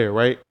good player,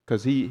 right?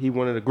 Because he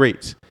one of the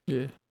greats.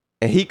 Yeah.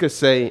 And he could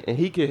say,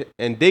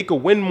 and they could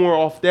win more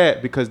off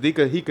that, because he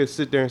could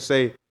sit there and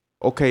say,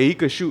 okay, he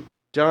could shoot.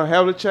 John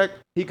Havlicek,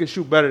 he could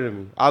shoot better than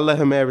me. I'll let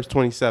him average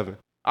 27.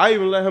 I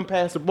even let him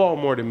pass the ball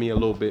more than me a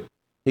little bit.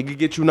 He could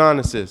get you 9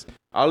 assists.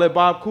 I'll let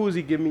Bob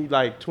Cousy give me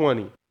like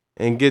 20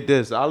 and get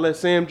this. I'll let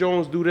Sam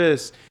Jones do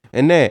this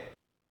and that.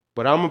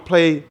 But I'm going to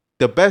play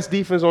the best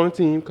defense on the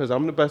team because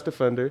I'm the best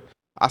defender.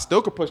 I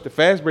still could push the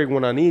fast break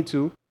when I need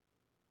to.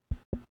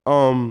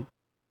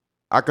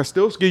 I could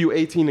still give you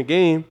 18 a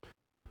game.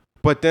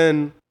 But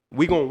then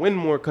we going to win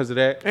more because of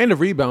that. And the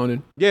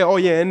rebounding. Yeah,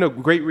 and the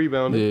great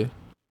rebounder. Yeah.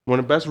 One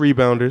of the best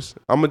rebounders.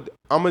 I'm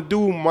going to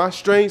do my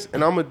strengths,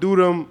 and I'm going to do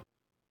them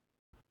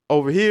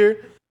over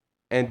here.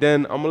 And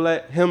then I'm going to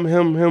let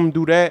him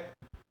do that.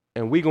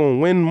 And we going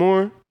to win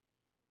more.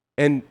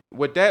 And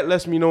what that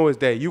lets me know is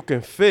that you can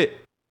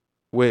fit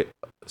with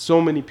so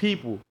many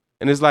people.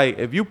 And it's like,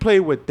 if you play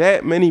with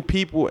that many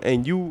people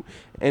and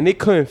they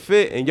couldn't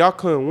fit and y'all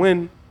couldn't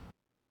win,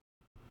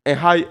 and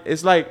how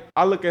it's like,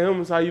 I look at him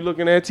as how you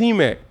looking at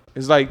T-Mac.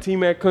 It's like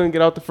T-Mac couldn't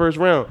get out the first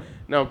round.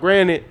 Now,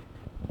 granted,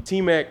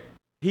 T-Mac,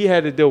 he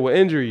had to deal with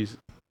injuries.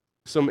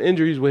 Some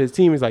injuries with his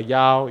team. He's like,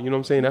 Yao, you know what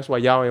I'm saying? That's why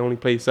Yao only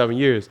played 7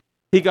 years.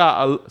 He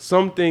got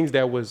some things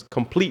that was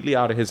completely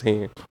out of his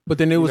hand. But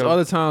then there was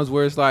other times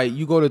where it's like,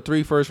 you go to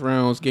 3 first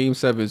rounds, game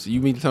 7s, you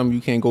mean to tell me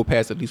you can't go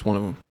past at least one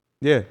of them.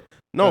 Yeah.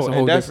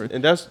 No,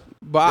 that's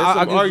but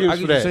I get what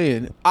you're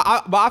saying.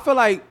 But I feel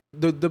like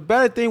the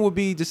better thing would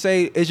be to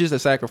say it's just a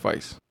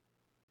sacrifice.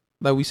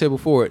 Like we said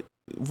before,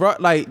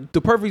 like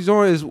the perfect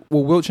zone is with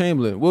Wilt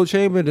Chamberlain. Wilt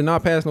Chamberlain did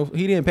not pass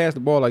he didn't pass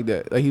the ball like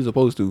that, like he was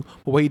supposed to.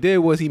 But what he did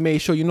was he made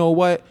sure, you know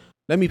what?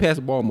 Let me pass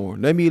the ball more.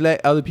 Let me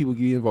let other people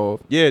get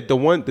involved. Yeah,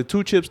 the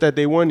 2 chips that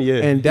they won,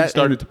 and he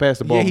started to pass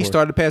the ball. Yeah, he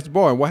started to pass the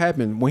ball. And what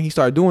happened? When he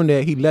started doing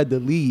that, he led the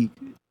league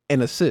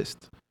in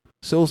assists.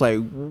 So it was like,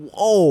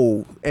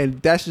 whoa.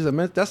 And that's just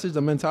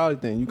a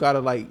mentality thing. You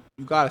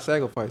gotta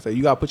sacrifice. Like,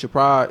 you gotta put your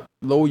pride,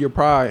 lower your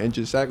pride, and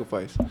just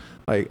sacrifice.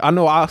 Like, I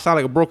know I sound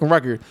like a broken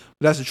record,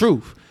 but that's the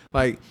truth.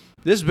 Like,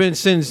 this has been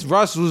since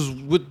Russ was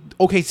with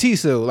OKC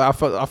still.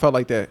 Like, I felt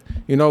like that.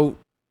 You know,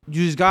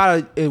 you just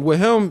gotta, and with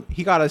him,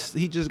 he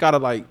just gotta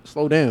like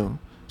slow down,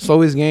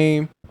 slow his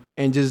game,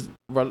 and just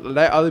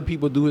let other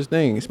people do his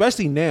thing.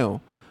 Especially now.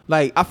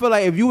 Like, I feel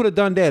like if you would have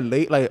done that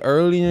late, like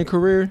early in your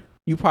career,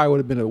 you probably would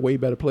have been a way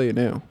better player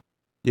now.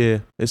 Yeah,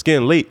 it's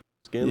getting late.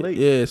 Late.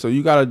 Yeah, so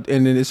you gotta,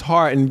 and then it's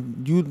hard,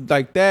 and you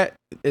like that.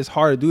 It's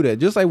hard to do that.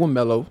 Just like with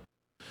Melo,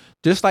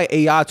 just like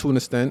AI to an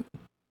extent.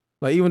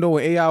 Like, even though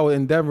when AI was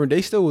in Denver,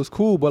 they still was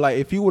cool, but like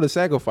if you would have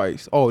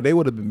sacrificed, they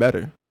would have been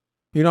better.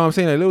 You know what I'm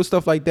saying? Like little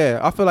stuff like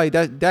that. I feel like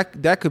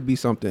that could be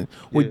something.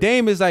 Yeah. With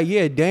Dame is like,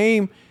 yeah,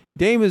 Dame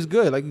is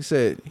good. Like you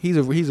said, he's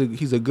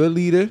a good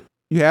leader.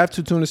 You have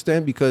to an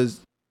extent,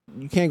 because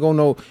you can't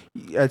go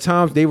at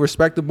times they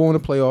respectable in the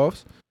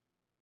playoffs.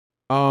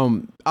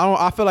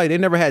 I feel like they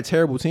never had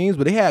terrible teams,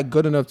 but they had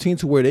good enough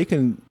teams to where they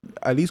can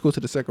at least go to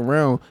the second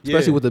round,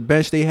 especially with the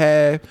bench they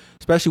have,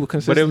 especially with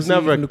consistency. But it was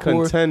never a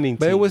contending.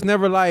 But it was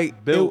never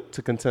like built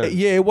to contend.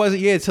 Yeah, it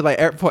wasn't. Yeah, to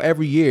like for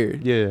every year.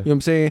 Yeah, you know what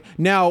I'm saying.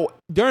 Now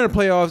during the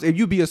playoffs, if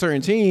you be a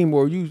certain team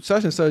or you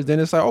such and such, then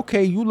it's like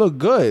okay, you look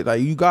good.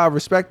 Like you gotta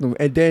respect them.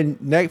 And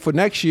then for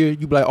next year,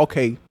 you be like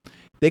okay,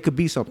 they could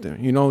be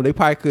something. You know, they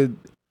probably could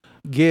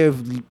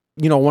give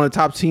one of the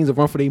top teams a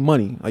run for their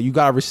money. Like you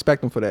gotta respect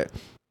them for that.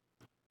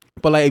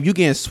 But like if you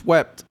get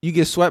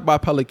swept by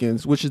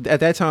Pelicans, which is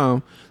at that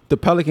time the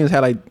Pelicans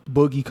had like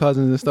Boogie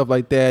Cousins and stuff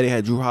like that. They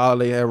had Drew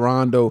Holiday, they had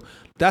Rondo.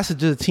 That's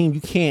just a team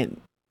you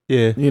can't,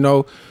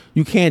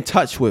 you can't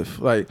touch with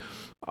like,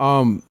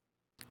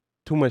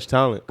 too much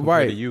talent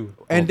compared to you.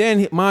 And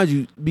then mind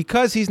you,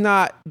 because he's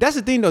not. That's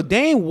the thing though.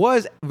 Dame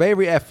was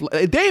very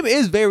athletic. Dame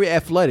is very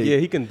athletic. Yeah,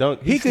 he can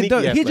dunk. He can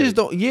dunk. He just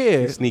don't.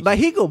 Yeah, like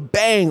he could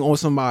bang on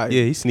somebody.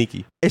 Yeah, he's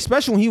sneaky.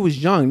 Especially when he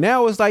was young.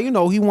 Now it's like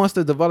he wants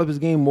to develop his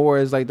game more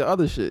as like the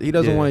other shit. He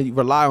doesn't want to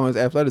rely on his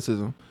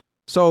athleticism.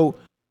 So,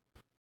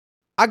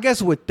 I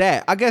guess with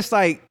that,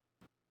 like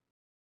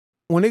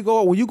when you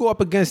go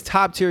up against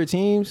top tier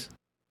teams,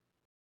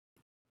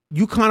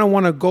 you kind of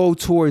want to go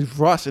towards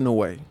Russ in a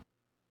way.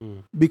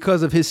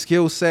 Because of his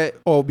skill set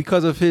or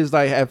because of his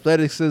like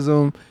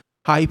athleticism,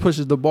 how he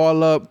pushes the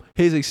ball up,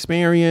 his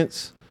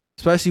experience,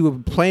 especially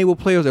with playing with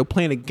players that are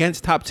playing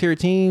against top tier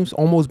teams,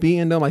 almost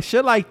beating them, like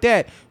shit like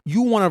that,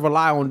 you want to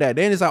rely on that.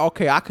 Then it's like,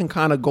 okay, I can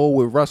kind of go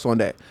with Russ on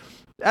that.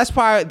 That's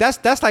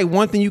like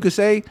one thing you could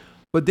say,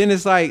 but then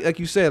it's like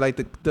you said, like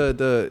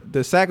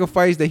the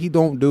sacrifice that he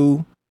don't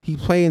do, he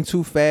playing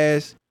too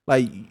fast,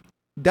 like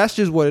that's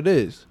just what it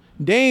is.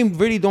 Dame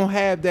really don't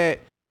have that.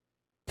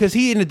 Because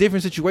he in a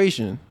different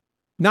situation.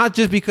 Not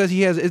just because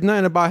it's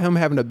nothing about him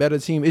having a better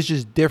team. It's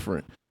just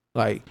different.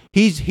 Like,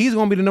 he's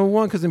going to be the number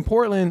one because in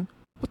Portland,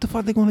 what the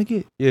fuck they going to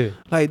get? Yeah.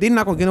 Like, they're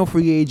not going to get no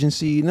free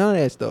agency, none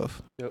of that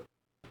stuff. Yep.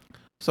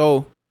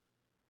 So,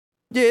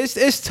 yeah,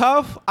 it's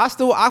tough. I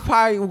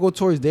probably will go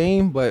towards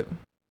Dame, but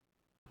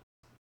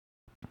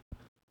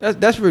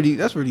that's really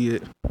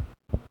it.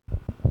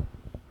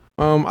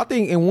 I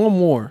think in one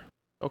more.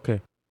 Okay.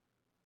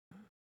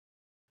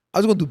 I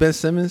was going to do Ben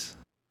Simmons.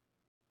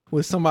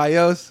 With somebody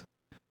else,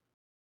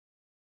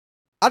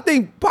 I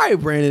think probably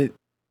Brandon.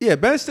 Yeah,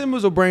 Ben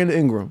Simmons or Brandon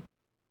Ingram.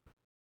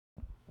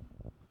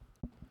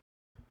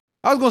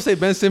 I was gonna say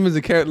Ben Simmons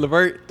and Karat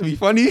LeVert to be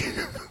funny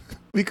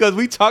because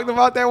we talked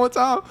about that one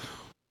time.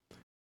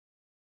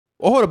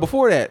 Oh, hold up.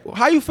 Before that,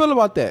 how you feel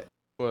about that?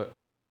 What?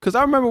 Because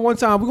I remember one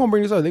time we're gonna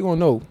bring this up. They're gonna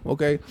know.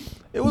 Okay,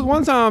 it was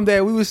one time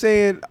that we was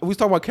talking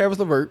about Karat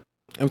LeVert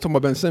and we're talking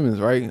about Ben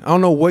Simmons, right? I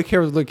don't know where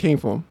Karat LeVert came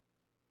from.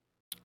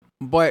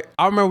 But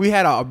I remember we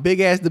had a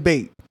big ass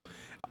debate,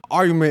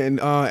 argument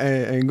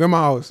in Grandma's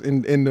house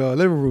in the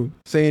living room,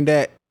 saying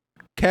that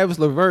Caris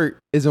LeVert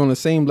is on the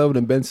same level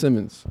than Ben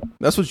Simmons.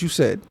 That's what you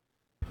said,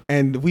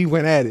 and we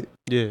went at it.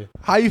 Yeah.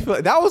 How you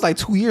feel? That was like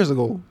 2 years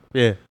ago.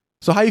 Yeah.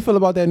 So how you feel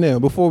about that now?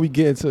 Before I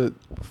get into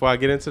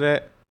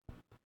that,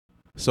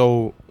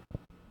 so,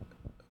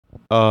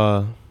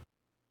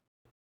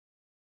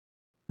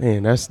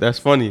 man, that's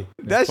funny.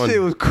 That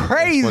shit was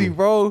crazy,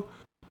 bro.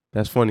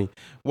 That's funny.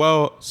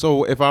 Well,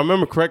 so if I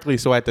remember correctly,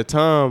 so at the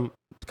time,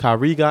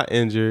 Kyrie got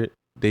injured.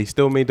 They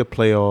still made the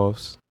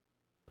playoffs.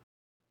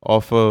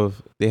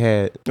 They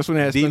had that's when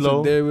they had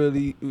D-Lo.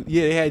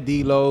 They had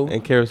D-Lo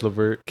and Karis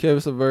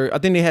LeVert. I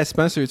think they had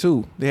Spencer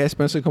too. They had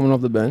Spencer coming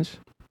off the bench.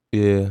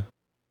 Yeah.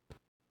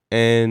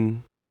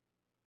 And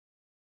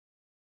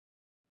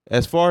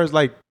as far as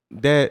like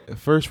that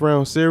first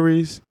round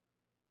series,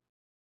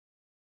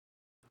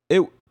 it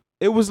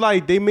was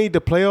like they made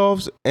the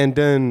playoffs and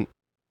then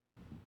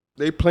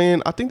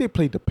I think they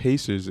played the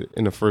Pacers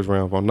in the first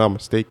round, if I'm not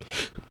mistaken.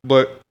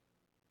 But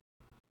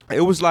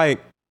it was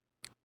like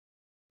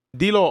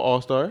D-Lo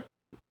All-Star.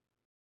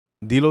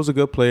 D-Lo's a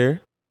good player.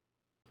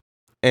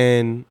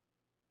 And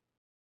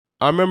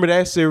I remember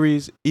that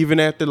series, even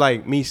after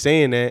like me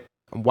saying that,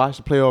 I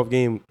watched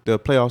the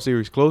playoff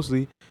series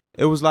closely.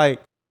 It was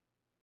like,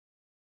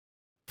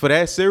 for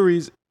that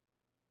series,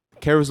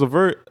 Karis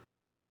LeVert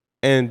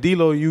and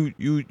D-Lo,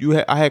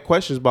 I had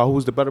questions about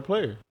who's the better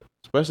player.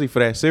 Especially for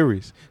that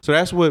series. So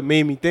that's what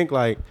made me think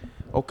like,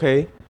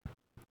 okay,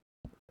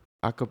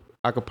 I could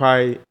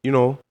probably,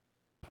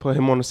 put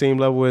him on the same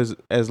level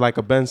as like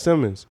a Ben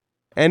Simmons.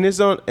 And it's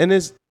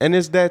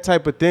that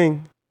type of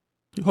thing.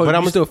 But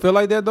I'm still feel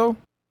like that though?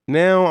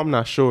 Now I'm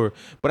not sure.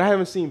 But I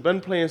haven't seen Ben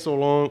play in so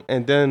long,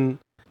 and then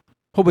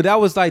but that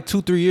was like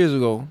 2-3 years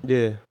ago.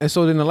 Yeah. And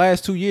so then the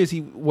last 2 years he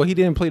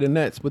didn't play the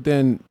Nets, but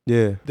then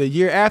the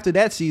year after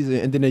that season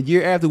and then the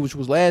year after which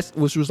was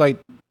like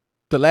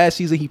the last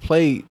season he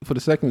played for the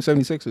second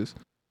 76ers.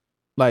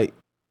 Like,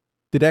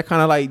 did that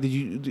kind of like,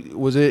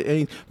 was it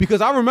any,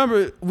 because I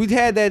remember we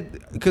had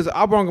that, because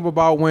I brought up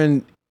about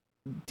when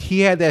he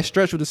had that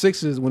stretch with the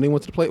Sixers when they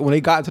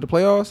got into the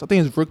playoffs. I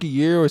think his rookie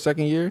year or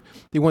second year,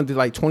 they went to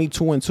like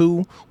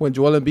 22-2 when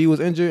Joel Embiid was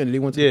injured and they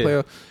went to the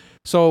playoffs.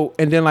 So,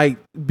 and then like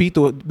beat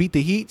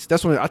the Heats.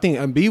 That's when I think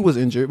Embiid was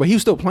injured, but he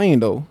was still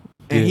playing though.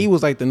 And he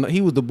was like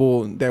he was the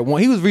bull that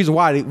won. He was the reason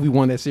why we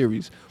won that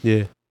series.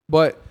 Yeah.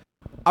 But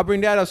I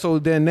bring that up. So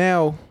then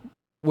now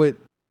with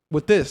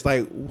this,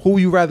 like, who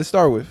you rather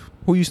start with?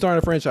 Who you starting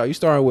the franchise? You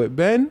starting with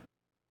Ben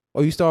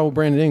or you starting with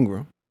Brandon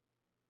Ingram?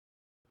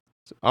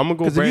 I'm gonna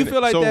go Brandon. If you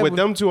feel like so with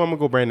them two, I'm gonna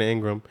go Brandon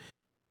Ingram.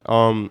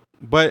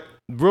 But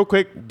real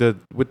quick,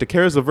 with the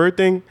Karis LeVert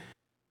thing,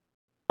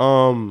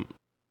 I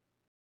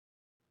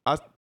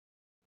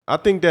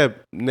think that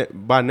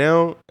by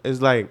now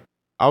it's like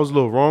I was a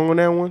little wrong on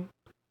that one,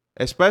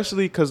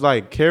 especially because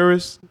like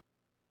Karis,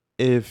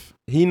 if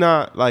he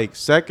not like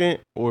second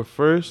or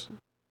first,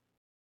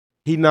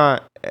 he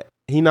not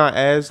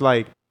as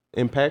like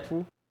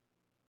impactful.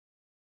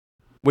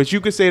 Which you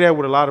could say that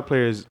with a lot of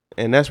players,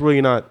 and that's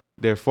really not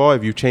their fault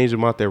if you change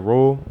them out their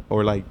role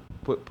or like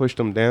push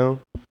them down.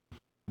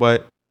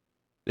 But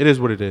it is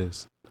what it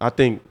is. I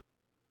think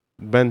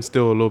Ben's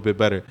still a little bit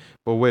better.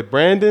 But with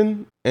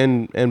Brandon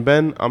and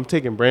Ben, I'm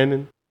taking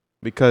Brandon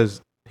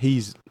because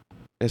he's,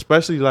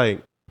 especially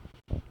like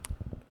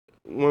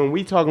when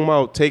we talking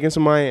about taking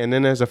somebody and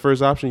then as a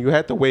first option, you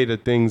have to weigh the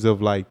things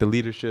of like the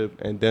leadership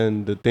and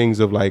then the things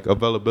of like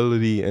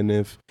availability and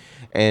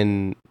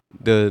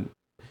the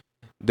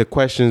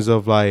questions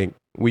of like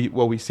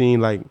what we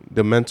seen, like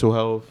the mental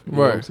health, you know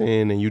what I'm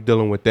saying, and you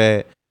dealing with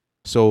that.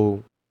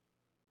 So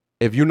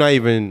if you're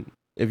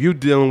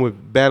dealing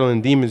with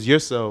battling demons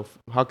yourself,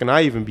 how can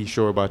I even be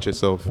sure about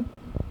yourself?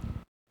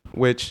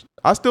 Which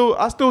I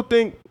still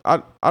think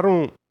I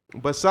don't.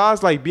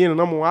 Besides like being a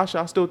number one option,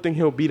 I still think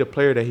he'll be the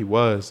player that he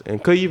was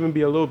and could even be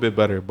a little bit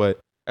better. But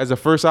as a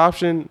first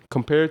option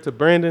compared to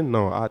Brandon,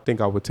 no, I think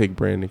I would take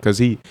Brandon because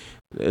he,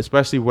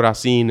 especially what I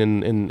seen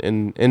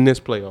in this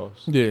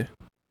playoffs. Yeah,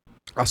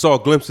 I saw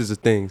glimpses of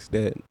things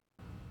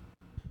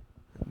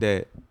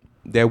that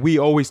we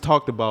always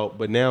talked about,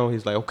 but now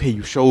he's like, okay,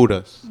 you showed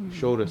us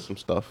some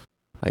stuff.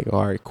 Like,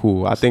 all right,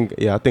 cool. I think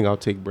I'll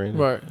take Brandon.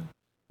 Right.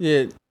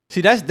 Yeah. See,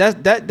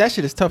 that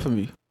shit is tough for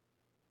me.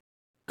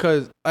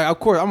 Cause of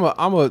course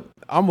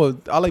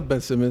I like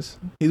Ben Simmons.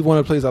 He's one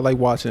of the players I like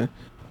watching.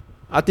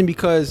 I think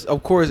because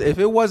of course if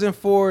it wasn't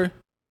for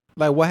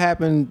like what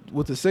happened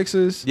with the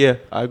Sixers, yeah,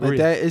 I agree. Like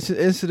that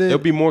incident, it'll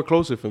be more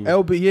closer for me.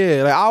 It'll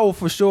be like I will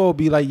for sure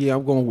be like, yeah,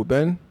 I'm going with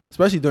Ben.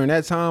 Especially during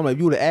that time, like if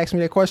you would have asked me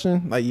that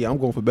question, like yeah, I'm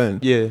going for Ben.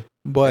 Yeah,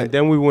 but and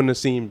then we wouldn't have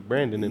seen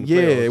Brandon in the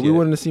playoffs. Yeah, we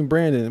wouldn't have seen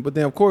Brandon. But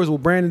then of course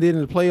what Brandon did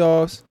in the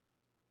playoffs,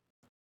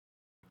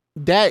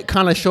 that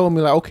kind of showed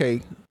me like,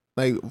 okay,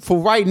 like for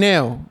right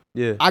now,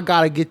 yeah, I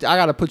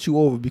gotta put you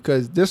over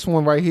because this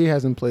one right here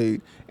hasn't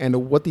played,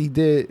 and what he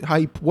did,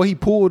 what he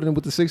pulled in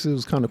with the Sixers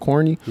was kind of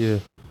corny. Yeah,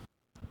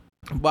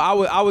 but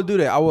I would do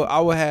that. I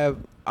would have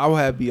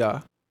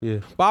Bi. Yeah,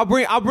 but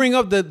I'll bring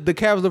up the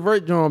Karis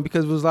LeVert John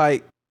because it was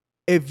like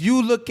if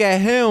you look at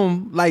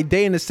him like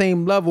they in the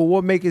same level,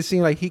 what make it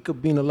seem like he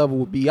could be in the level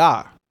with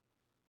Bi?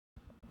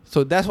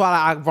 So that's why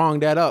I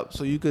wronged that up.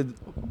 So you could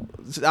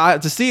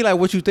to see like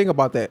what you think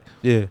about that.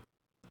 Yeah.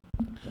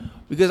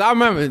 Because I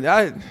remember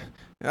that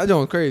joint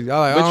was crazy.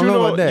 I don't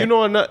know about that.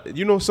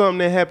 You know something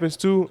that happens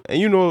too,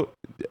 and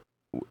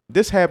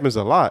this happens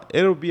a lot.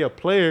 It'll be a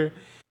player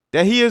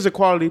that he is a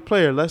quality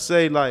player. Let's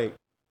say like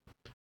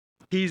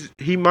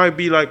he might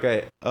be like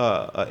a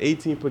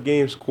 18 per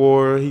game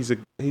scorer. He's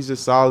a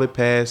solid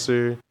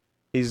passer.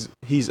 He's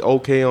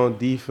okay on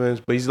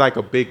defense, but he's like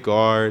a big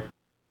guard.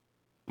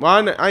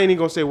 Well, I ain't even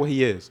gonna say what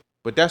he is,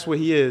 but that's what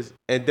he is.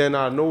 And then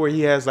I know where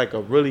he has like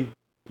a really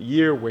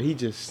year where he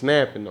just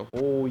snapping the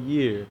whole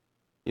year.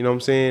 You know what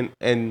I'm saying?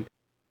 And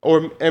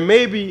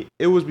maybe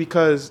it was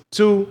because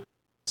too,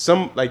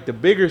 some like the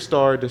bigger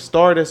star, the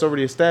star that's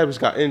already established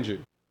got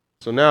injured.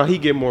 So now he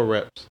get more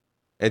reps.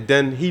 And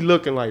then he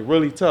looking like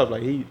really tough.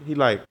 Like he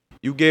like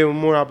you gave him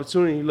more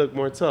opportunity, he looked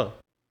more tough.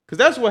 Cause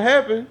that's what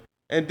happened.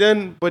 And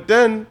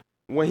then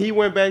when he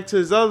went back to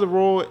his other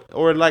role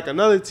or like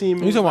another team.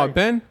 You talking about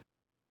Ben?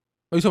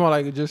 Or you talking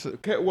about like just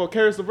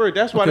Karis LeVert.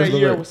 That's why that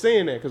year I was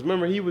saying that. Cause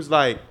remember he was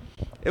like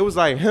it was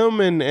like him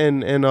and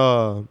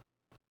D'Lo.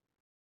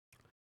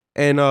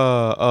 You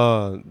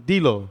know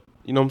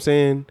what I'm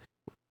saying?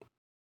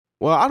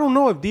 Well, I don't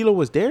know if D'Lo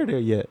was there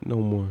yet no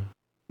more.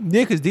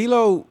 Yeah, because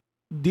D'Lo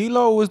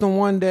was the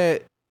one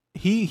that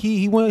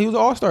he went. He was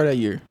an All-Star that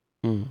year.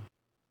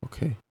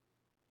 Okay.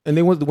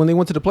 And when they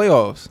went to the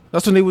playoffs.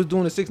 That's when they was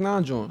doing the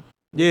 6-9 joint.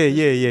 Yeah.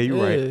 You're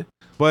right.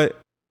 But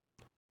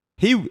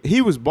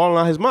he was balling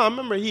out his mind. I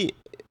remember he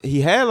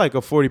had like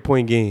a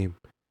 40-point game.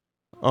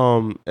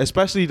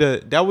 Especially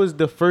that was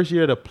the first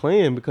year of the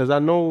plan because I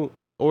know,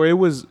 or it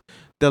was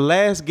the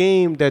last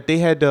game that they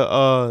had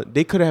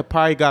they could have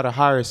probably got a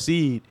higher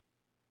seed.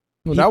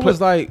 Well, that was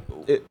like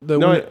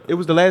it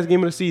was the last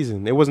game of the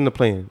season. It wasn't the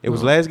plan. It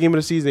was the last game of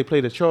the season. They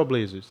played the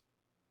Trailblazers.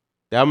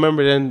 I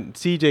remember then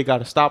CJ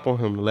got a stop on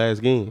him the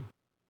last game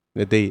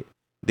that they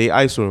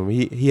ISO'd him.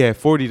 He had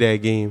 40 that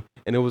game,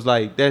 and it was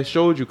like that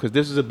showed you because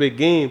this is a big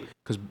game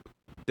because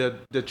the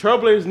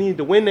Trailblazers need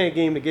to win that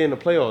game to get in the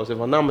playoffs, if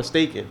I'm not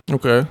mistaken.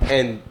 Okay.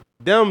 And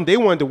they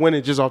wanted to win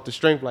it just off the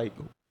strength, like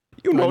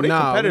you know, Like, they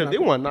nah, competitive. we They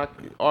not- want to knock,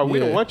 or we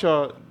don't Yeah. want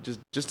y'all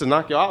just to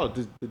knock y'all out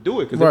to do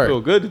it because Right. they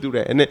feel good to do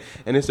that.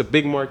 And it's a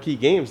big marquee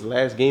game. It's the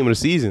last game of the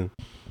season,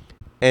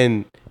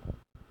 and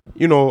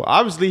you know,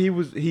 obviously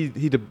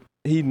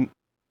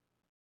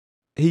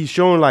he's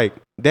showing like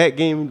that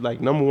game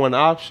like number one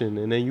option,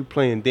 and then you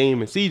playing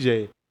Dame and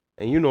CJ,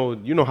 and you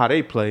know how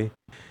they play,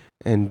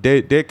 and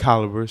their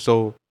caliber.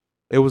 So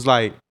it was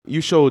like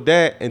you showed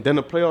that, and then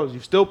the playoffs you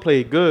still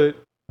played good.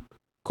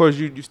 Of course,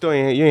 you still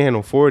ain't had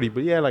no 40,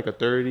 but he had like a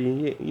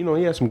 30.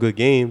 He had some good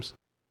games.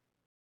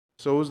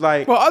 So it was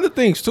like, Well, other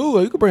things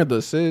too. You could bring up the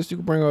assists. You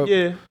could bring up,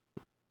 yeah,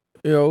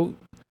 you know,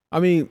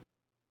 I mean,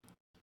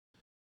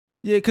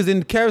 yeah, because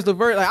in Karis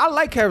LeVert, like I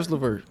like Karis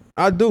LeVert,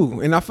 I do,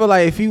 and I feel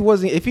like if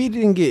he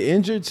didn't get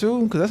injured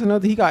too, because that's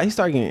another he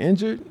started getting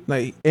injured,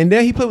 like, and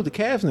then he played with the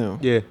Cavs now.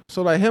 yeah,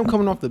 So like him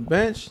coming off the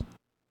bench,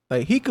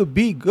 like he could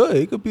be good.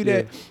 He could be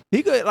that.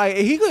 He could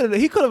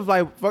have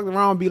like fucked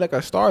around and be like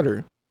a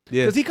starter.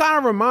 yeah. Because he kind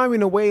of remind me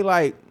in a way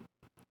like,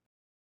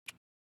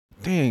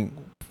 dang,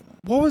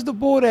 what was the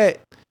boy that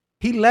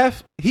he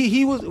left?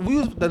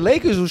 The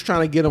Lakers was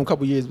trying to get him a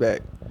couple years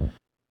back,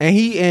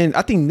 and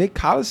I think Nick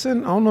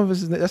Collison. I don't know if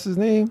that's his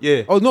name.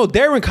 Yeah. Oh no,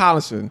 Darren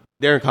Collison.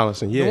 Darren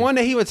Collison, yeah. The one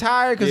that he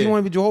retired because he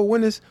wanted to be Jehovah's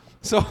Witness.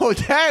 So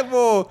that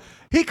boy,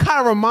 he kind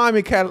of remind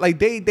me, like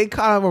they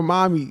kind of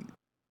remind me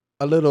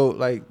a little,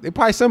 like they're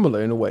probably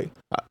similar in a way.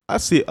 I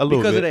see a little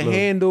because bit, of the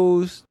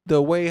handles,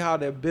 the way how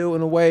they're built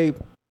in a way.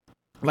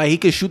 Like he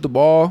could shoot the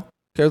ball.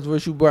 Karis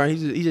LeVert shoot ball.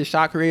 He's just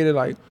shot creator.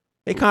 Like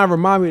it kind of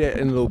remind me of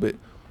that in a little bit.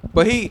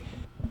 But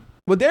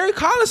Derek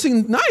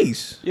Collison,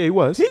 nice. Yeah, he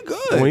was. He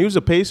good. When he was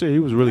a Pacer, he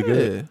was really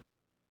good. Yeah.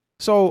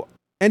 So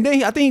and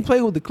then I think he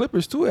played with the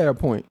Clippers too at a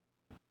point.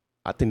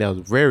 I think that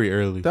was very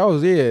early. That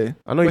was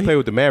I know he played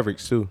with the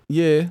Mavericks too.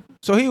 Yeah.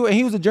 So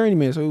he was a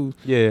journeyman. So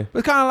Yeah.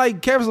 it's kind of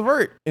like Karis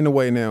LeVert in a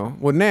way now.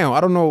 Well, now I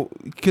don't know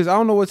because I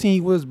don't know what team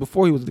he was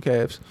before he was the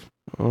Cavs.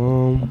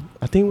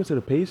 I think he went to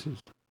the Pacers.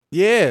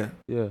 Yeah.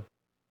 Yeah.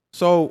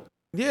 So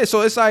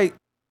it's like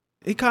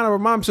he kind of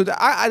reminds me. So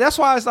that's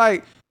why it's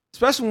like,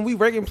 especially when we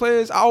ranking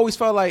players, I always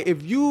felt like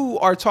if you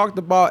are talked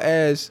about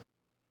as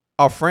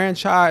a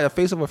franchise, a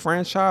face of a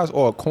franchise,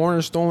 or a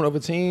cornerstone of a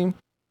team,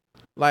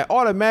 like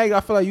automatically,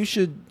 I feel like you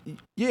should.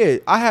 Yeah,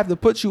 I have to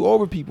put you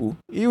over people,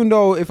 even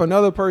though if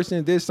another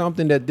person did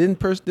something that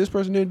this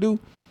person didn't do,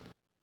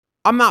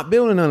 I'm not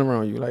building nothing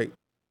around you. Like,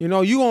 you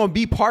know, you gonna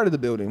be part of the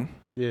building.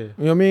 Yeah. You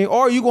know what I mean?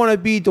 Or you gonna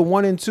be the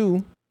 1 and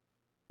 2.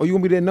 Or you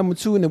gonna be that number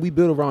 2, and then we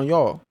build around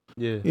y'all.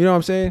 Yeah. You know what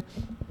I'm saying?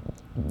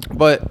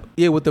 But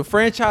yeah, with the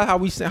franchise,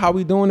 how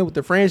we doing it with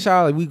the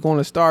franchise? Like we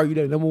gonna start you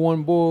that number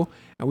 1 bull,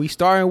 and we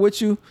starting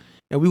with you,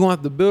 and we gonna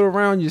have to build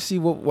around you, see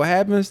what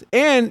happens,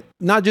 and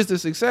not just the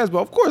success, but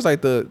of course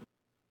like the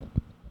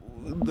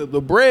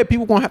bread.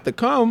 People gonna have to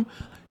come.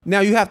 Now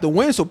you have to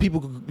win so people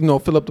can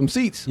fill up them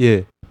seats.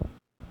 Yeah.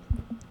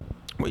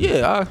 But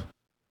yeah,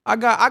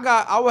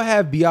 I would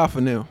have BI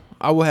for now.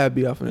 I will have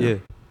BI for now. Yeah.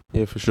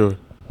 Yeah, for sure.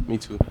 Me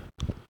too.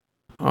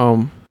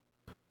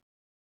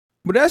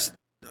 But that's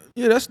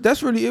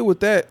really it with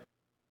that.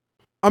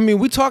 I mean,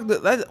 we just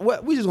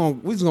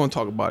gonna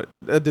talk about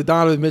it. The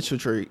Donovan Mitchell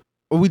trade.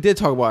 Well, we did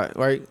talk about it,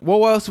 right? What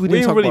else we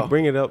didn't talk really about?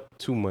 bring it up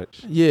too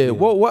much. Yeah.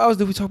 What else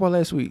did we talk about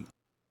last week?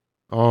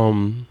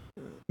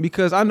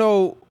 Because I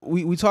know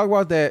we talked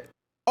about that.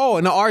 Oh,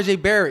 and the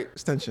RJ Barrett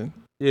extension.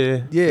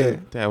 Yeah. Yeah.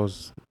 That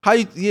was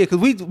because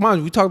we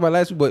talked about it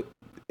last week, but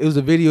it was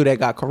a video that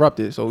got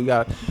corrupted. So we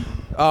got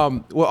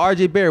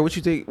RJ Barrett, what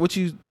you think?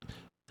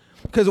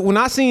 Because when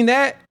I seen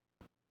that,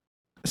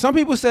 some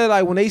people said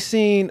like when they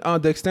seen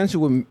the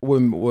extension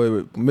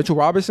with Mitchell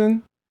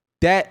Robinson,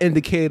 that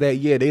indicated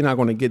that they're not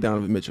going to get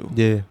Donovan Mitchell.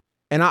 Yeah.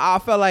 And I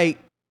felt like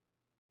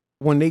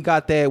when they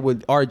got that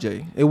with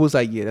RJ, it was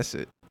like that's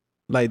it.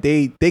 Like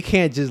they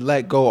can't just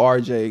let go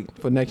RJ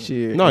for next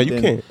year. No, you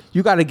can't.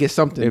 You got to get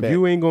something If back.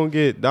 you ain't gonna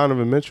get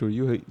Donovan Mitchell,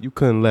 you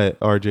couldn't let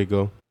RJ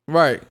go.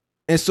 Right.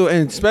 And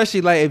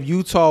especially like if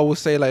Utah would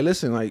say like,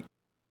 listen, like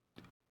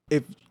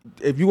if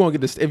you gonna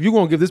give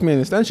this man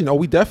an extension,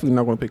 we definitely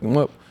not gonna pick him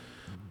up.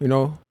 You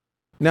know.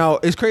 Now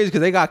it's crazy because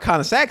they got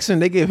Connor Saxon,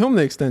 they gave him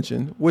the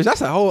extension, which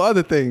that's a whole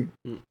other thing.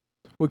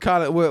 With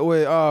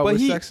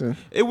Saxon.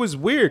 It was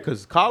weird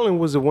because Colin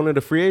was one of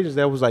the free agents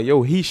that was like,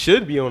 yo, he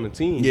should be on the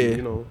team. Yeah.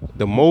 You know,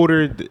 the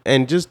motor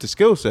and just the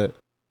skill set.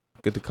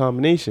 Get the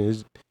combination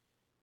is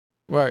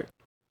right.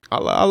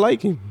 I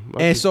like him.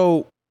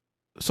 So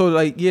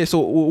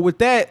with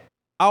that,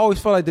 I always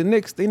felt like the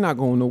Knicks, they're not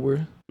going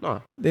nowhere.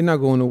 Nah. They're not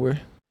going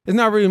nowhere. There's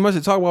not really much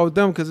to talk about with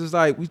them because it's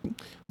like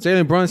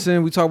Jalen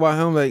Brunson, we talk about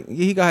him, like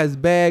he got his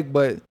bag,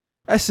 but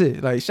that's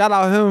it. Like shout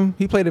out him.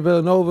 He played at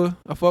Villanova.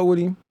 I fuck with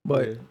him.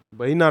 But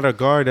he's not a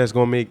guard that's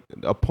gonna make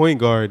a point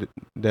guard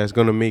that's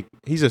gonna make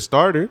he's a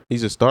starter.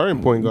 He's a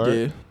starting point guard.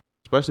 Yeah.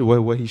 Especially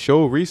what he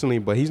showed recently,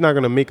 but he's not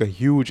gonna make a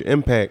huge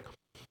impact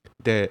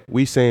that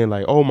we saying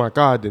like, oh my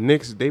God, the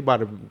Knicks, they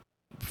about to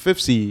 5th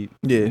seed.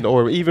 Yeah.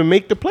 Or even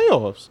make the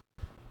playoffs.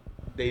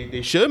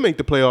 They should make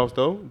the playoffs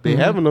though. They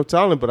have enough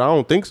talent, but I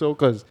don't think so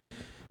because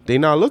they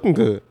not looking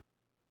good.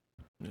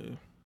 Yeah.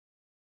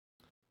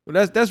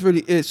 Well, that's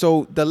really it.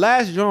 So the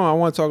last joint I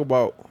want to talk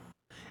about,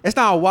 it's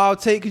not a wild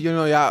take because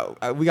y'all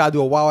we gotta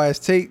do a wild ass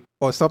take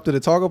or something to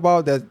talk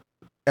about. That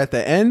at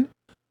the end,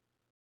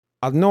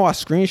 I know I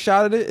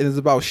screenshotted it. And it's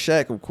about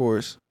Shaq, of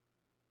course.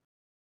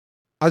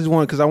 I just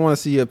want because I want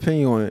to see your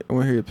opinion on it. I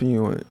want to hear your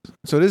opinion on it.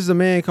 So this is a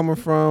man coming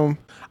from.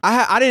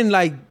 I didn't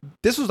like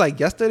this was like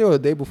yesterday or the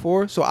day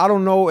before. So I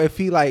don't know if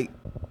he like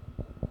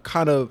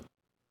kind of,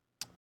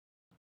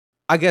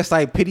 I guess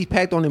like pity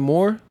packed on it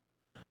more.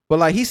 But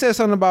like he said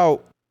something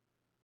about.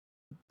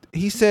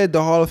 He said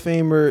the Hall of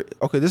Famer.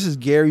 Okay, this is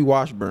Gary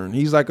Washburn.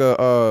 He's like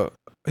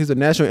he's a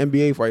national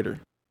NBA fighter.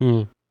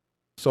 Mm.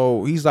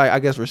 So he's like I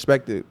guess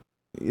respected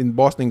in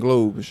Boston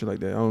Globe and shit like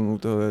that. I don't know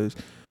what the hell that is,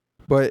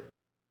 but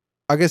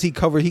I guess he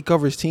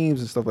covers teams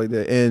and stuff like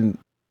that. And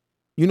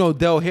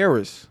Del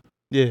Harris.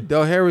 Yeah.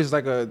 Del Harris is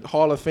like a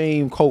Hall of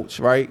Fame coach,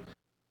 right?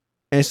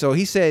 And so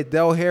he said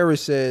Del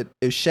Harris said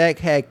if Shaq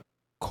had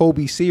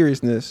Kobe's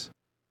seriousness,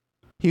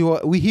 he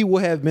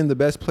would have been the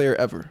best player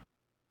ever.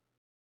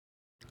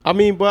 I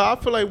mean, but I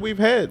feel like we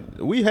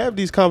have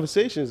these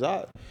conversations.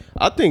 I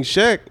think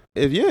Shaq,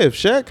 if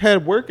Shaq had a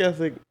work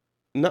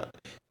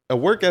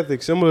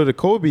ethic similar to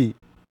Kobe,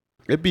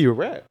 it'd be a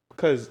wrap.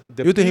 Cause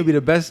You think he'd be the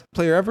best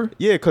player ever?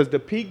 Yeah, because the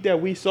peak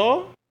that we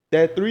saw,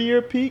 that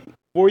 3-year peak,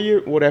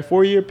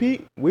 4-year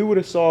peak, we would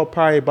have saw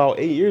probably about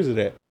 8 years of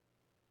that.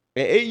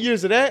 And 8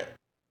 years of that,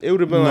 it would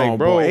have been like,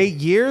 bro. 8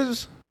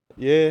 years?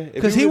 Yeah.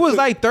 Because he was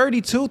like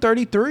 32,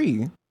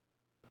 33.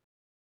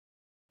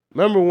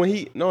 Remember when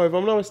if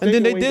I'm not mistaken,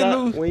 and then they did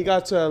lose. When he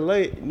got to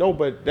LA, no,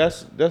 but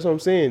that's what I'm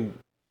saying.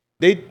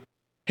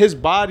 His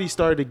body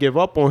started to give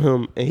up on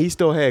him, and he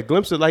still had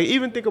glimpses. Like,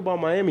 even think about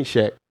Miami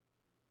Shaq.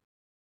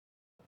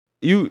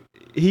 He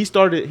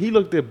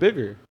looked a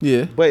bigger.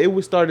 Yeah. But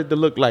it started to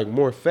look like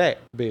more fat,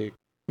 big.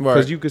 Right.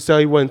 Because you could tell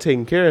he wasn't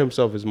taking care of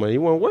himself as much. He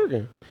wasn't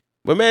working.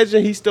 But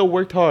imagine he still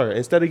worked hard.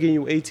 Instead of getting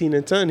you 18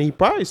 and 10, he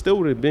probably still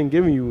would have been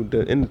giving you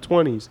in the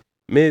 20s,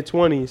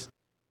 mid-20s,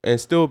 and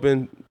still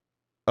been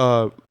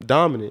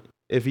dominant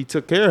if he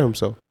took care of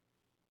himself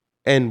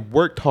and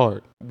worked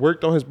hard,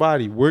 worked on his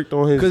body, worked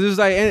on his.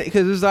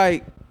 Because it's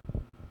like,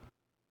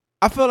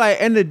 I feel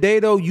like end of the day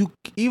though, I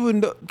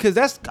feel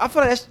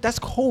like that's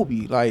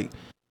Kobe. Like,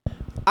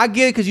 I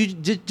get it because you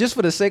just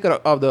for the sake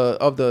of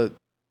the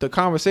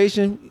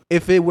conversation,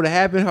 if it would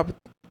have happened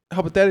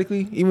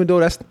hypothetically, even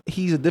though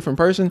he's a different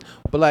person,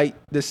 but like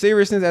the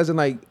seriousness as in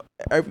like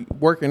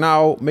working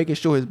out, making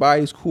sure his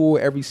body's cool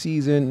every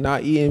season,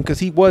 not eating because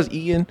he was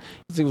eating.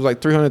 He was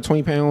like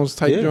 320 pounds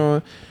type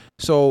John.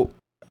 So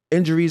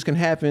injuries can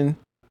happen.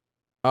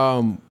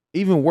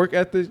 Even work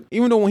ethic.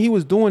 Even though when he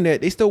was doing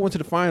that, they still went to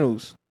the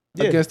finals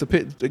against the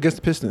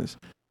Pistons.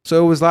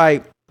 So it was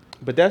like.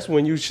 But that's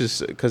when you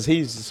just because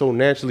he's so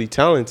naturally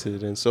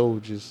talented and so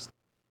just.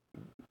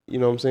 You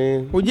know what I'm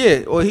saying? Well,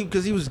 yeah, or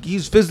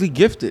he's physically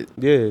gifted.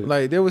 Yeah,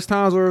 like there was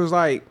times where it was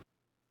like.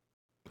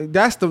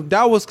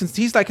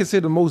 He's like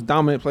considered the most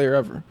dominant player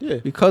ever. Yeah.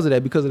 Because of the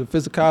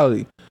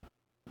physicality.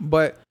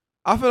 But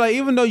I feel like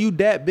even though you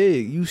that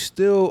big,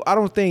 I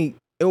don't think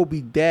it will be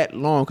that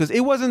long. Because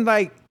it wasn't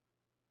like,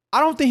 I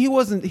don't think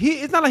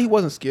it's not like he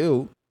wasn't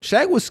skilled.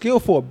 Shaq was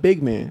skilled for a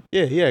big man.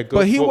 Yeah, good.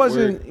 But he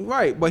wasn't,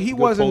 right. But he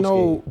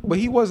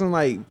wasn't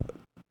like,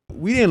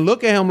 we didn't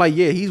look at him like,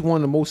 yeah, he's one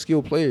of the most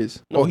skilled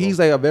players. He's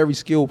like a very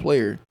skilled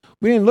player.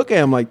 We didn't look at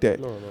him like that.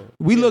 No.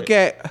 We look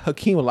at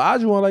Hakeem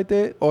Olajuwon like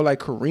that, or like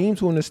Kareem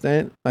to an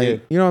extent.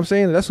 Like, you know what I'm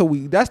saying? That's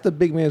the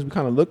big mans we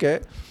kind of look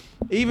at.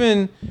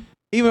 Even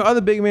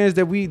other big mans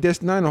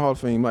that's not in the Hall of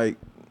Fame. Like,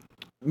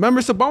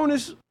 remember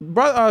Sabonis?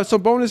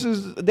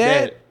 Sabonis'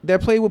 dad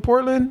that played with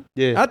Portland.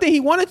 Yeah, I think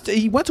he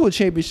went to a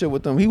championship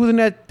with them. He was in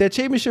that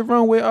championship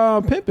run with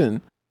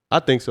Pippen. I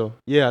think so.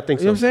 Yeah, I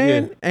think so. You know what I'm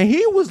saying? Yeah. And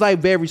he was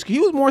like he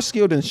was more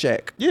skilled than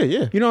Shaq. Yeah.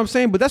 You know what I'm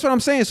saying? But that's what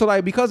I'm saying. So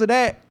like because of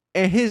that,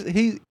 and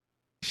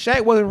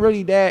Shaq wasn't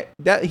really that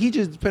he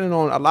just depended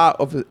on a lot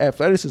of his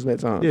athleticism at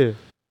times. Yeah.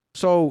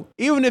 So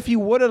even if he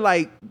would have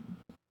like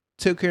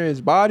took care of his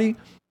body,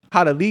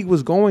 how the league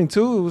was going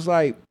too, it was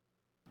like,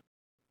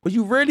 but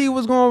you really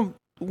was going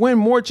to win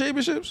more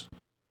championships?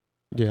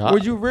 Yeah.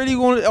 Would you really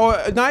going to,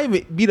 or not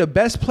even be the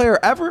best player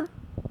ever?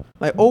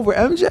 Like over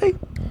MJ?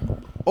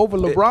 Over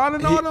LeBron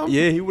and all them?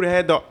 Yeah, he would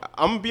have had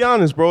I'm going to be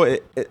honest, bro.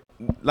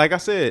 Like I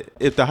said,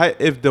 if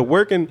the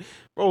working,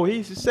 bro,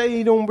 he say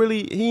he didn't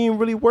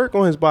really work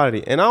on his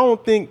body. And I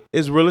don't think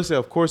it's realistic,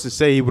 of course, to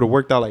say he would have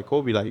worked out like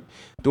Kobe, like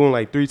doing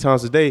like 3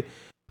 times a day.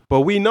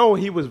 But we know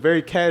he was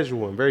very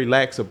casual and very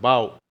lax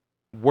about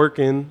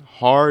working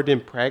hard in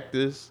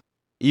practice,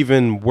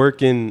 even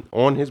working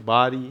on his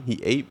body. He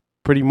ate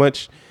pretty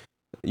much,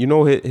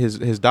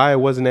 his diet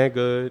wasn't that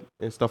good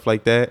and stuff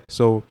like that.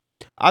 So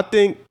I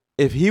think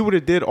if he would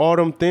have did all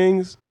them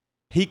things,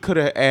 he could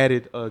have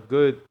added a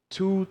good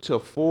 2 to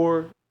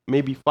 4,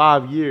 maybe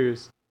 5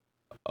 years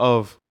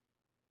of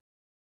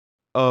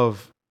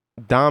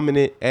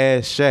dominant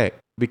ass Shaq.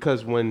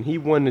 Because when he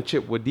won the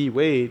chip with D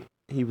Wade,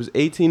 he was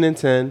 18 and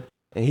 10,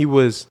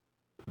 and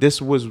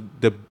this was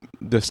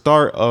the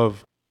start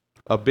of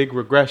a big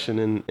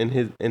regression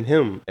in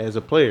him as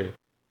a player.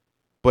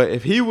 But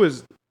if he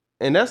was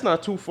And that's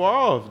not too far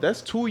off.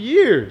 That's 2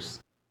 years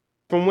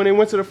from when they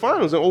went to the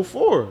finals in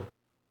 2004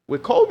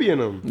 with Kobe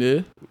and them.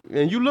 Yeah.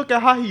 And you look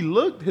at how he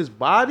looked, his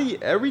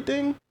body,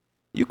 everything,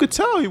 you could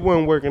tell he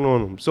wasn't working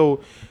on him.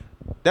 So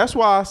that's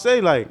why I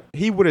say, like,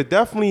 he would have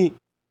definitely,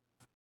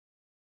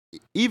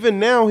 even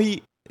now,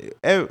 he,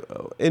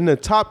 in the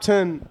top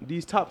 10,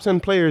 these top 10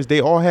 players, they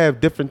all have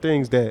different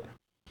things that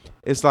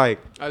it's like,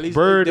 at least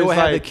Bird they is would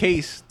have like, the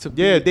case to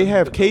yeah, they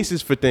have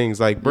cases for things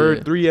like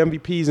Bird, 3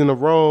 MVPs in a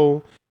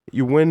row.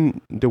 You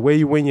win the way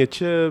you win your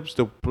chips,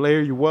 the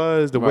player you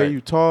was, the way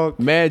you talk.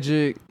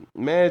 Magic,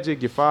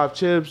 your 5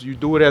 chips. You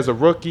do it as a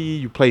rookie.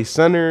 You play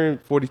center,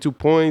 42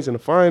 points in the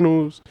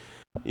finals.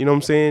 You know what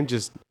I'm saying?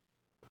 Just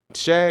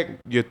Shaq,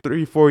 your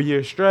 3-4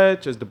 year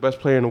stretch as the best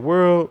player in the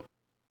world.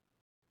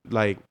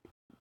 Like,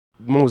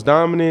 most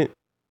dominant.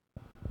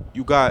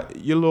 You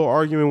got your little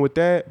argument with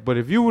that. But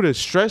if you would have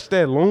stretched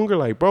that longer,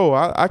 like, bro,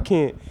 I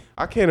can't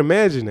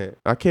imagine that.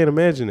 I can't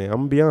imagine that. I'm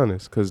going to be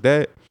honest. Because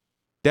that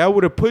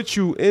would have put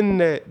you in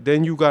that.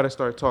 Then you got to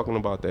start talking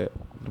about that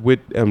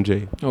with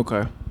MJ.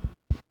 Okay.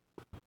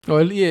 Oh,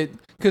 yeah.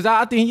 Because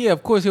I think, yeah,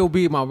 of course, he'll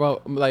be my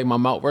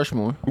Mount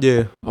Rushmore.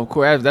 Yeah. Of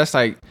course. That's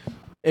like,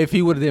 if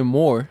he would have done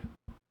more.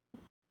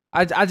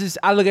 I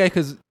look at it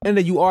because, and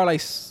then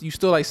you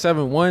still like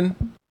 7-1.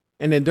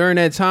 And then during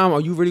that time,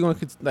 is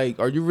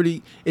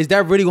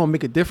that really going to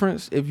make a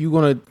difference if you're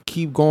going to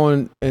keep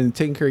going and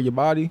taking care of your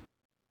body?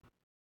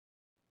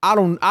 I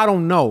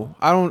don't know.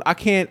 I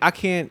can't.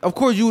 Of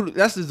course,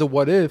 that's just a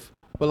what if.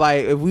 But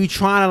like, if we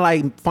trying to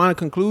like find a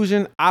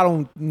conclusion, I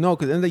don't know.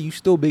 Because then you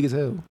still big as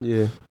hell. Yeah. You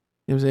know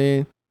what I'm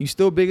saying? You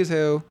still big as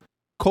hell.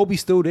 Kobe's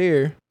still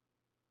there.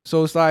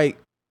 So it's like,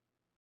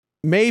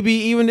 maybe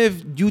even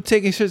if you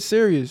taking shit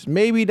serious,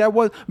 maybe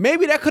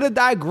that could have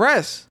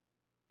digressed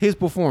his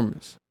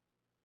performance.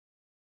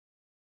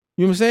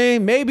 You know what I'm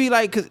saying? Maybe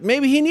cause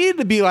maybe he needed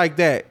to be like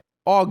that,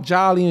 all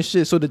jolly and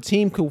shit, so the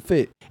team could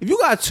fit. If you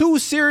got 2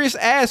 serious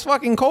ass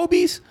fucking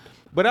Kobe's,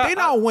 but they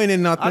not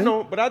winning nothing. I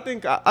know, but I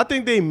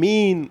think they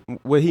mean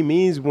what he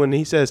means when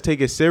he says take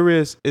it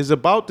serious is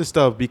about the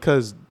stuff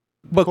because.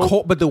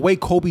 But the way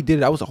Kobe did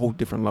it, that was a whole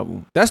different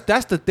level. That's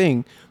the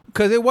thing,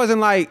 because it wasn't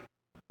like,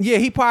 yeah,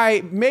 he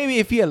probably, maybe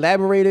if he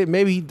elaborated,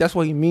 maybe that's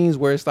what he means,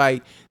 where it's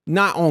like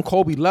not on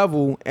Kobe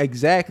level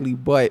exactly,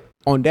 but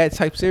on that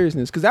type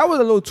seriousness, because that was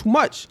a little too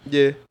much.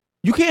 Yeah,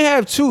 you can't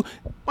have 2.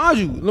 Mind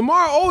you,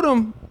 Lamar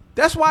Odom.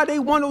 That's why they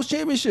won those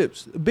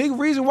championships. Big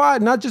reason why,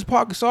 not just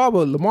Paul Gasol,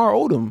 but Lamar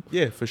Odom.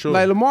 Yeah, for sure.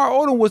 Like, Lamar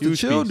Odom was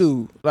Huge the chill piece.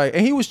 dude. Like,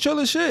 and he was chill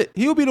as shit.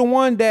 He'll be the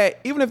one that,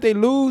 even if they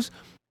lose,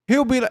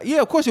 he'll be like,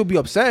 yeah, of course he'll be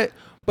upset,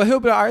 but he'll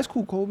be like, all right, it's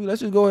cool, Kobe.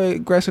 Let's just go ahead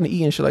and grass and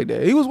eat and shit like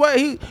that.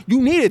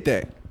 You needed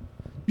that.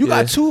 You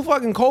got 2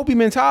 fucking Kobe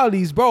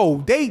mentalities,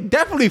 bro. They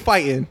definitely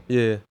fighting.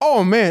 Yeah.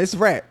 Oh, man, it's a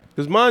wrap.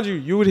 Because mind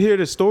you would hear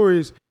the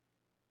stories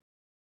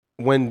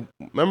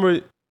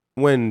remember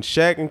when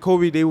Shaq and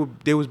Kobe,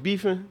 they was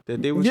beefing,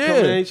 that they was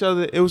coming at each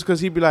other. It was because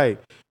he'd be like,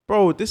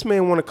 bro, this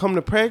man want to come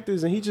to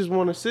practice and he just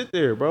want to sit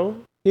there, bro.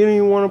 He don't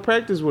even want to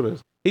practice with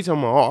us. He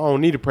talking about, oh, I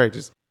don't need to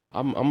practice.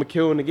 I'm going to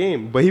kill in the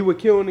game. But he would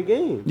kill in the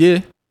game.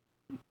 Yeah.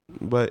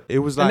 But it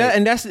was like.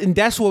 And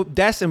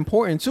that's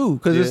important too.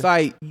 Because it's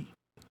like,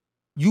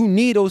 you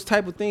need those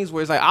type of things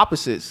where it's like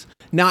opposites.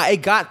 Now,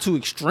 it got too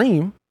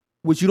extreme,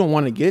 which you don't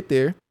want to get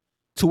there,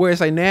 to where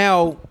it's like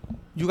now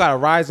you got a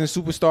rising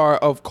superstar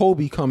of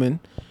Kobe coming,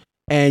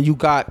 and you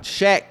got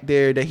Shaq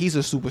there that he's a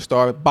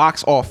superstar,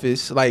 box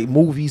office, like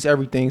movies,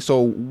 everything. So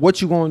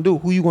what you going to do?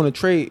 Who you going to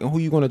trade and who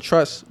you going to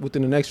trust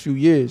within the next few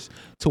years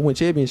to win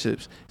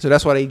championships? So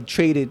that's why they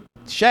traded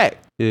Shaq.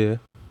 Yeah.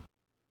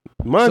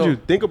 Mind you,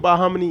 think about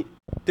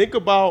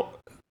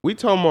we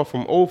talking about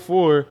from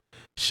 2004.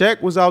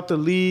 Shaq was out the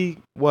league,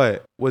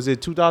 what? Was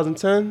it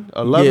 2010?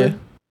 11? Yeah.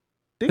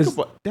 Think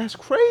about, that's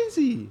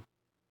crazy.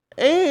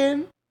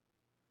 And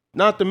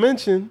not to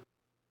mention,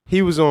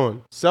 he was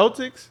on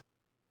Celtics,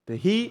 the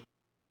Heat,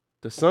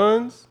 the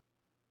Suns.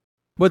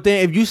 But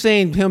then if you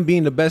saying him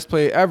being the best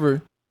player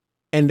ever,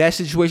 and that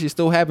situation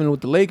still happening with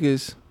the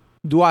Lakers,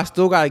 do I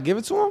still got to give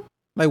it to him?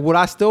 Like, would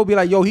I still be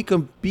like, yo, he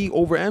can be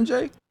over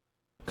MJ?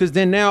 Because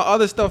then now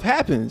other stuff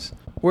happens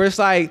where it's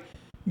like,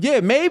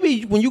 yeah,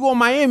 maybe when you go to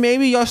Miami,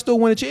 maybe y'all still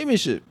win a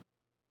championship.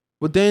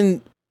 But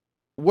then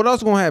what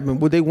else going to happen?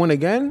 Would they win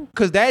again?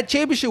 Because that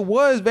championship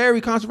was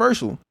very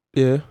controversial.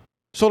 Yeah.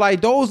 So,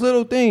 like, those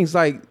little things,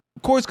 like,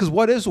 of course, because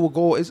what is will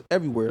go is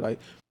everywhere. Like,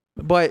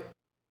 but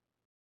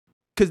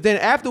because then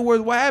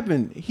afterwards, what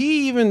happened?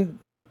 He even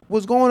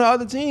was going to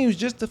other teams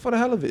just for the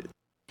hell of it.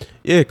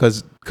 Yeah,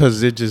 because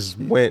it just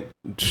went.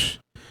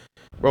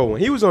 Bro,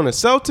 when he was on the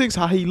Celtics,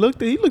 how he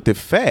looked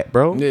fat,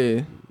 bro.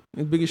 Yeah.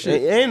 It's big as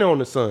shit. And on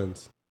the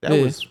Suns.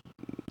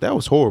 That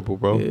was horrible,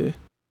 bro. Yeah.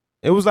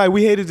 It was like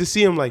we hated to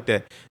see him like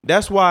that.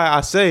 That's why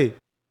I say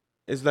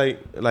it's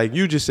like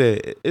you just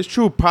said, it's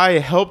true, probably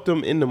helped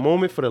him in the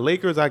moment for the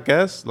Lakers, I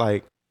guess.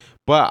 Like,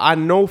 but I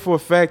know for a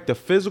fact the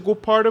physical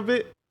part of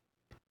it,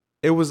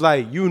 it was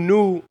like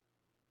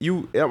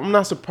I'm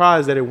not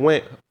surprised that it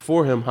went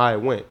for him how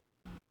it went.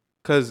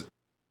 Cause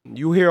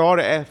You hear all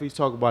the athletes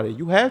talk about it.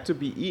 You have to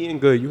be eating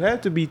good. You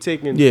have to be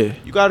taking. Yeah.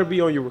 You got to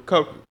be on your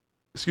recovery.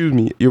 Excuse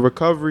me, your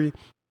recovery,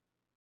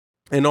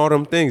 and all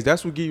them things.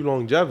 That's what give you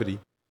longevity.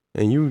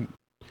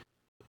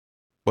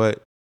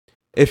 But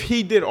if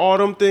he did all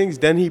them things,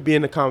 then he'd be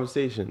in the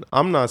conversation.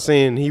 I'm not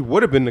saying he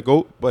would have been the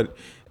GOAT, but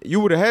you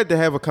would have had to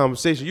have a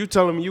conversation. You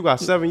telling me you got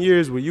 7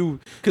 years where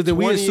you because then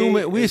we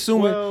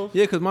assuming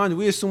yeah, because mind you,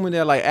 we assuming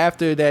that like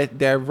after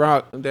that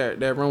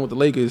run with the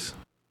Lakers,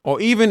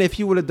 or even if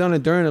he would have done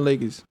it during the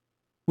Lakers,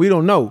 we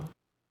don't know.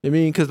 I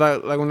mean, because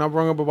like when I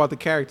brought up about the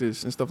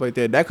characters and stuff like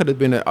that could have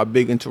been a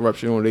big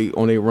interruption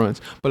on their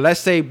runs. But let's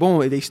say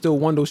boom, they still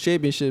won those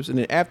championships, and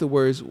then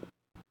afterwards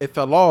it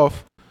fell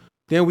off.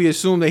 Then we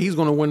assume that he's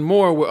gonna win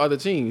more with other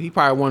teams. He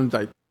probably won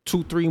like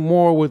 2-3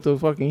 more with the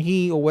fucking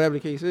Heat or whatever the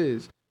case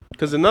is.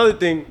 Because another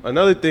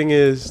thing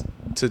is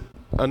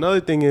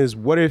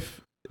what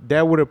if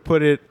that would have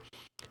put it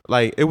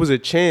like it was a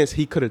chance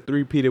he could have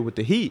three-peated with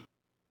the Heat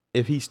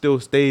if he still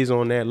stays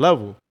on that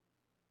level.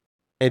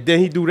 And then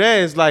he do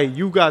that, it's like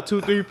you got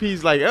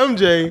 2-3 like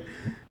MJ.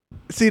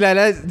 See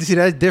that's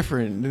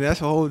different.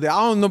 That's a whole. I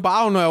don't know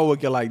how it would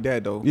get like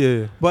that though.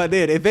 Yeah. But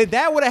then if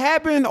that would have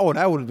happened,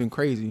 that would have been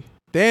crazy.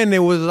 Then it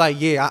was like,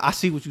 yeah, I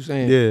see what you're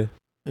saying. Yeah.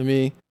 I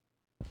mean,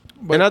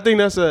 and I think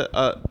that's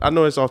I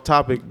know it's off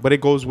topic, but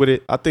it goes with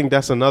it. I think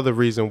that's another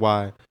reason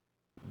why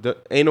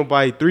ain't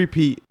nobody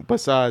three-peat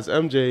besides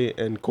MJ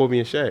and Kobe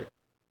and Shaq.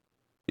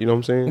 You know what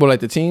I'm saying? Well, like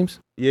the teams?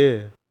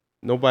 Yeah.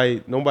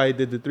 Nobody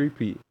did the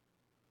three-peat.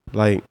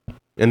 Like,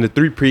 and the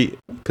three-peat,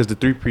 because the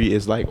three-peat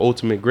is like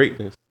ultimate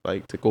greatness,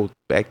 like to go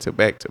back to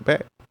back to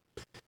back.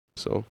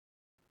 So.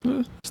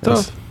 It's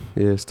tough.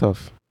 Yeah, it's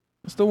tough.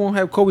 I still won't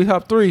have Kobe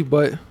top 3,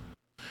 but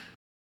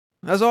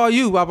that's all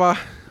you, Baba.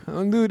 I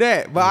don't do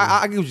that. But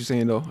I get what you're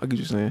saying, though. I get what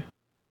you're saying.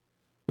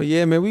 But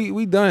yeah, man,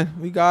 we done.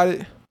 We got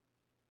it.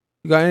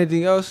 You got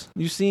anything else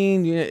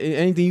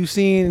anything you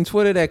seen in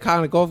Twitter that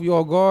kind of caught you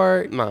off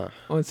guard? Nah.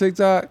 On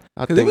TikTok?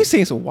 Because we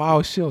seen some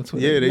wild shit on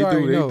Twitter. Yeah,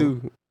 they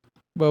do.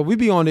 But we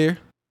be on there. You know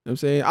what I'm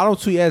saying? I don't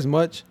tweet as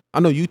much. I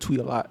know you tweet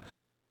a lot.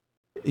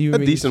 A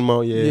decent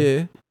amount,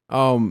 yeah.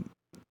 Yeah.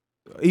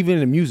 Even in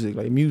the music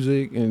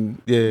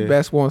and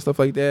basketball and stuff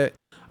like that.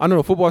 I know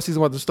the football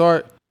season about to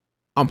start.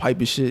 I'm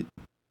hyping shit.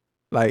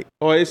 Like,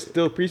 it's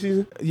still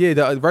preseason? Yeah,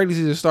 the regular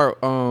season start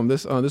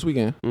this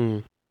weekend.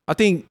 I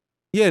think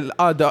the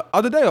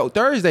other day,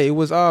 Thursday, it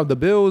was the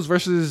Bills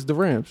versus the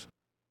Rams.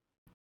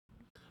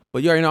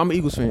 But you already know I'm an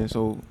Eagles fan,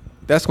 so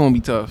that's gonna be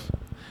tough.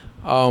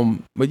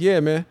 But yeah,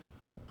 man,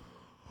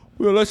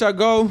 we'll let y'all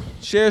go.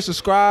 Share,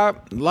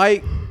 subscribe,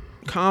 like,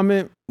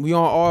 comment. We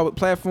on all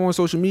platforms,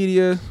 social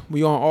media.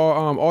 We on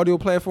all audio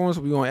platforms.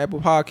 We on Apple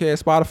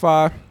Podcasts,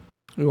 Spotify.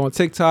 We on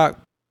TikTok.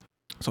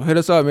 So hit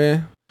us up,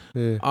 man.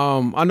 Yeah.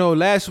 I know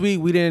last week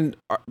we didn't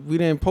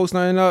post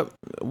nothing up.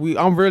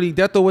 I'm really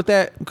deathful with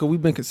that because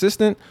we've been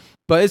consistent,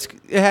 but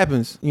it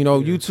happens. You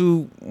know,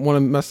 YouTube want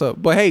to mess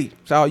up. But hey,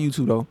 shout out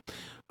YouTube though.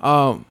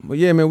 But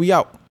yeah, man, we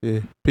out.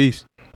 Yeah. Peace.